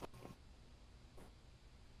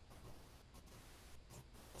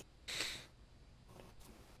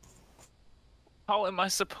 How am I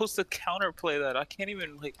supposed to counterplay that? I can't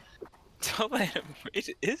even, like, What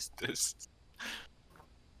animation is this?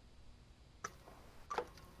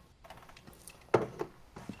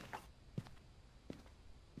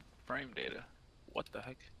 Frame data. What the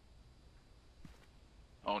heck?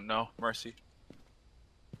 Oh no, mercy.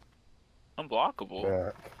 Unblockable.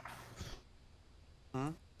 Yeah. Hmm?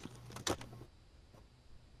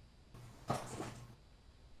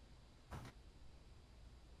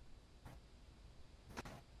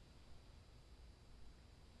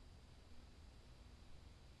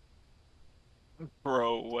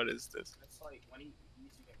 Bro, what is this? It's like when he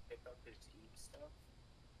can pick up his team stuff.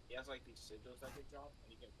 He has like these sigils that they drop,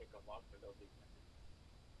 and you can pick them up, and they'll be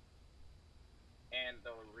and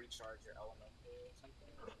they'll recharge your elemental or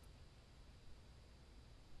something.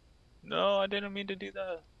 No, I didn't mean to do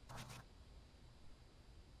that. Oh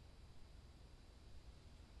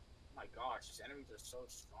my gosh, these enemies are so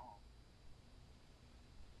strong.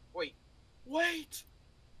 Wait, wait,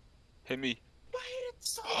 Hit me. wait! It's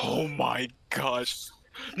so. Oh my gosh.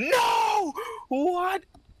 No! What?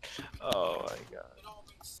 Oh my god. It all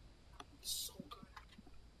makes so good.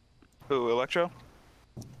 Who, Electro?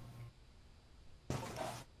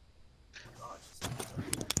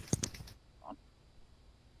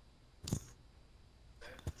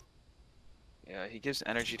 Yeah, he gives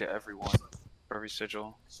energy to everyone. For every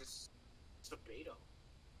sigil. It's a beta.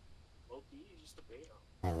 Low-key, it's just a beta.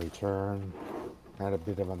 I returned. Had a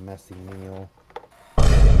bit of a messy meal.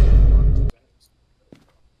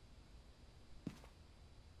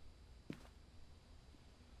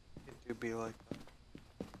 It do be like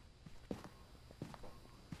that.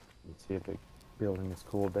 Let's see if the building is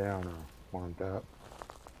cooled down or warmed up.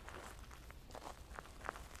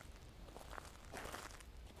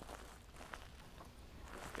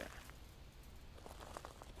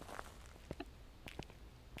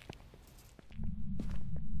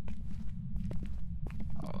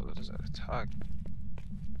 Oh, what is that attack?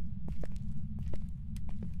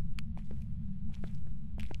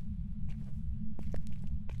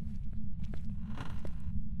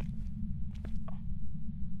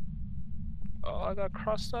 Oh, I got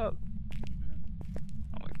crossed up.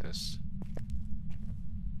 Not like this.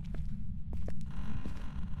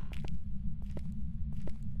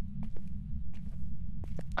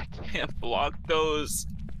 I can't block those.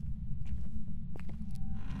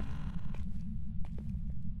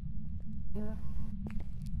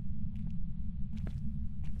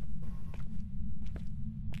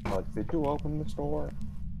 Like, did you open the store?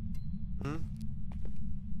 Hmm?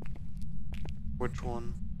 Which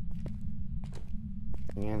one?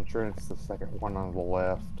 The entrance, the second one on the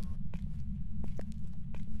left.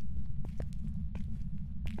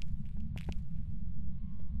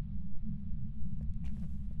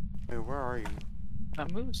 Hey, where are you?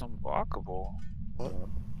 That move is unblockable. What?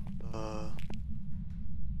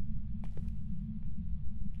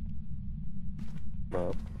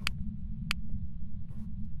 But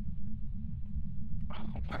Oh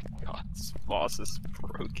my god, this boss is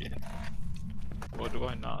broken. What do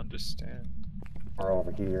I not understand? we're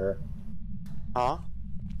over here. Huh?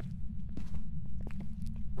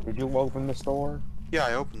 Did you open the store? Yeah,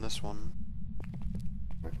 I opened this one.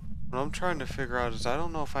 What I'm trying to figure out is I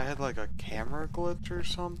don't know if I had like a camera glitch or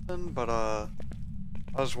something, but I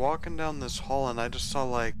was walking down this hall and I just saw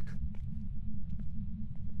like,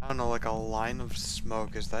 I don't know, like a line of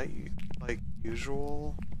smoke. Is that like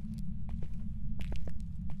usual?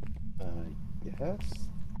 Yes.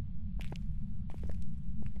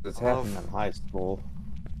 This I don't know happened if- in high school.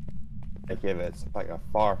 Like if it's like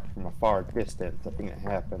from a far distance, I think it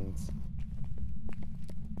happens.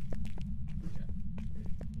 You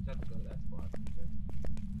have to go to that spot.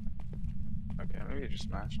 Okay, maybe just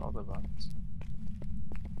smash all the buttons.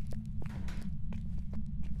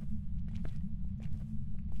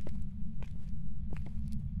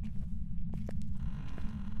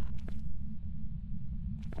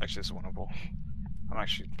 Actually, it's winnable. I'm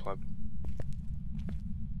actually plugged.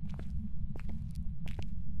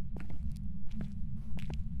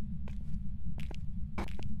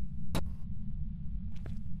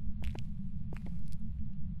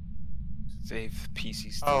 Save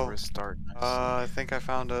PC still restart. I think I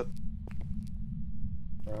found it.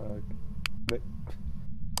 But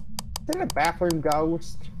is it a bathroom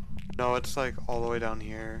ghost? No, it's like all the way down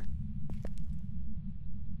here.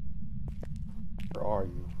 Where are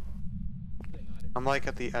you? I'm like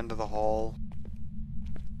at the end of the hall.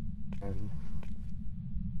 And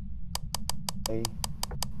hey,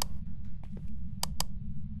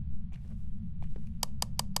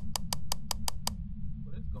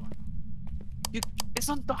 What is going on? It's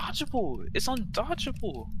undodgeable. It's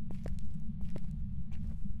undodgeable.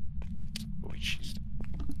 Oh, jeez.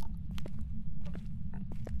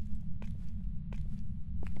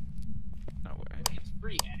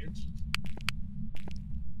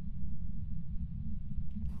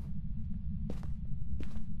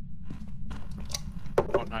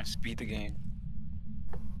 Nice, beat the game.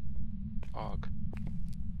 Fog.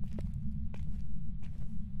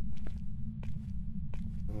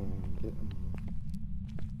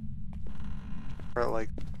 We're at like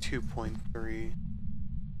 2.3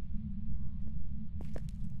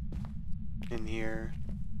 in here.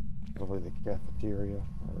 Probably the cafeteria.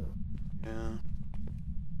 Yeah.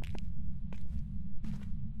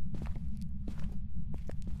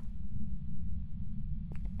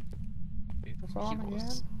 What's on again?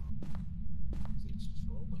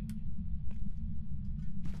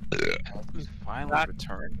 Finally Back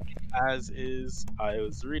returned. As is, I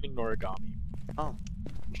was reading Noragami. Oh.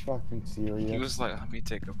 Fucking serious. He was like, let me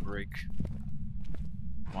take a break.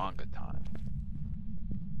 Manga time.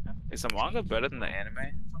 Is the manga better than the anime?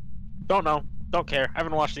 Don't know. Don't care. I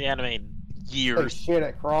haven't watched the anime in Hey, years. shit,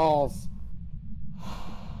 it crawls.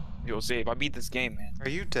 Yo, Zabe, I beat this game, man. Are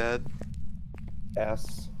you dead?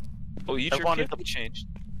 Yes. Oh, you I your wanted POV changed.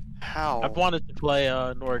 How? I've wanted to play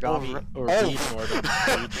Noragami or read Noragami for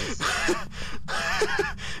ages.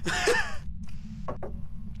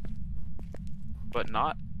 But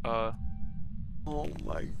not, Oh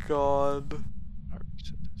my god. I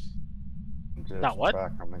reset this. Just Not what?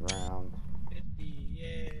 back on the ground.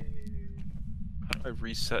 How do I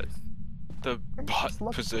reset the bot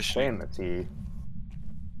position? Sanity.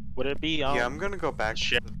 Would it be Yeah, I'm gonna go back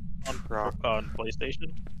share to on, rock. on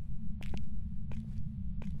PlayStation?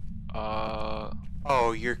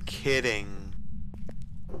 Oh, you're kidding.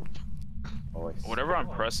 Oh, Whenever I'm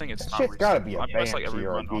pressing, it's not. Shit's gotta be a I press like every banshee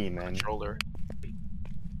or a button on the demon. controller.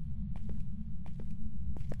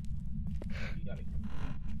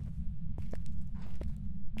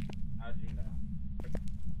 How'd you know?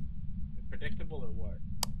 Predictable or what?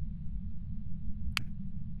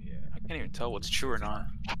 Yeah. I can't even tell what's true or not.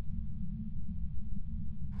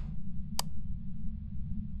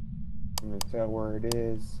 Let me tell where it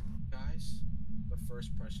is. Guys, the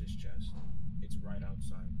first precious chest. It's right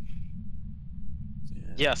outside.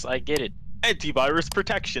 Yes, I get it. Antivirus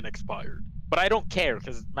protection expired. But I don't care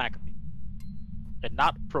because it's McAfee. And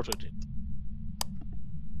not Protogen.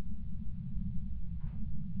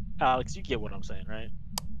 Alex, you get what I'm saying, right?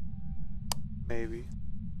 Maybe.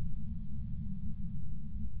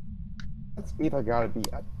 That's either gotta be.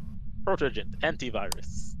 Protogen,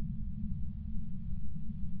 antivirus.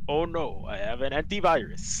 Oh no, I have an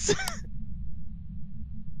antivirus.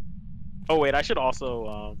 Oh wait, I should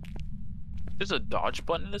also There's a dodge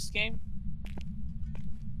button in this game?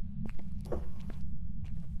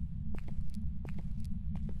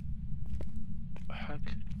 The heck?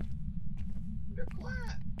 What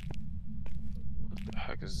the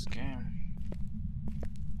heck is this game?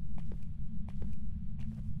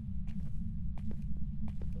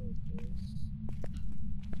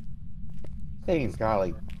 Thing's got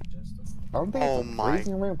like. I don't think Oh it's a my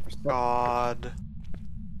freezing room for stuff. god.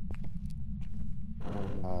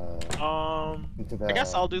 Into I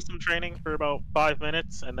guess the- I'll do some training for about 5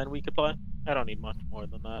 minutes and then we could play. I don't need much more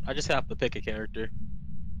than that. I just have to pick a character.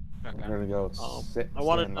 I'm gonna go sit I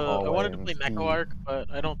wanted in the to hallway and play see Neko Arc, but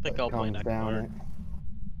I don't think what I'll play comes Neko down Arc. it.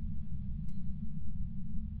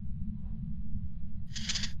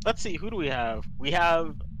 Let's see, who do we have? We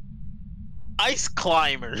have Ice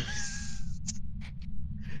Climbers.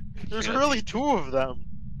 There's Yeah. really 2 of them.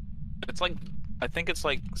 It's like, I think it's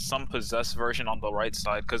like some possessed version on the right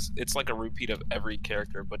side, because it's like a repeat of every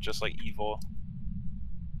character, but just like evil.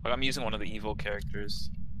 Like I'm using one of the evil characters.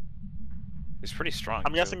 He's pretty strong.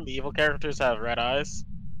 I'm too. guessing the evil characters have red eyes.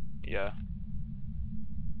 Yeah.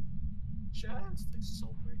 Chest is so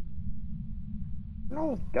pretty.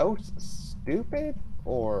 No, ghosts stupid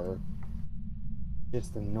or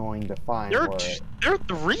just annoying to find. There Where are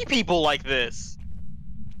 3 people like this.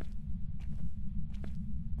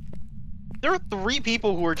 There are 3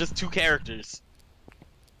 people who are just 2 characters.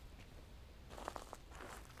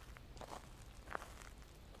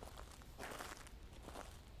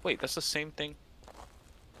 Wait, that's the same thing.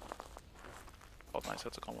 Oh, nice.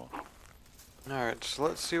 That's a combo. Alright, so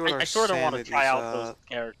let's see what our I sort of want to sanity's try out at. those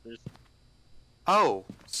characters. Oh,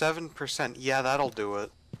 7%. Yeah, that'll do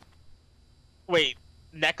it. Wait,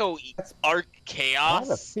 Neko Arc I have a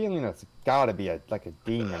Chaos? feeling it's gotta be like a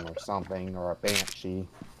demon or something or a banshee.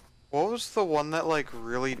 What was the one that, like,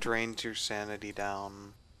 really drains your sanity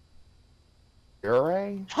down?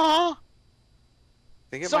 Ure? Huh? I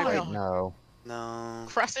think it Zion. might Wait, be... no. No.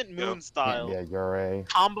 Crescent Moon Can't style. be a Ure.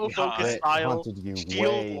 Combo Yeah, focus It style. hunted you way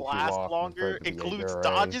Shield too lasts often for longer. it to be a Includes Ure.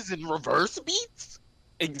 dodges and reverse beats?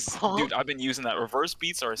 Huh? Dude, I've been using that. Reverse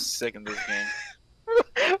beats are sick in this game.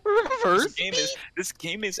 Reverse This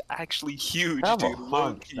game is actually huge, I have a dude. hunch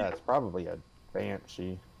Low-key. that's probably a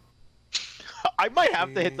banshee. I might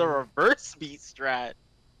have to hit the reverse speed strat.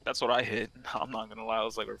 That's what I hit. I'm not gonna lie, I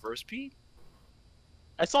was like reverse beat.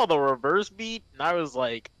 I saw the reverse beat, and I was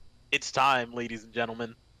like, "It's time, ladies and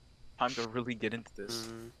gentlemen. Time to really get into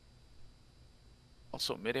this."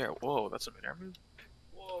 Also, midair. Whoa, that's a midair move.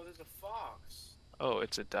 Whoa, there's a fox. Oh,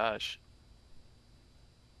 it's a dash.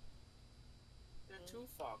 There are 2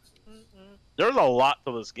 foxes. There's a lot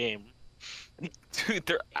to this game." Dude,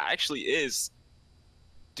 there actually is.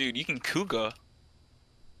 Dude, you can Kuga.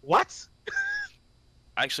 What?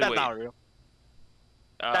 Actually, That's wait. not real.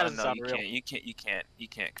 That doesn't no, sound you real. can't. You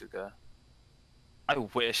can't Kuga. I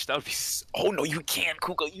wish that would be. Oh no, you can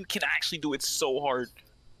Kuga. You can actually do it so hard.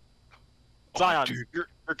 Zion, dude.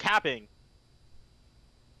 you're capping.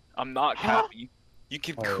 I'm not Huh? capping. You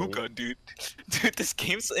can Kuga, dude. Dude, this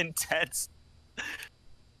game's intense.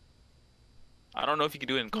 I don't know if you can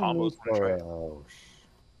do it in combos.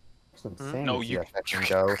 Some No, sanity you affecting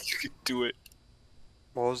can ghosts. do it.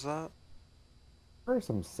 What was that? There's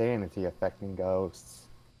some sanity affecting ghosts.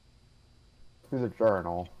 Through the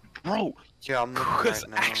journal. Bro, yeah, I'm looking Kuga's right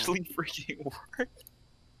now. actually freaking work.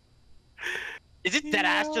 Is it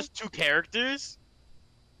deadass just 2 characters?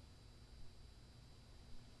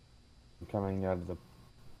 I'm coming out of the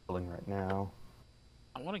building right now.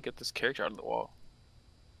 I want to get this character out of the wall.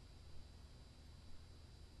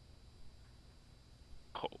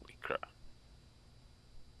 Holy crap.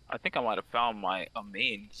 I think I might have found my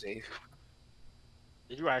main save.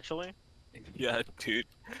 Did you actually? Yeah, dude.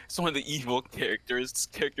 It's one of the evil characters. This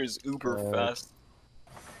character's uber fast.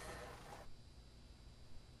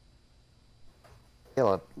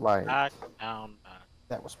 Feel it like Back down.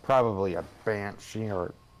 that was probably a banshee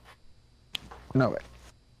or no. It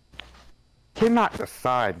cannot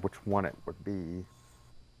decide which one it would be.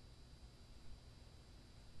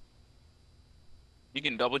 You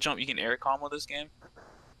can double jump, you can air combo this game.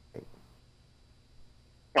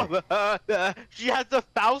 She has the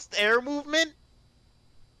Faust air movement?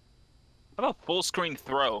 How about full screen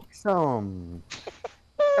throw? Some.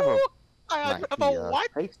 I have a what?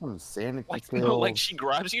 Take some sanity Like, pills. no, like she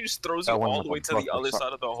grabs you, just throws you That one all with the a way to book the or other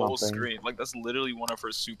side of the whole something. screen. Like that's literally one of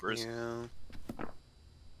her supers. Yeah.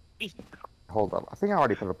 Hold up. I think I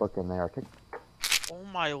already put a book in there. Oh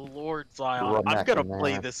my lord, Zion. Run I'm back gonna in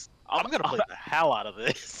play there. this. I'm gonna play the hell out of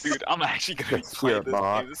this. Dude, I'm actually gonna Just play your this game.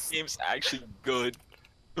 box. This game's actually good.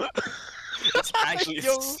 It's actually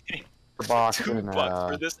Yo. insane. The box $2 and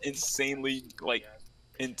for this insanely like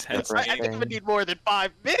intense I game. think I'm gonna need more than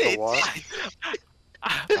 5 minutes.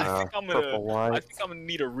 I think I'm purple gonna. I lights. think I'm gonna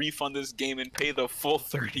need to refund this game and pay the full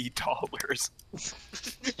 $30.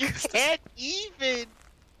 You can't even.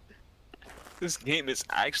 This game is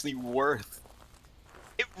actually worth.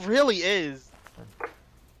 It really is.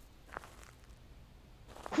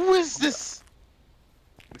 Who is this?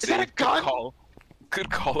 Is that a gun? Good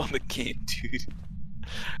call on the game, dude.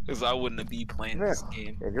 Because I wouldn't be playing this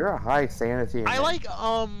game. If you're a high sanity and I like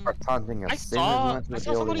are taunting a I sinner saw- who went to I the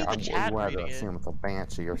saw somebody building, in the I'm chat going to reading it. assume it's a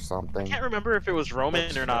banshee or I something. can't remember if it was Roman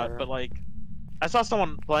That's or not, fair. but like, I saw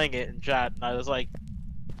someone playing it in chat, and I was like,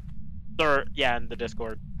 or yeah, in the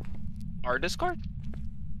Discord. Our Discord?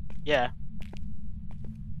 Yeah.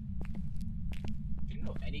 Do you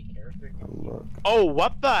know any character can Look, Oh,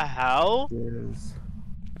 what the hell? there's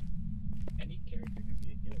any character can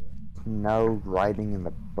be a healer? no writing in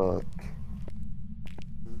the book.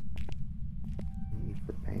 Need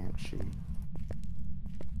for banshee.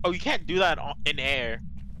 Oh, you can't do that in air.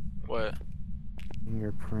 What?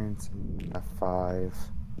 Fingerprints and a 5.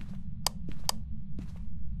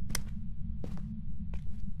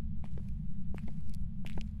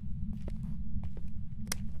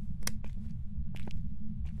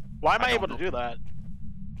 Why am I, I able don't to do that?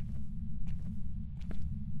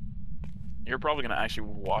 You're probably gonna actually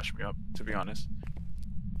wash me up, to be honest.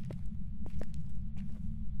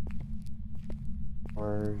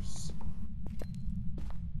 Where's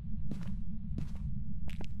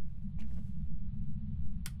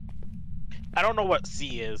I don't know what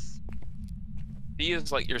C is. C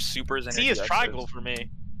is like your supers and C your is DXs. triangle for me.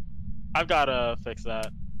 I've gotta fix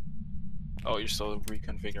that. Oh, you're still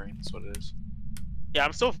reconfiguring. That's what it is. Yeah,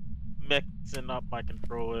 I'm still mixing up my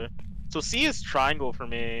controller. So C is triangle for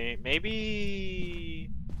me. Maybe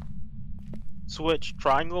switch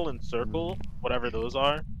triangle and circle, whatever those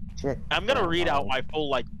are. check? I'm gonna read out my full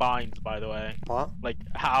like binds, by the way. What? Like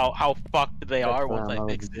how fucked they are once I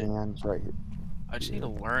fix it. Right here. I just need to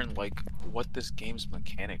learn like what this game's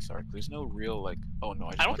mechanics are. There's no real like. Oh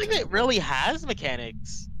no, I don't think it really has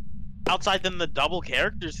mechanics outside than the double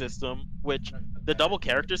character system, which the double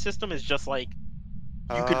character system is just like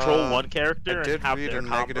you control one character I did and have read their a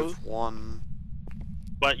combos. -1.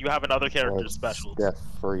 but you have another character It's special. Death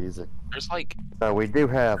freezing. There's like So we do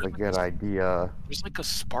have a good idea. there's like a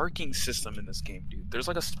sparking system in this game, dude. There's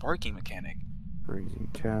like a sparking mechanic. Freezing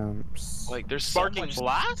temps. Like there's Sparking so much...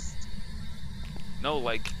 blast? No,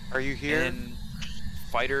 like Are you here? in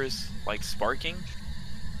fighters like sparking.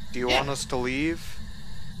 Do you want us to leave?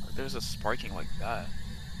 There's a sparking like that.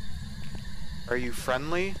 Are you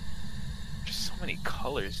friendly? There's so many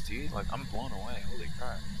colors, dude. Like I'm blown away. Holy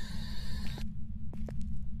crap.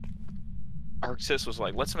 Arxis was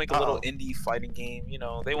like, let's make a little indie fighting game. You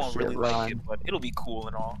know, they won't really like it, but it'll be cool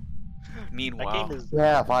and all. Meanwhile,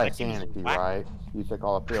 yeah, if I have sanity, right? You take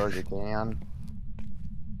all the pills you can.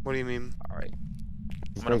 What do you mean? All right.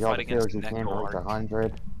 You I'm gonna take all fight the pills against you can to reach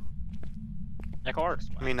 100. Arcs.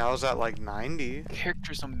 I mean, I was at like 90.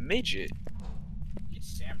 Character's a midget.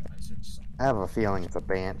 I have a feeling it's a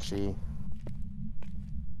banshee.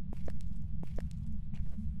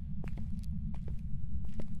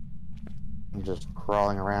 I'm just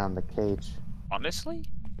crawling around the cage. Honestly?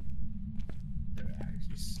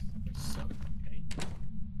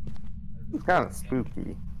 It's kind of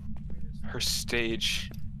spooky. Her stage.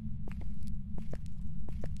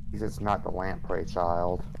 Because it's not the lamprey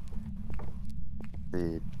child.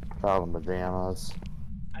 The child in pajamas.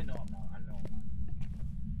 I know I'm not. I know I'm not.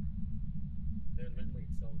 They're literally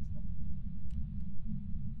so stuff.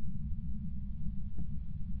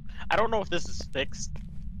 I don't know if this is fixed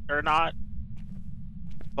or not,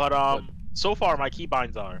 but so far my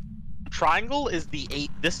keybinds are triangle is the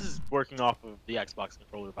 8. This is working off of the Xbox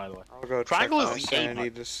controller, by the way. I'll go Triangle check is my the A sanity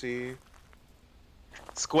button. to see.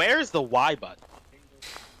 Square is the Y button,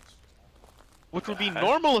 which would be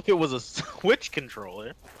normal if it was a Switch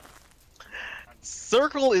controller.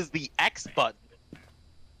 Circle is the X button.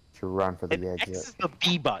 To run for the And exit. X is the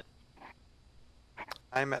B button.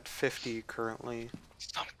 I'm at 50 currently.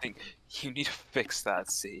 Something. You need to fix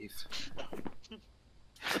that save.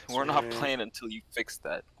 We're not right. playing until you fix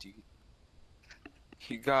that, dude.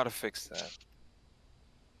 You gotta fix that.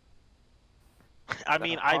 I That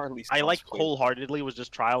mean, hardly I sounds like clear. wholeheartedly was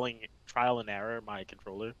just trial and error my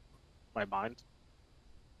controller, my mind.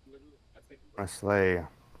 Honestly,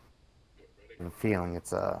 I'm feeling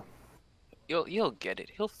it's a. You'll get it.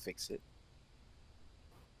 He'll fix it.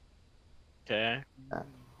 Okay.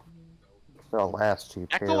 The last two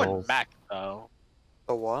Echo and pills. Mac though.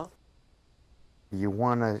 The what? If you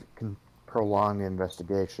want to prolong the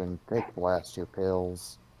investigation, take the last two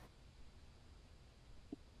pills.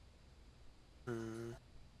 Hmm.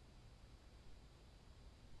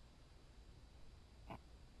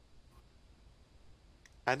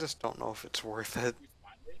 I just don't know if it's worth it.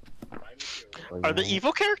 Are the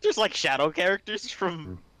evil characters like shadow characters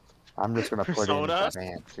from? I'm just gonna put in Persona? the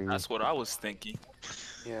banshee. That's what I was thinking.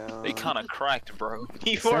 Yeah. They kind of cracked, bro.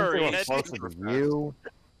 Before Since it was closer to you,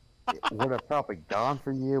 it would have probably gone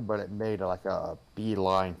for you, but it made like a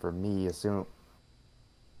beeline for me. Assume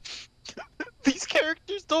These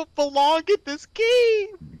characters don't belong in this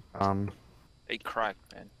game. They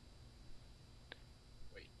cracked, man.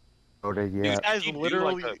 voted These yet. guys You do,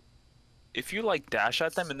 literally. like, if you like dash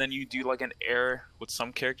at them and then you do like an air with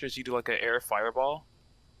some characters, you do like an air fireball.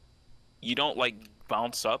 You don't like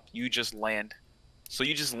bounce up. You just land. So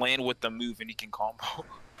you just land with the move and you can combo.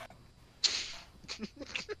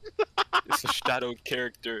 It's a shadow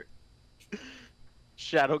character.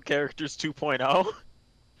 Shadow characters 2.0.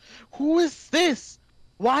 Who is this?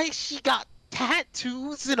 Why she got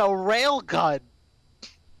tattoos and a railgun?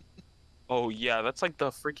 Oh yeah, that's like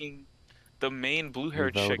the main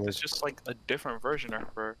blue-haired chick. Voted. That's just like a different version of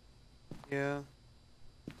her. Yeah.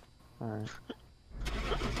 Alright.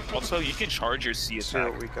 Also, you can charge your C See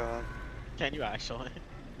attack. what we got. Can you actually?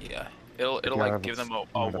 Yeah, it'll Yeah, like if give it's them a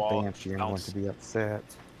not wall. banshee, I'm going bounce. to be upset.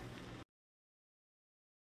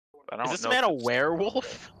 I don't Is this know man if a it's-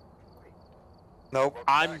 werewolf? Nope.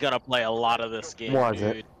 I'm gonna play a lot of this game, Was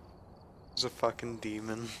dude. it? It's a fucking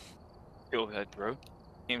demon. Go ahead, bro.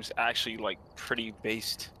 Game's actually like pretty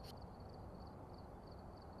based.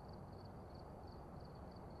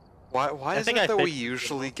 Why I is think it I that we fixed the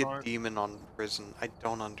usually most get part. demon on prison? I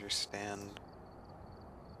don't understand.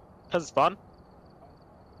 Cause it's fun.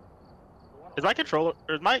 Is my controller?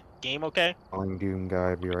 Or is my game okay? Calling Doom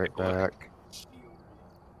guy, be right back.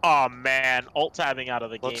 Oh man, alt tabbing out of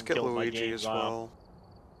the Let's game get killed my Luigi game. as well.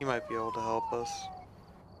 He might be able to help us.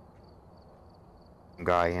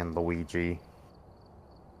 Guy and Luigi.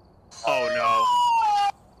 Oh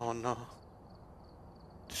no. Oh no.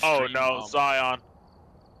 Oh Stream, no, Zion.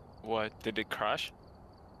 What? Did it crash?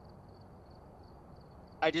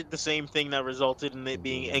 I did the same thing that resulted in it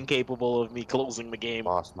being incapable of me closing the game.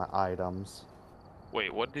 Lost my items.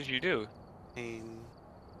 Wait, what did you do? Pain.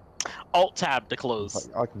 Alt tab to close.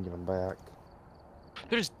 I can give them back.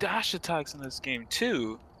 There's dash attacks in this game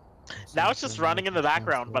too. Now it's just running in the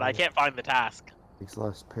background, but I can't find the task. Takes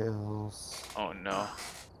less pills. Oh no.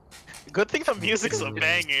 Good thing the music's a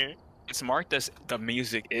banger. It's marked as the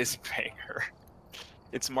music is banger.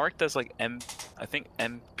 It's marked as like I think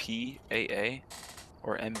MPAA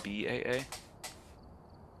or MBAA.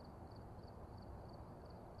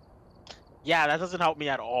 Yeah, that doesn't help me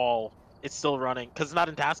at all. It's still running because it's not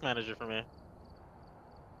in Task Manager for me.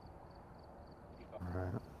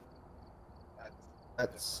 Alright.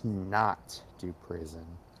 Let's not do prison.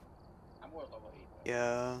 I'm more level 8.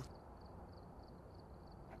 Yeah.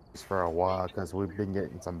 Just for a while, because we've been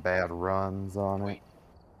getting some bad runs on it.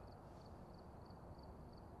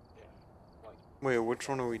 Wait, which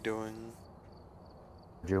one are we doing?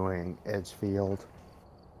 Doing Edgefield.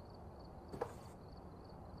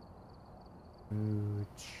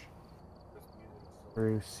 Mooch.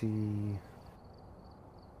 Brucey.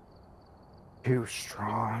 Two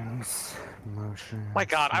Strongs. Motion. My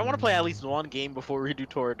God, I want to play at least one game before we do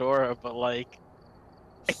Toradora, but like,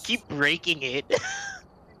 I keep breaking it.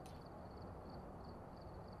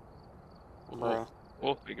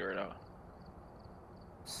 We'll figure it out.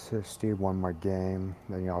 So just do one more game,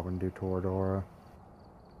 then y'all can do Toradora.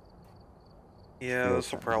 Yeah,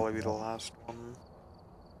 this will probably be the last one.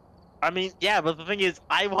 I mean, yeah, but the thing is,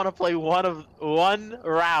 I want to play one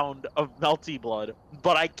round of Melty Blood,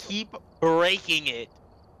 but I keep breaking it.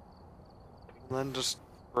 And then just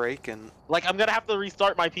breaking. Like, I'm gonna have to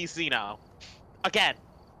restart my PC now. Again.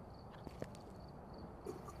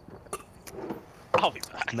 I'll be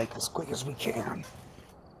back. Make this quick as we can.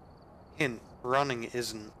 Hint, running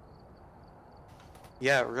isn't.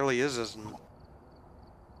 Yeah, it really isn't.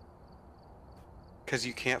 Because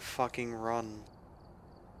you can't fucking run.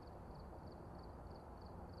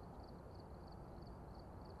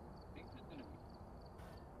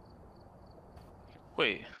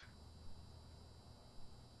 Wait.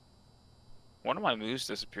 One of my moves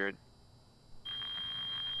disappeared.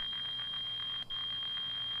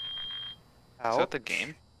 How? Is that the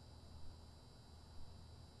game?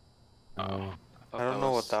 Oh. I don't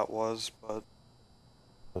know what that was, but...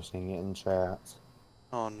 Posting it in chat.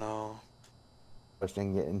 Oh no.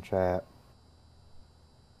 Posting it in chat.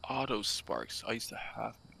 Auto sparks. I used to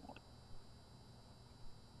have one.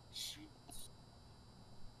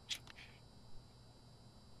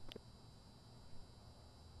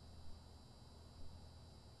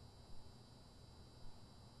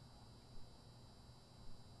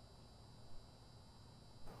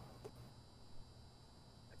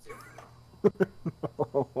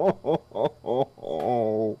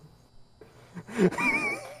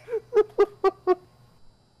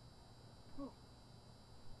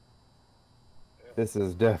 This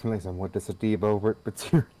is definitely somewhat Debo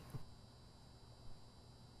material.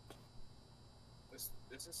 This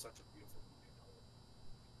is such a beautiful movie.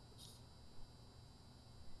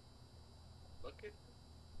 Look at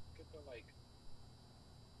the like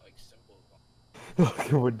symbols. Look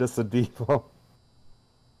at what Debo.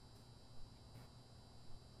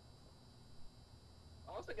 I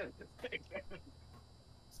was thinking this thing.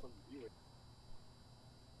 So weird.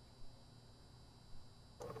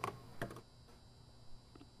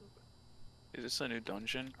 Is this a new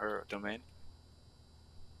dungeon or domain?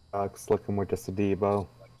 It's looking with Debo.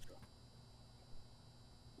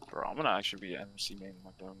 Bro, I'm gonna actually be MC main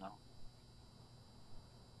my dome now.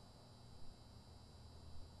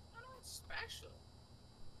 Special.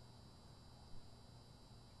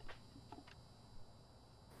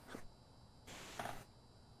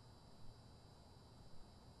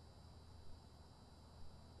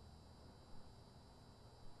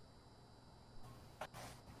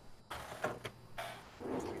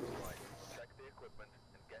 Check the equipment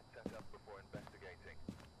and get set up before investigating.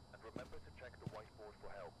 And remember to check the whiteboard for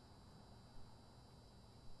help.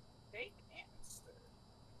 Fake answer.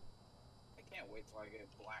 I can't wait till I get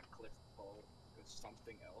Black Cliff Bowl with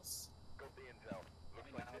something else. Got the intel.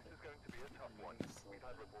 Looks like this is going to be a tough one. We've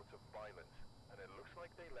had reports of violence, and it looks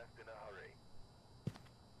like they left in a hurry.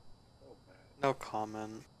 Oh man. No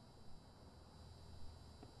comment.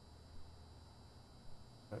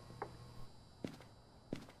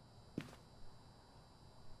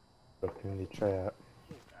 Looking in the chat.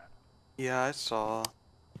 Yeah, I saw.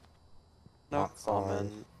 No Not sorry.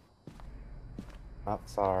 comment. Not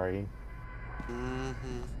sorry.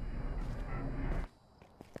 Mm-hmm.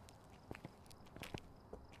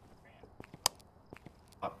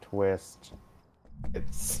 Not twist.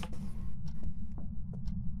 It's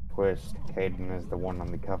twist. Caden is the one on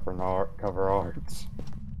the cover art. This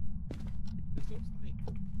looks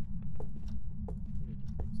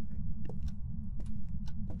like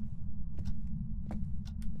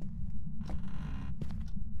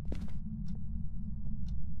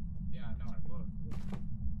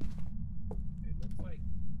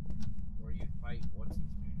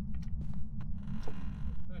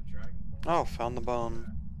Oh, found the bone.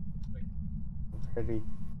 Already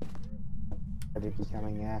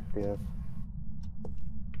becoming active.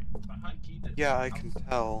 Yeah, I can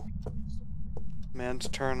tell. Man's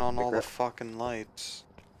turn on all the fucking lights.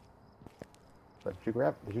 But did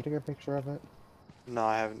you take a picture of it? No,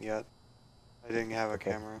 I haven't yet. I didn't have a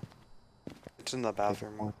camera. It's in the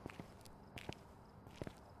bathroom.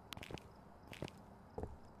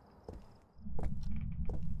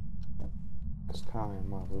 It's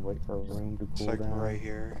time. I'll just wait for a room to It's cool like down. right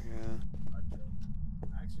here, yeah.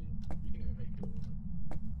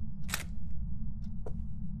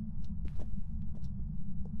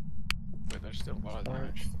 Wait, there's still a lot of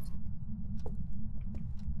damage.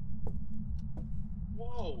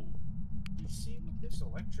 Whoa! You see what this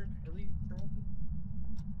electric heli drone?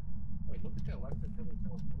 Wait, look at the electric heli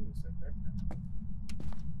drone moves right there.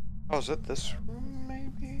 Oh, is it this room,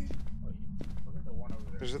 maybe? Oh, look at the one over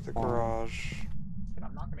there. Or is it the garage?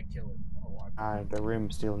 I'm not gonna kill it. Oh, Alright, the room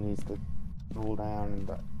still needs to cool down and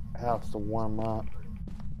the house to warm up.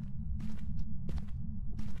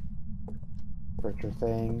 Picture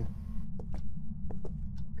thing.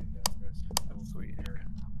 Sweet.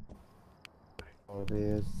 Oh, it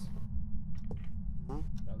is. I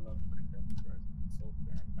love condensed resin. It's so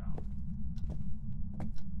fair and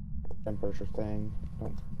balanced. Temperature thing.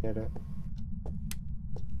 Don't forget it.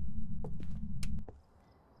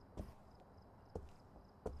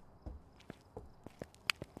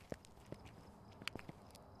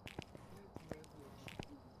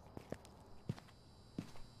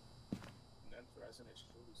 Condensed resin is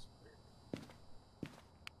truly superior.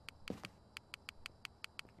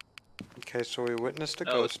 Okay, so we witnessed a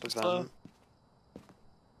ghost event.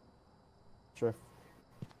 Drift.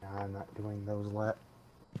 Nah, I'm not doing those let.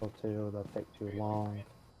 Go too, they'll take too long.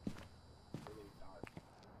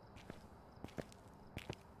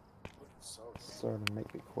 Sort of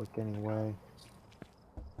make it quick anyway.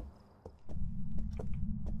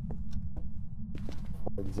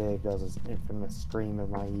 What Zave does his infamous scream in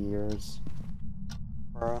my ears.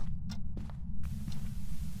 Bruh.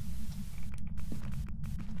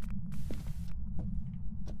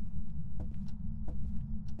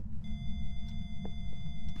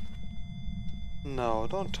 No,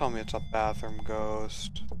 don't tell me it's a bathroom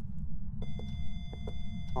ghost.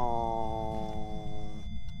 Oh.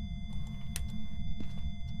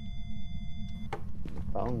 The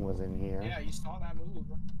phone was in here. Yeah, you saw that move,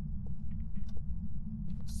 right?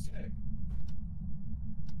 Sick.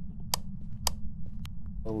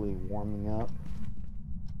 Slowly warming up.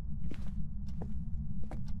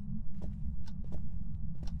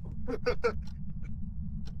 Here's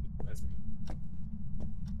a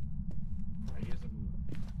move.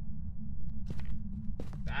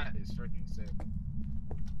 That is freaking sick.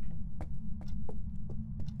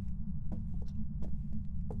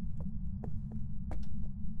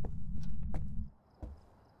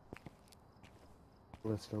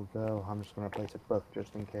 Let's still go. I'm just gonna place a book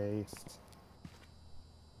just in case.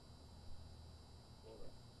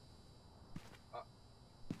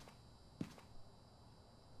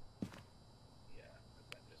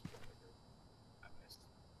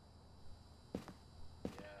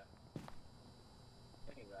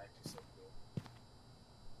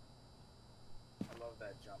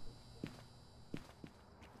 That jump.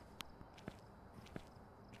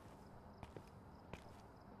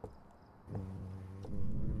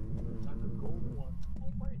 Not the gold one.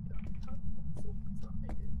 Oh my god, I'm so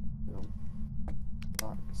excited. No.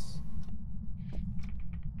 Box.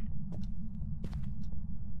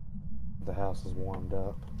 The house is warmed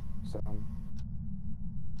up, so.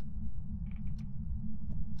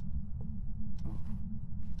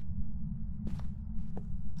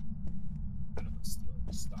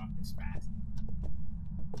 Stop this fast.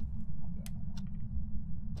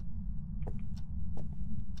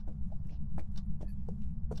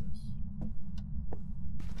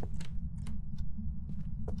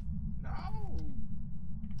 No.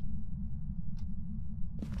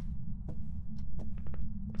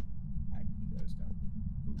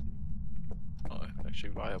 Oh,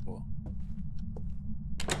 actually viable.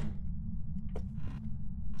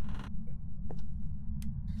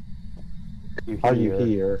 Are you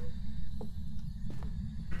here?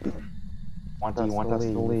 Do you want us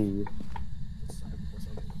to leave?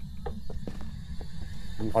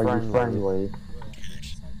 Are you friendly?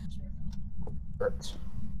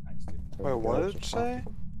 Wait, what did it say?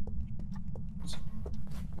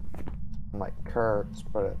 Like Kurtz,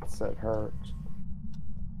 but it said hurt. I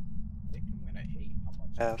think I'm gonna hate how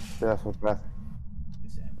much F. That's what Beth.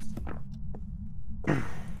 this ends.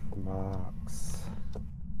 Box.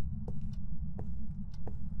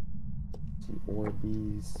 See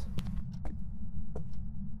Orbeez.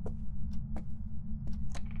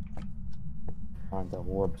 find the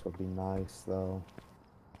orbs would be nice, though.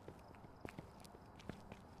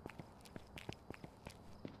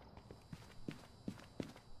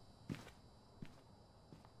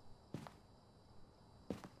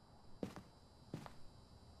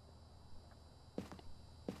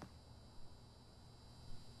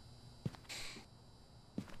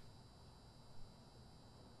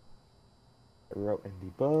 I wrote in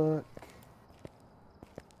the book.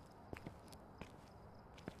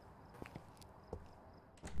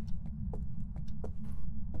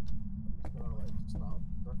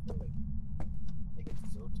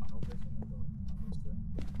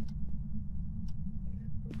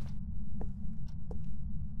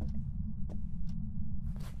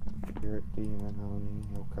 Spirit demon, Oni,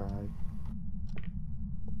 yokai.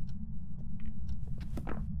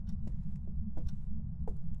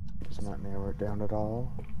 Does not narrow it down at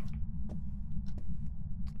all.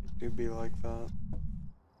 It do be like that.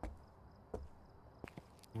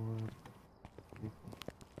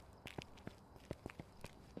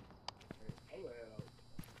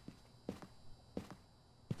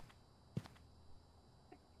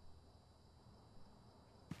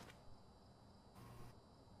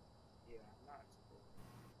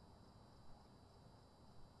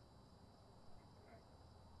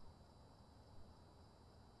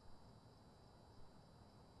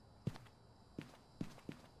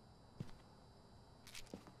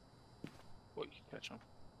 What, you catch him?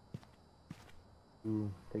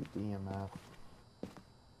 Ooh, take the EMF.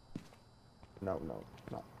 No, no,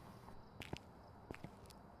 no.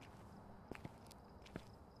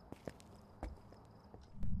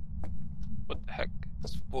 What the heck?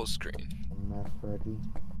 It's full screen. EMF ready.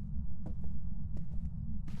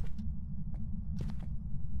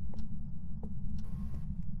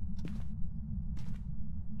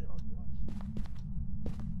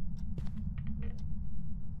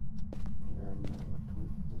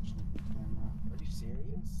 Are you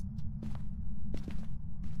serious?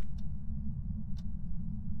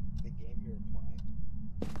 The game you're playing?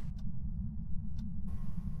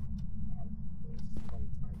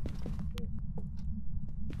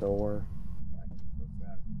 Door.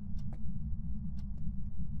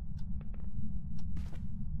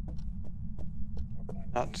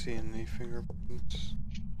 Not seeing any fingerprints.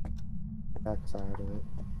 Backside of it.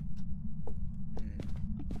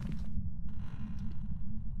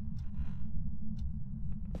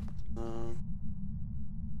 No.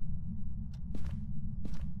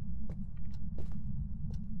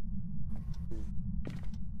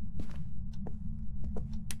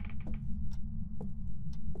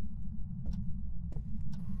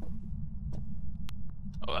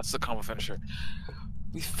 Oh, that's the combo finisher.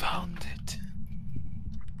 We found it.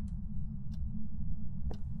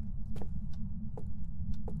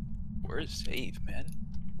 Where's save, man?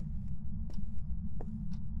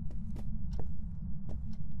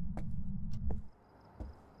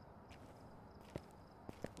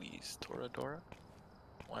 Please, Toradora?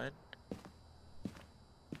 When?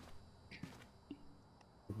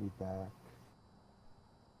 We'll be back.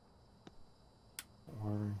 Don't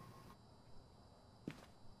worry.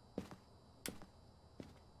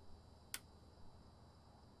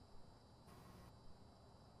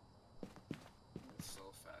 It's so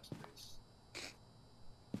fast paced.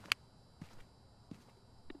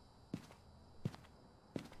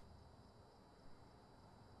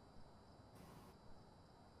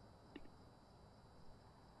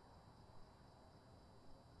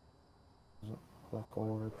 Black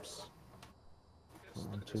orbs.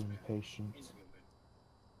 I'm too impatient.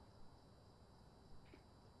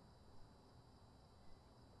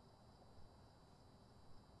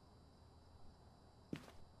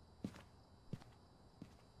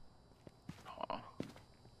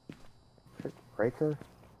 Breaker?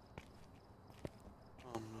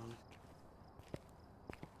 Oh no.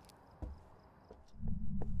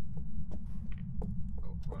 Go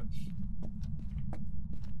clutch.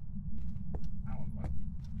 I don't like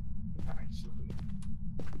it. Actually.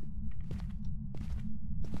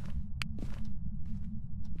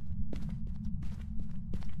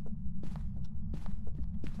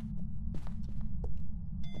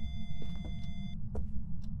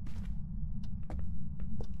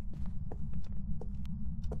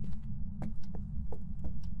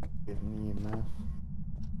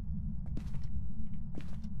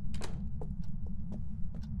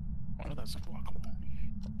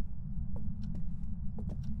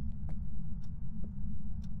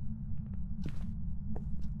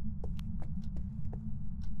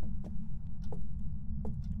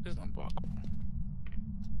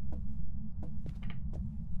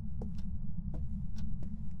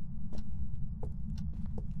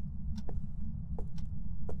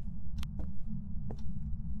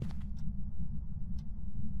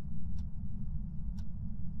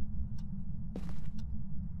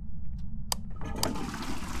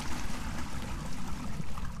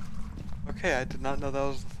 Okay, I did not know that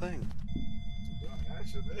was the thing.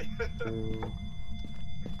 Two.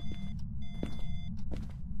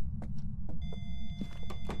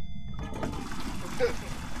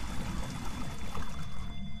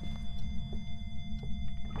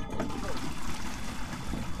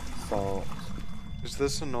 Salt. Is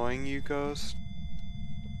this annoying you, Ghost?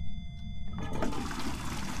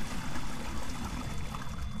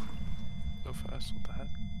 So fast, what the heck?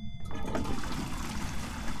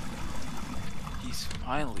 He's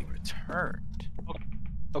finally returned.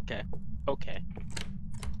 Okay. Okay.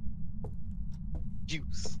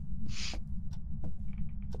 Juice.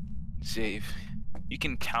 Zave, you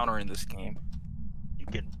can counter in this game. You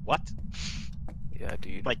can what? Yeah,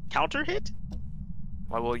 dude. Like counter hit?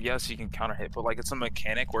 Well, yes, you can counter hit, but like it's a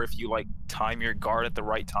mechanic where if you like time your guard at the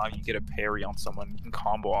right time, you get a parry on someone. You can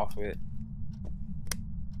combo off it.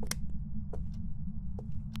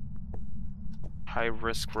 High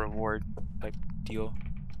risk reward type deal.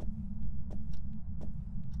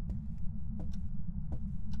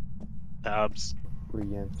 Tabs.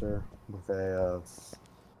 Re-enter with a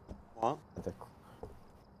What?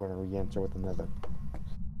 We're gonna re-enter with another.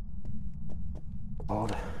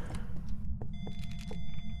 Hold.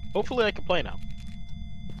 Hopefully I can play now.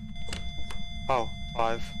 Oh,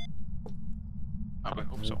 5. I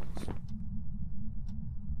hope so.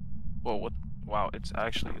 Whoa, what? Wow, it's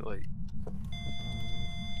actually like.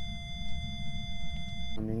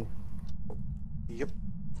 20. Yep.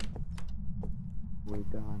 We're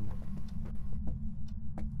done.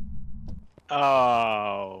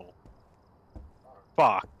 Oh.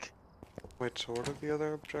 Fuck. Wait, so what are the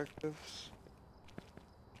other objectives?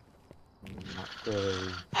 Not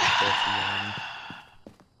really.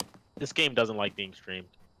 This game doesn't like being streamed.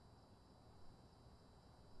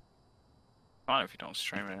 Fine if you don't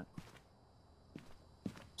stream it.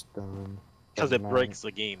 It's done. Because it Doesn't breaks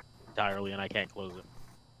the game entirely and I can't close it.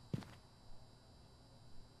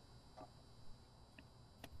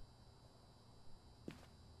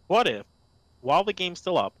 What if, while the game's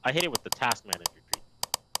still up, I hit it with the task manager tree,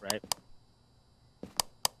 right?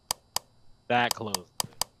 That closed.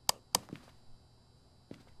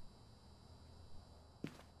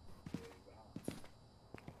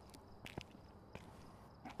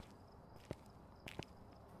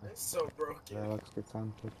 It's so broken. Yeah, let's get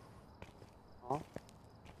something. Huh?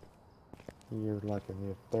 You're like in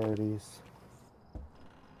your 30s.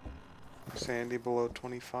 Sandy below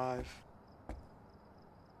 25.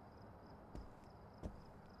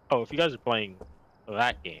 Oh, if you guys are playing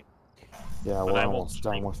that game. Yeah, But we're I won't almost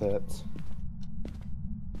done with it.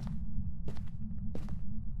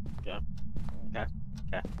 Yeah. Okay.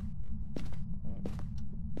 Okay.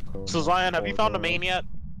 Cool. So Zion, have you found a main yet?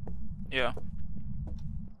 Yeah.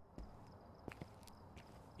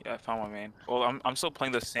 Yeah, I found my main. Well, I'm still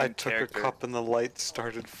playing the same I took character. a cup and the light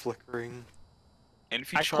started flickering. And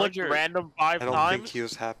if you I charge clicked your random 5 I don't times. think he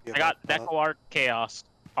was happy I about got that. Deco Art Chaos.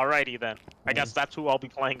 Alrighty then. I guess that's who I'll be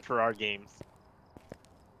playing for our games.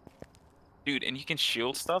 dude, and you can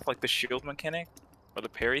shield stuff like the shield mechanic or the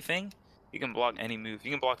parry thing. You can block any move.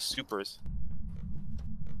 You can block supers.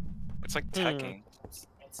 It's like teching.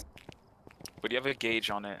 But you have a gauge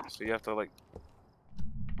on it, so you have to like.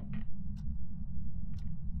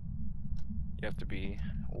 You have to be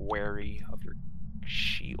wary of your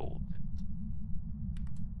shield.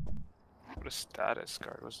 What a status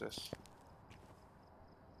card was this?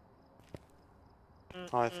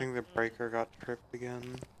 Oh, I think the breaker got tripped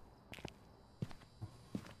again.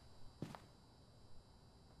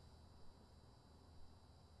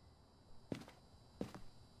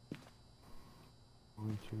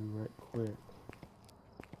 Going to right quick.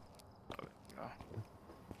 Oh,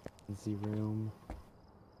 Easy room.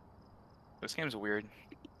 this game's weird,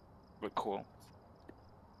 but cool.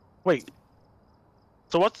 Wait.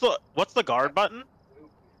 So what's the guard button?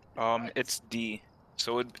 It's D.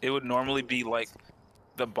 So it would normally be like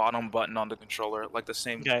the bottom button on the controller, like the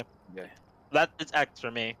same. Okay. Yeah. That it's X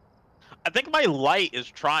for me. I think my light is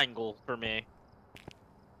triangle for me.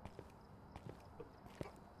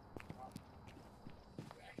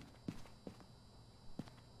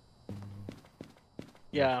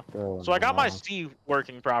 Yeah. So I got my C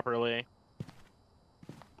working properly.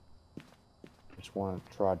 Just want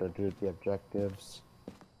to try to do the objectives.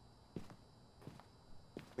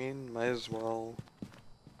 I mean, might as well.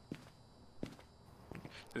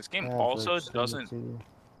 This game Average also doesn't. sanity.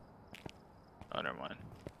 Oh, never mind.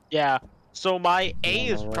 Yeah. So my A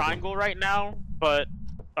Yeah, is already. triangle right now, but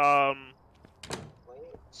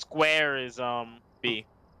square is B.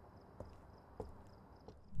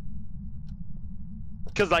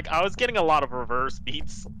 Cause like I was getting a lot of reverse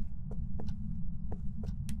beats.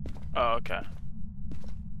 Oh, okay.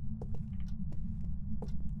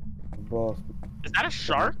 Boss. Is that a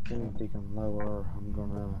shark? Become lower. I'm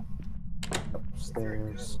gonna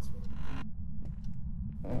upstairs.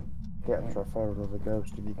 Capture a photo of the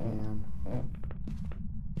ghost if you can.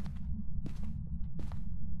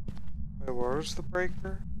 Wait, where's the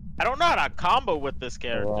breaker? I don't know how to combo with this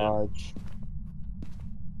character. Garage.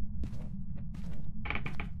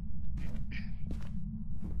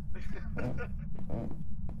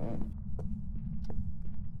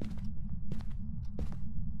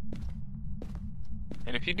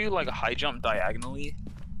 And if you do like a high jump diagonally,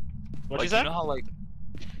 What'd like you say? you know how like,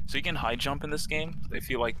 so you can high jump in this game. If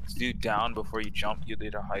you like do down before you jump, you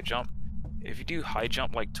did a high jump. If you do high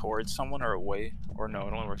jump like towards someone or away, or no,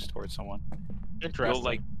 it only works towards someone.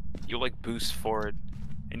 Interesting. You'll like boost forward,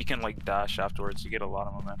 and you can like dash afterwards. You get a lot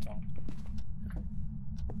of momentum.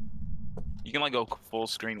 You can like go full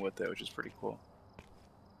screen with it, which is pretty cool.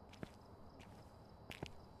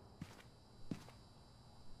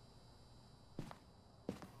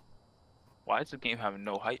 Why does the game have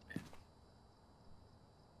no hype?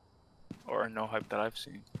 Or no hype that I've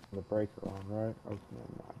seen? The breaker on, right? Oh, never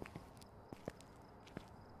mind.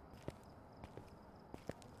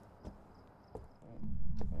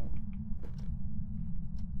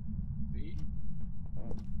 See?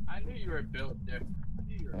 I knew you were built different. I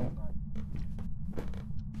knew you were fun.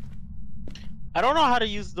 I don't know how to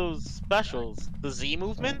use those specials. The Z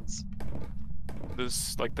movements?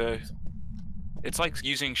 This like it's like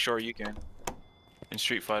using Shoryuken in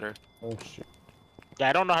Street Fighter. Oh shit. Yeah,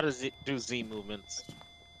 I don't know how to do Z movements.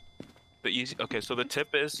 Okay, so the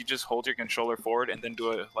tip is you just hold your controller forward and then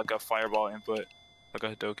do like a fireball input, like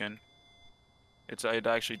a Hadoken. It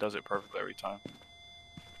actually does it perfectly every time.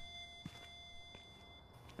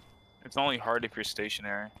 It's only hard if you're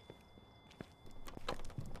stationary.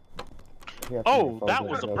 Oh, that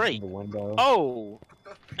was a break. Oh,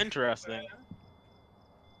 interesting.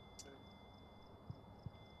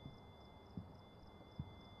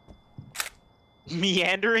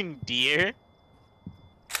 Meandering deer?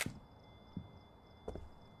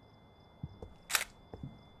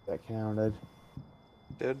 That counted.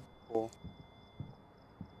 Did? Cool.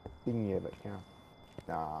 Yeah, that count.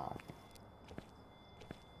 Nah.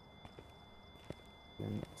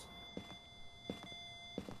 Didn't.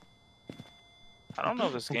 I don't know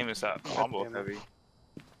if this game is that combo heavy.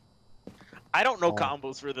 I don't know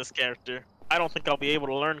combos for this character. I don't think I'll be able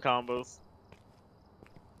to learn combos.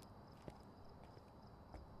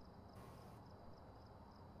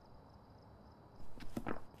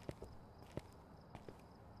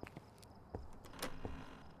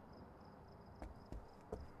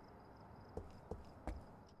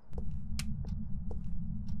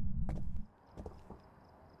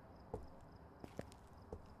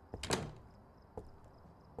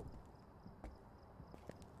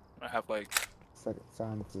 I have like Second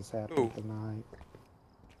science has happened tonight.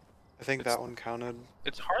 I think that one counted.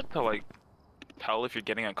 It's hard to like tell if you're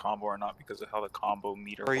getting a combo or not because of how the combo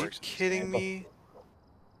meter Are works. you kidding me?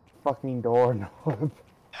 Fucking doorknob.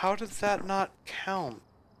 How does that not count?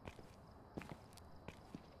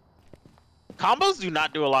 Combos do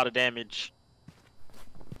not do a lot of damage.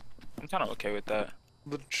 I'm kind of okay with that.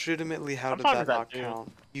 Legitimately, how did that not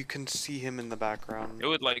count? You can see him in the background. It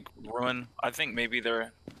would like ruin. I think maybe the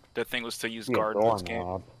thing was to use guard in this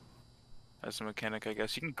game. As a mechanic, I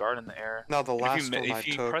guess you can guard in the air. No, the last one if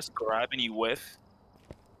you press grab and you whiff,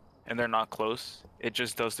 and they're not close, it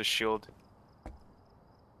just does the shield.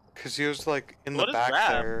 Cause he was like in the back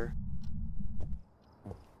there.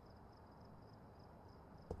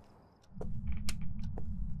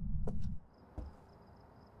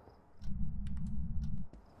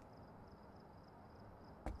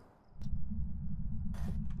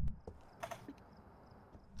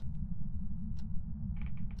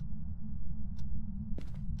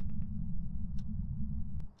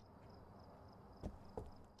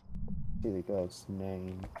 See the ghost's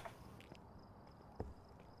name.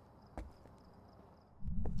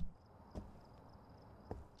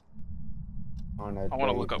 I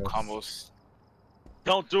want to look up combos.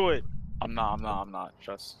 Don't do it. I'm not.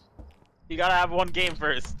 Trust. You gotta have one game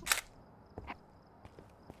first.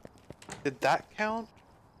 Did that count?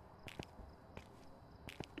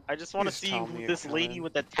 I just want to see tell who me it this lady counted.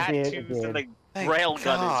 with the tattoos and the Thank rail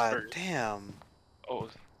gun God, is first. damn. Oh,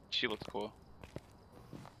 she looks cool.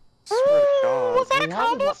 Swear to God. Was that a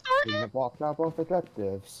combo started? Walked out both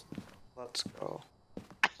detectives. Let's go.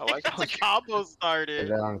 I like how the combo started.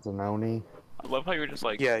 Down to Noni. I love how you were just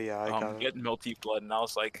like, Yeah, I got it. get melty blood, and I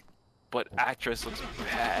was like, but actress looks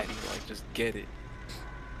bad. Like, just get it.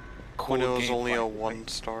 When it was game only a plan. 1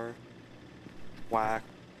 star. Whack.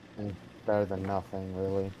 Better than nothing,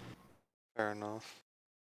 really. Fair enough.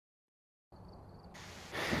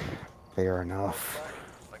 Fair enough.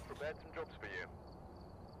 I've prepared some jobs for you.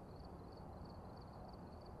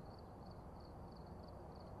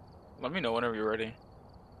 Let me know whenever you're ready.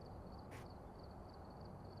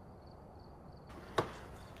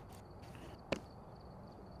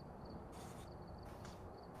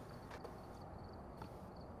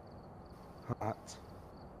 Hot.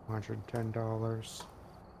 $110.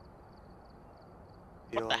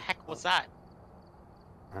 What the heck was that?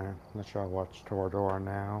 Alright, let y'all watch Toradora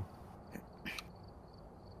now.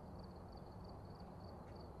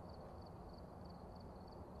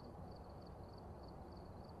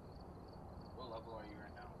 What level are you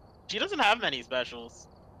right now? She doesn't have many specials.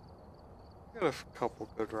 Got a couple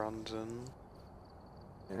good runs in.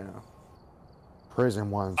 Yeah.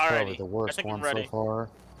 Prison one's probably Alrighty, the I worst think I'm one so ready. far.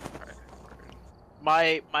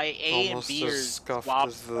 My A Almost and B are as scuffed swapped,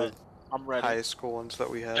 as the but I'm ready. high school ones that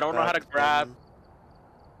we had. I don't know how to back grab. then.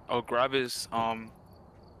 Oh, grab is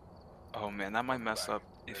Oh man, that might mess up.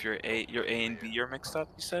 If your A and B are mixed up,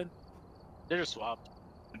 you said? They're just swapped.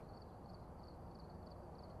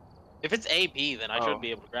 If it's A B, then I should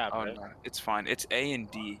be able to grab, Oh right? no, it's fine. It's A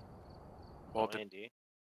and D. Well, A and D.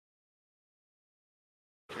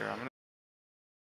 here,